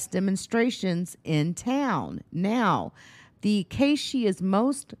protest demonstrations in town. Now, the case she is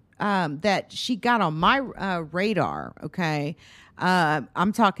most, that she got on my radar, okay,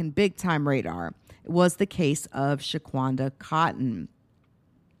 I'm talking big time radar, was the case of Shaquanda Cotton.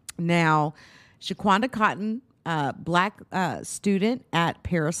 Now, Shaquanda Cotton, black student at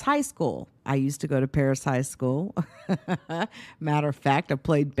Paris High School. I used to go to Paris High School. Matter of fact, I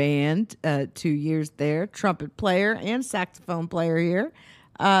played band 2 years there, trumpet player and saxophone player here.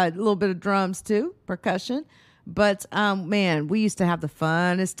 A little bit of drums too, percussion. But man, we used to have the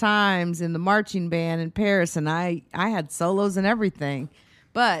funnest times in the marching band in Paris, and I had solos and everything.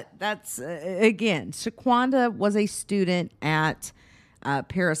 But that's again, Shaquanda was a student at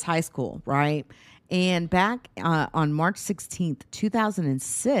Paris High School, right? And back on March 16th,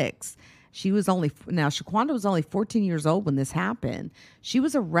 2006, Shaquanda was only 14 years old when this happened. She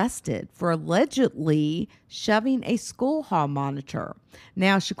was arrested for allegedly shoving a school hall monitor.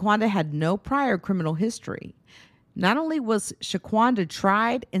 Now, Shaquanda had no prior criminal history. Not only was Shaquanda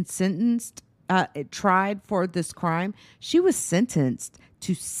tried and sentenced, tried for this crime, she was sentenced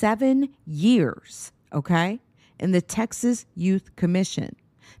to 7 years, okay, in the Texas Youth Commission.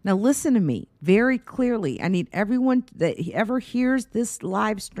 Now, listen to me very clearly. I need everyone that ever hears this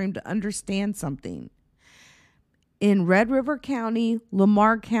live stream to understand something. In Red River County,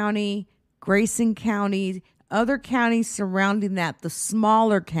 Lamar County, Grayson County, other counties surrounding that, the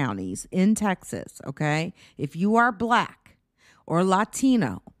smaller counties in Texas, okay? If you are Black or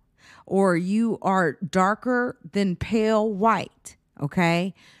Latino or you are darker than pale white,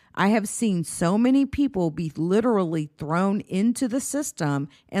 okay? I have seen so many people be literally thrown into the system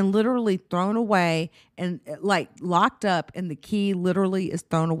and literally thrown away and like locked up, and the key literally is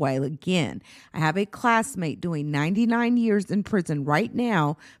thrown away. Again, I have a classmate doing 99 years in prison right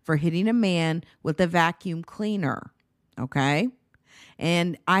now for hitting a man with a vacuum cleaner. Okay.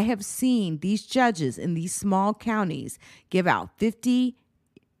 And I have seen these judges in these small counties give out 50,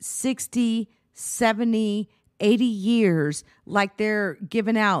 60, 70, 80 years like they're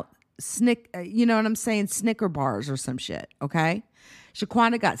giving out you know what I'm saying, Snicker bars or some shit, okay?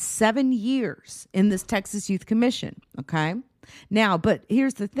 Shaquanda got 7 years in this Texas Youth Commission, okay? Now, but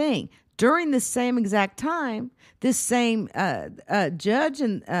here's the thing. During this same exact time, this same judge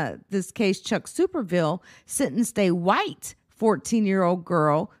in this case, Chuck Superville, sentenced a white 14-year-old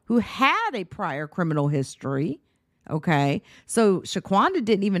girl who had a prior criminal history. Okay, so Shaquanda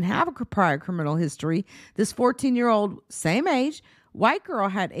didn't even have a prior criminal history. This 14-year-old, same age, white girl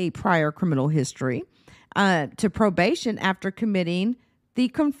had a prior criminal history to probation after committing the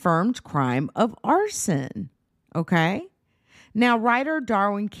confirmed crime of arson. Okay, now writer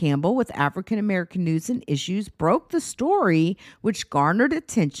Darwin Campbell with African American News and Issues broke the story, which garnered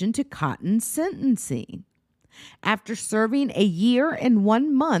attention to Cotton's sentencing. After serving a year and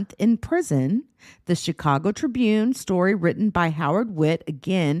 1 month in prison, the Chicago Tribune story written by Howard Witt,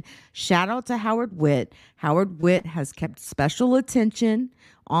 again, shout out to Howard Witt. Howard Witt has kept special attention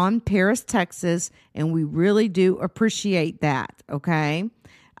on Paris, Texas, and we really do appreciate that, okay?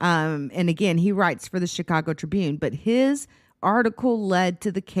 And again, he writes for the Chicago Tribune, but his article led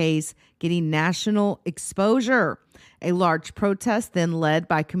to the case getting national exposure. A large protest, then led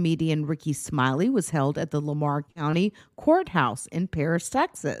by comedian Ricky Smiley, was held at the Lamar County Courthouse in Paris,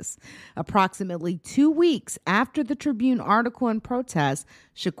 Texas. Approximately 2 weeks after the Tribune article and protest,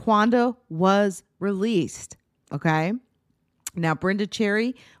 Shaquanda was released. Okay? Now, Brenda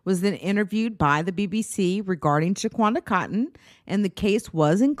Cherry was then interviewed by the BBC regarding Shaquanda Cotton, and the case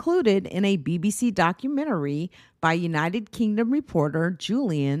was included in a BBC documentary by United Kingdom reporter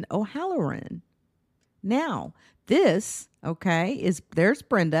Julian O'Halloran. Now, this, okay, there's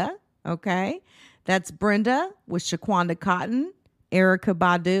Brenda, okay? That's Brenda with Shaquanda Cotton, Erykah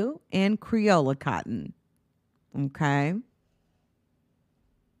Badu, and Creola Cotton, okay?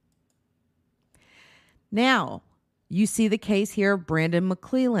 Now, you see the case here of Brandon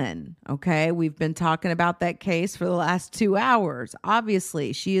McClelland, okay? We've been talking about that case for the last 2 hours.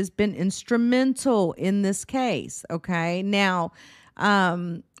 Obviously, she has been instrumental in this case, okay? Now,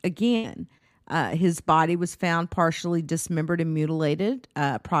 again, his body was found partially dismembered and mutilated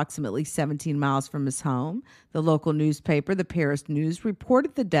approximately 17 miles from his home. The local newspaper, the Paris News,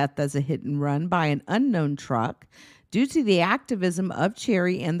 reported the death as a hit and run by an unknown truck. Due to the activism of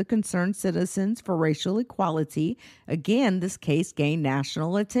Cherry and the Concerned Citizens for Racial Equality, again, this case gained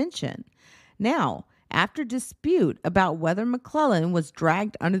national attention. Now, after dispute about whether McClelland was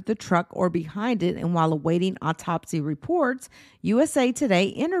dragged under the truck or behind it, and while awaiting autopsy reports, USA Today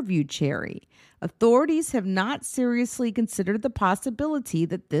interviewed Cherry. Authorities have not seriously considered the possibility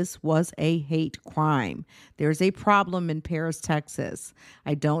that this was a hate crime. There's a problem in Paris, Texas.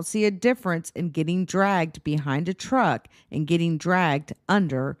 I don't see a difference in getting dragged behind a truck and getting dragged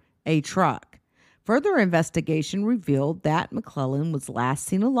under a truck. Further investigation revealed that McClelland was last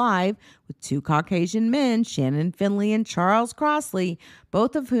seen alive with 2 Caucasian men, Shannon Finley and Charles Crossley,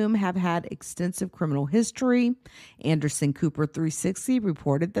 both of whom have had extensive criminal history. Anderson Cooper 360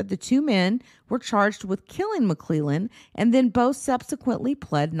 reported that the 2 men were charged with killing McClelland and then both subsequently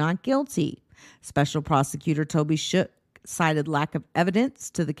pled not guilty. Special prosecutor Toby Shook cited lack of evidence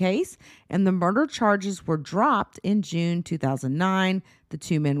to the case, and the murder charges were dropped in June 2009. The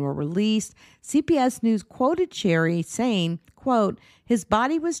two men were released. CBS News quoted Cherry saying, quote, "His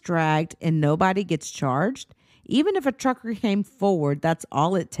body was dragged and nobody gets charged. Even if a trucker came forward, that's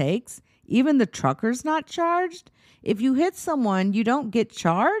all it takes. Even the trucker's not charged. If you hit someone, you don't get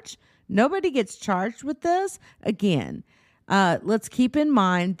charged. Nobody gets charged with this." Again, let's keep in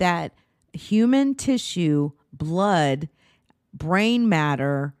mind that human tissue, blood, brain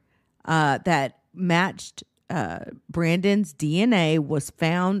matter that matched Brandon's DNA was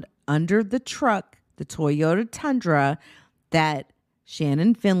found under the truck, the Toyota Tundra, that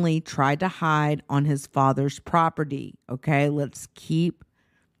Shannon Finley tried to hide on his father's property. Okay, let's keep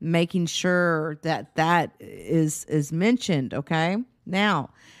making sure that that is mentioned. Okay, now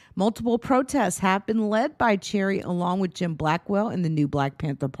multiple protests have been led by Cherry along with Jim Blackwell and the new Black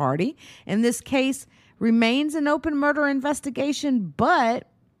Panther Party. And this case remains an open murder investigation. But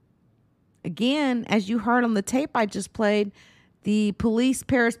again, as you heard on the tape I just played, the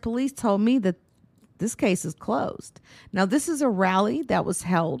Paris police told me that this case is closed. Now, this is a rally that was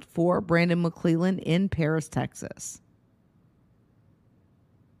held for Brandon McClelland in Paris, Texas.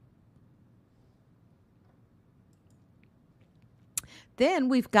 Then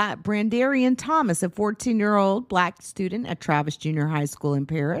we've got Brandarian Thomas, a 14-year-old black student at Travis Junior High School in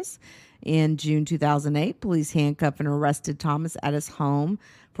Paris. In June 2008, police handcuffed and arrested Thomas at his home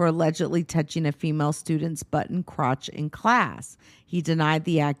for allegedly touching a female student's butt and crotch in class. He denied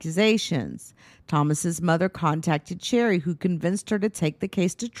the accusations. Thomas's mother contacted Cherry, who convinced her to take the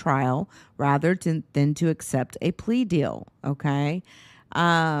case to trial rather than to accept a plea deal. Okay.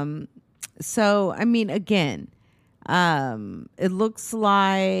 So, I mean, again, it looks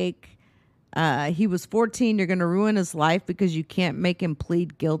like he was 14. You're going to ruin his life because you can't make him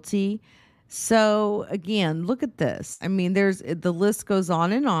plead guilty. So again, look at this. I mean, the list goes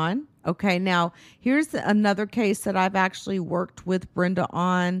on and on. Okay. Now here's another case that I've actually worked with Brenda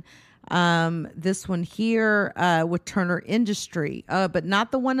on. This one here, with Turner Industry, but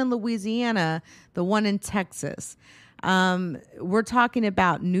not the one in Louisiana, the one in Texas. We're talking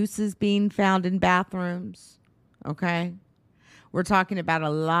about nooses being found in bathrooms. Okay. We're talking about a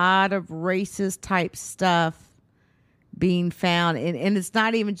lot of racist type stuff being found. And it's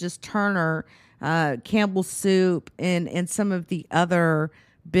not even just Turner, Campbell Soup and some of the other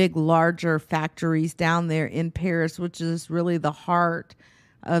big, larger factories down there in Paris, which is really the heart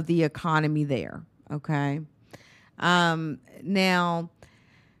of the economy there. Okay. Now,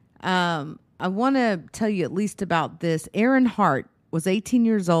 I want to tell you at least about this. Aaron Hart was 18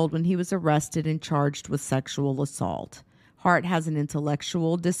 years old when he was arrested and charged with sexual assault. Hart has an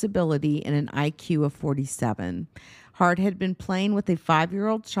intellectual disability and an IQ of 47. Hart had been playing with a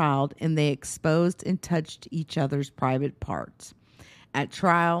 5-year-old child, and they exposed and touched each other's private parts. At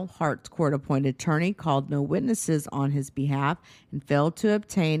trial, Hart's court-appointed attorney called no witnesses on his behalf and failed to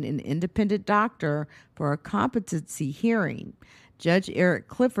obtain an independent doctor for a competency hearing. Judge Eric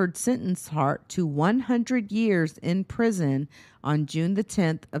Clifford sentenced Hart to 100 years in prison on June the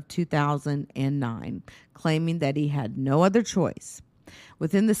 10th of 2009, claiming that he had no other choice.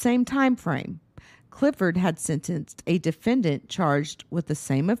 Within the same time frame, Clifford had sentenced a defendant charged with the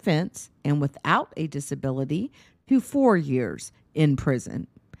same offense and without a disability to 4 years in prison.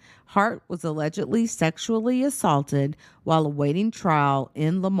 Hart was allegedly sexually assaulted while awaiting trial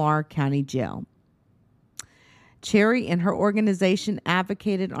in Lamar County Jail. Cherry and her organization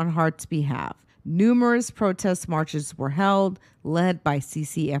advocated on Hart's behalf. Numerous protest marches were held, led by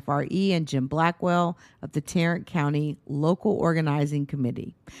CCFRE and Jim Blackwell of the Tarrant County Local Organizing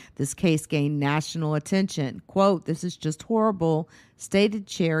Committee. This case gained national attention. Quote, "This is just horrible," stated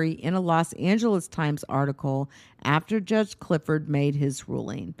Cherry in a Los Angeles Times article after Judge Clifford made his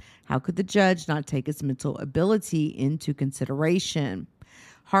ruling. How could the judge not take his mental ability into consideration?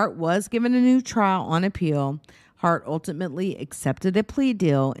 Hart was given a new trial on appeal. Hart ultimately accepted a plea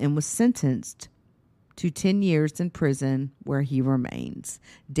deal and was sentenced to 10 years in prison, where he remains,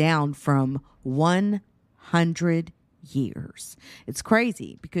 down from 100 years. It's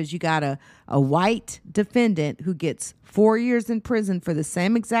crazy because you got a white defendant who gets 4 years in prison for the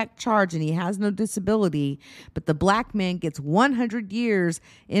same exact charge and he has no disability, but the black man gets 100 years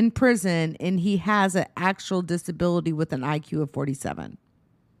in prison and he has an actual disability with an IQ of 47.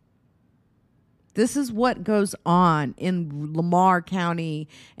 This is what goes on in Lamar County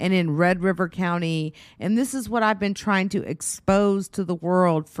and in Red River County. And this is what I've been trying to expose to the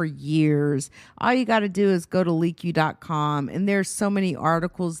world for years. All you got to do is go to leaku.com. And there's so many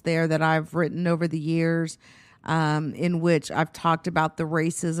articles there that I've written over the years in which I've talked about the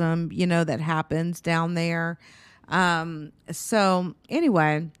racism, that happens down there. So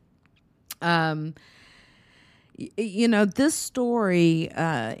anyway, this story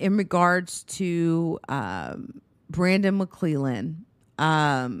in regards to Brandon McClelland,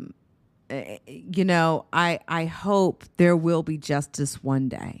 I hope there will be justice one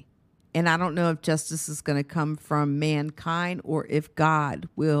day. And I don't know if justice is going to come from mankind or if God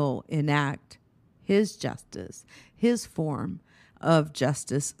will enact his justice, his form of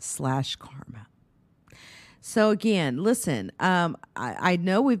justice / karma. So again, listen, I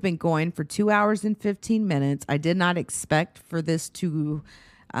know we've been going for 2 hours and 15 minutes. I did not expect for this to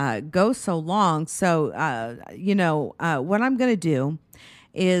go so long. So, what I'm going to do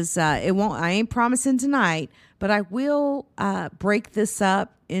is I ain't promising tonight, but I will break this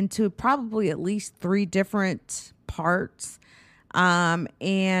up into probably at least 3 different parts.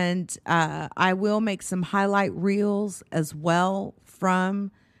 And I will make some highlight reels as well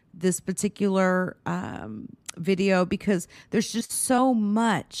from this particular video because there's just so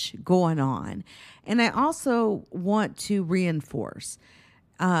much going on. And I also want to reinforce,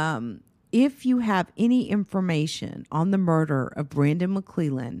 if you have any information on the murder of Brandon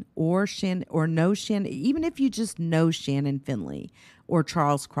McClelland or know Shannon, even if you just know Shannon Finley or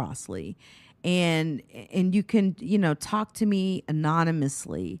Charles Crossley, and you can, talk to me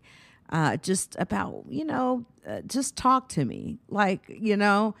anonymously, just about, just talk to me. Like,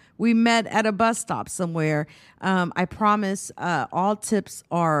 we met at a bus stop somewhere. I promise all tips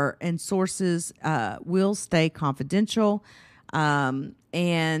and sources will stay confidential.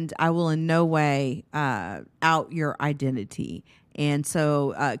 And I will in no way out your identity. And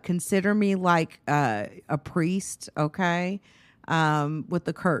so consider me like a priest, okay? With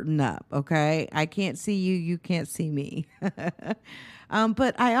the curtain up, okay? I can't see you, you can't see me.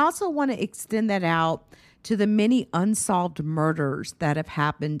 But I also want to extend that out to the many unsolved murders that have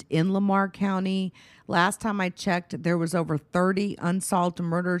happened in Lamar County. Last time I checked, there was over 30 unsolved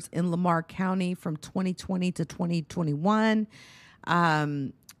murders in Lamar County from 2020 to 2021.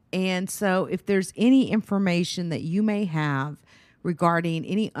 And so if there's any information that you may have regarding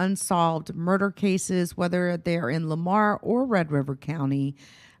any unsolved murder cases, whether they're in Lamar or Red River County,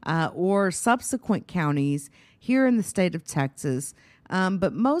 or subsequent counties here in the state of Texas,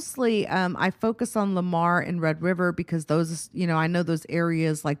 but mostly I focus on Lamar and Red River because those, I know those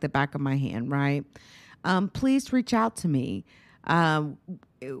areas like the back of my hand, right? Please reach out to me.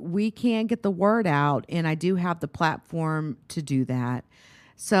 We can get the word out, and I do have the platform to do that.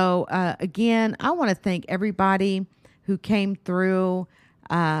 So again, I want to thank everybody who came through,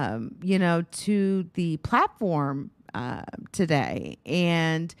 to the platform today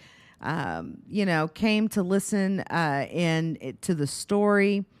and, came to listen and to the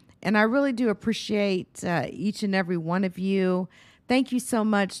story. And I really do appreciate each and every one of you. Thank you so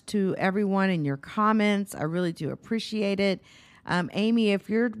much to everyone in your comments. I really do appreciate it. Amy, if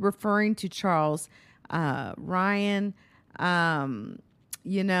you're referring to Charles Ryan,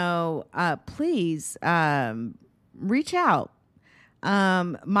 please reach out.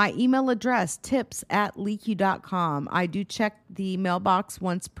 My email address, tips@leaku.com. I do check the mailbox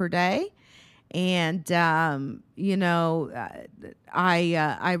once per day. And, I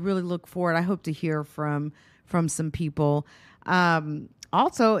really look forward. I hope to hear from some people.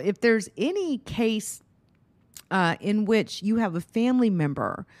 Also, if there's any case in which you have a family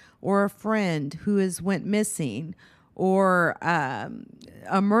member or a friend who has went missing, or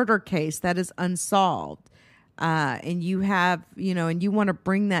a murder case that is unsolved, and you have, and you want to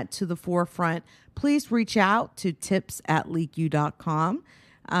bring that to the forefront, please reach out to tips@leaku.com.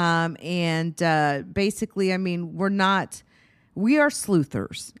 Basically, we are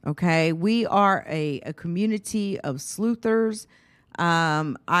sleuthers, okay? We are a community of sleuthers.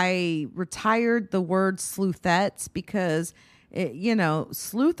 I retired the word sleuthettes because,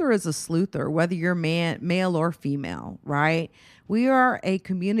 sleuther is a sleuther, whether you're male or female, right? We are a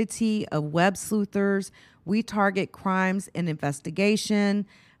community of web sleuthers. We target crimes and investigation.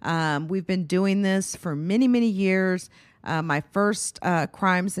 We've been doing this for many, many years. My first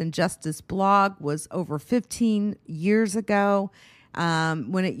Crimes and Justice blog was over 15 years ago,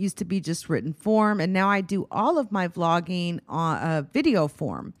 when it used to be just written form. And now I do all of my vlogging on video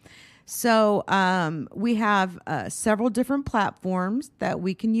form. So we have several different platforms that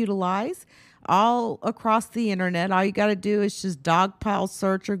we can utilize all across the internet. All you got to do is just dogpile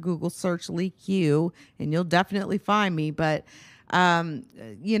search or Google search Lee Q, and you'll definitely find me. But,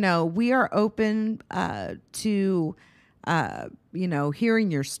 we are open to,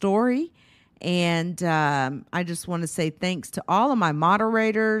 hearing your story. And I just want to say thanks to all of my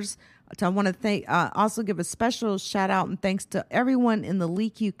moderators. I want to also give a special shout out and thanks to everyone in the Lee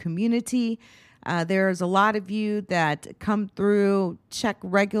Q community. There's a lot of you that come through, check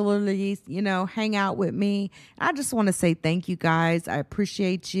regularly, hang out with me. I just want to say thank you guys. I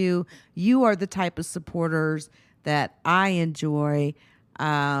appreciate you. You are the type of supporters that I enjoy,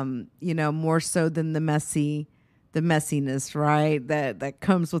 more so than the messiness, right? That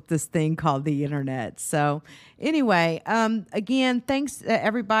comes with this thing called the internet. So anyway, again, thanks to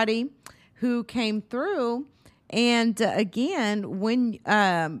everybody who came through. And again, when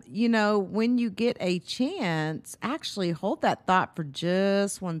you get a chance, actually hold that thought for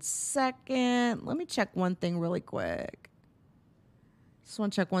just 1 second. Let me check one thing really quick. Just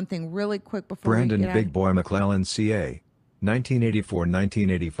want to check one thing really quick before Brandon we get Big Boy McClelland, CA,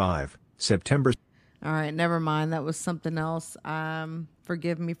 1984-1985, September. All right, never mind. That was something else.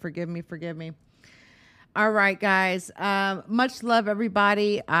 Forgive me. All right, guys. Much love,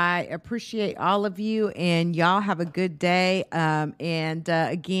 everybody. I appreciate all of you, and y'all have a good day. Again,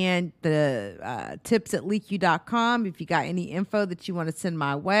 the tips at leakyou.com if you got any info that you want to send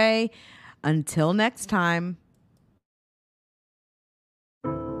my way. Until next time.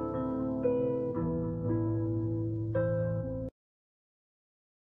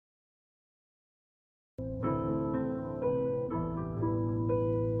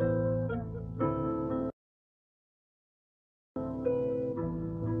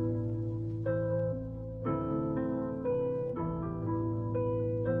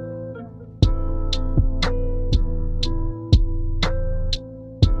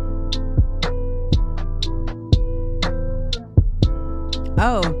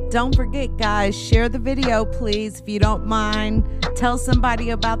 Oh, don't forget, guys, share the video, please, if you don't mind. Tell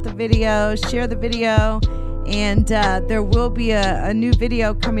somebody about the video, share the video, and there will be a new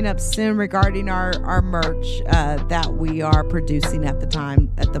video coming up soon regarding our merch that we are producing at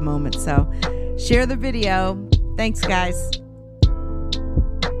the moment. So share the video. Thanks, guys.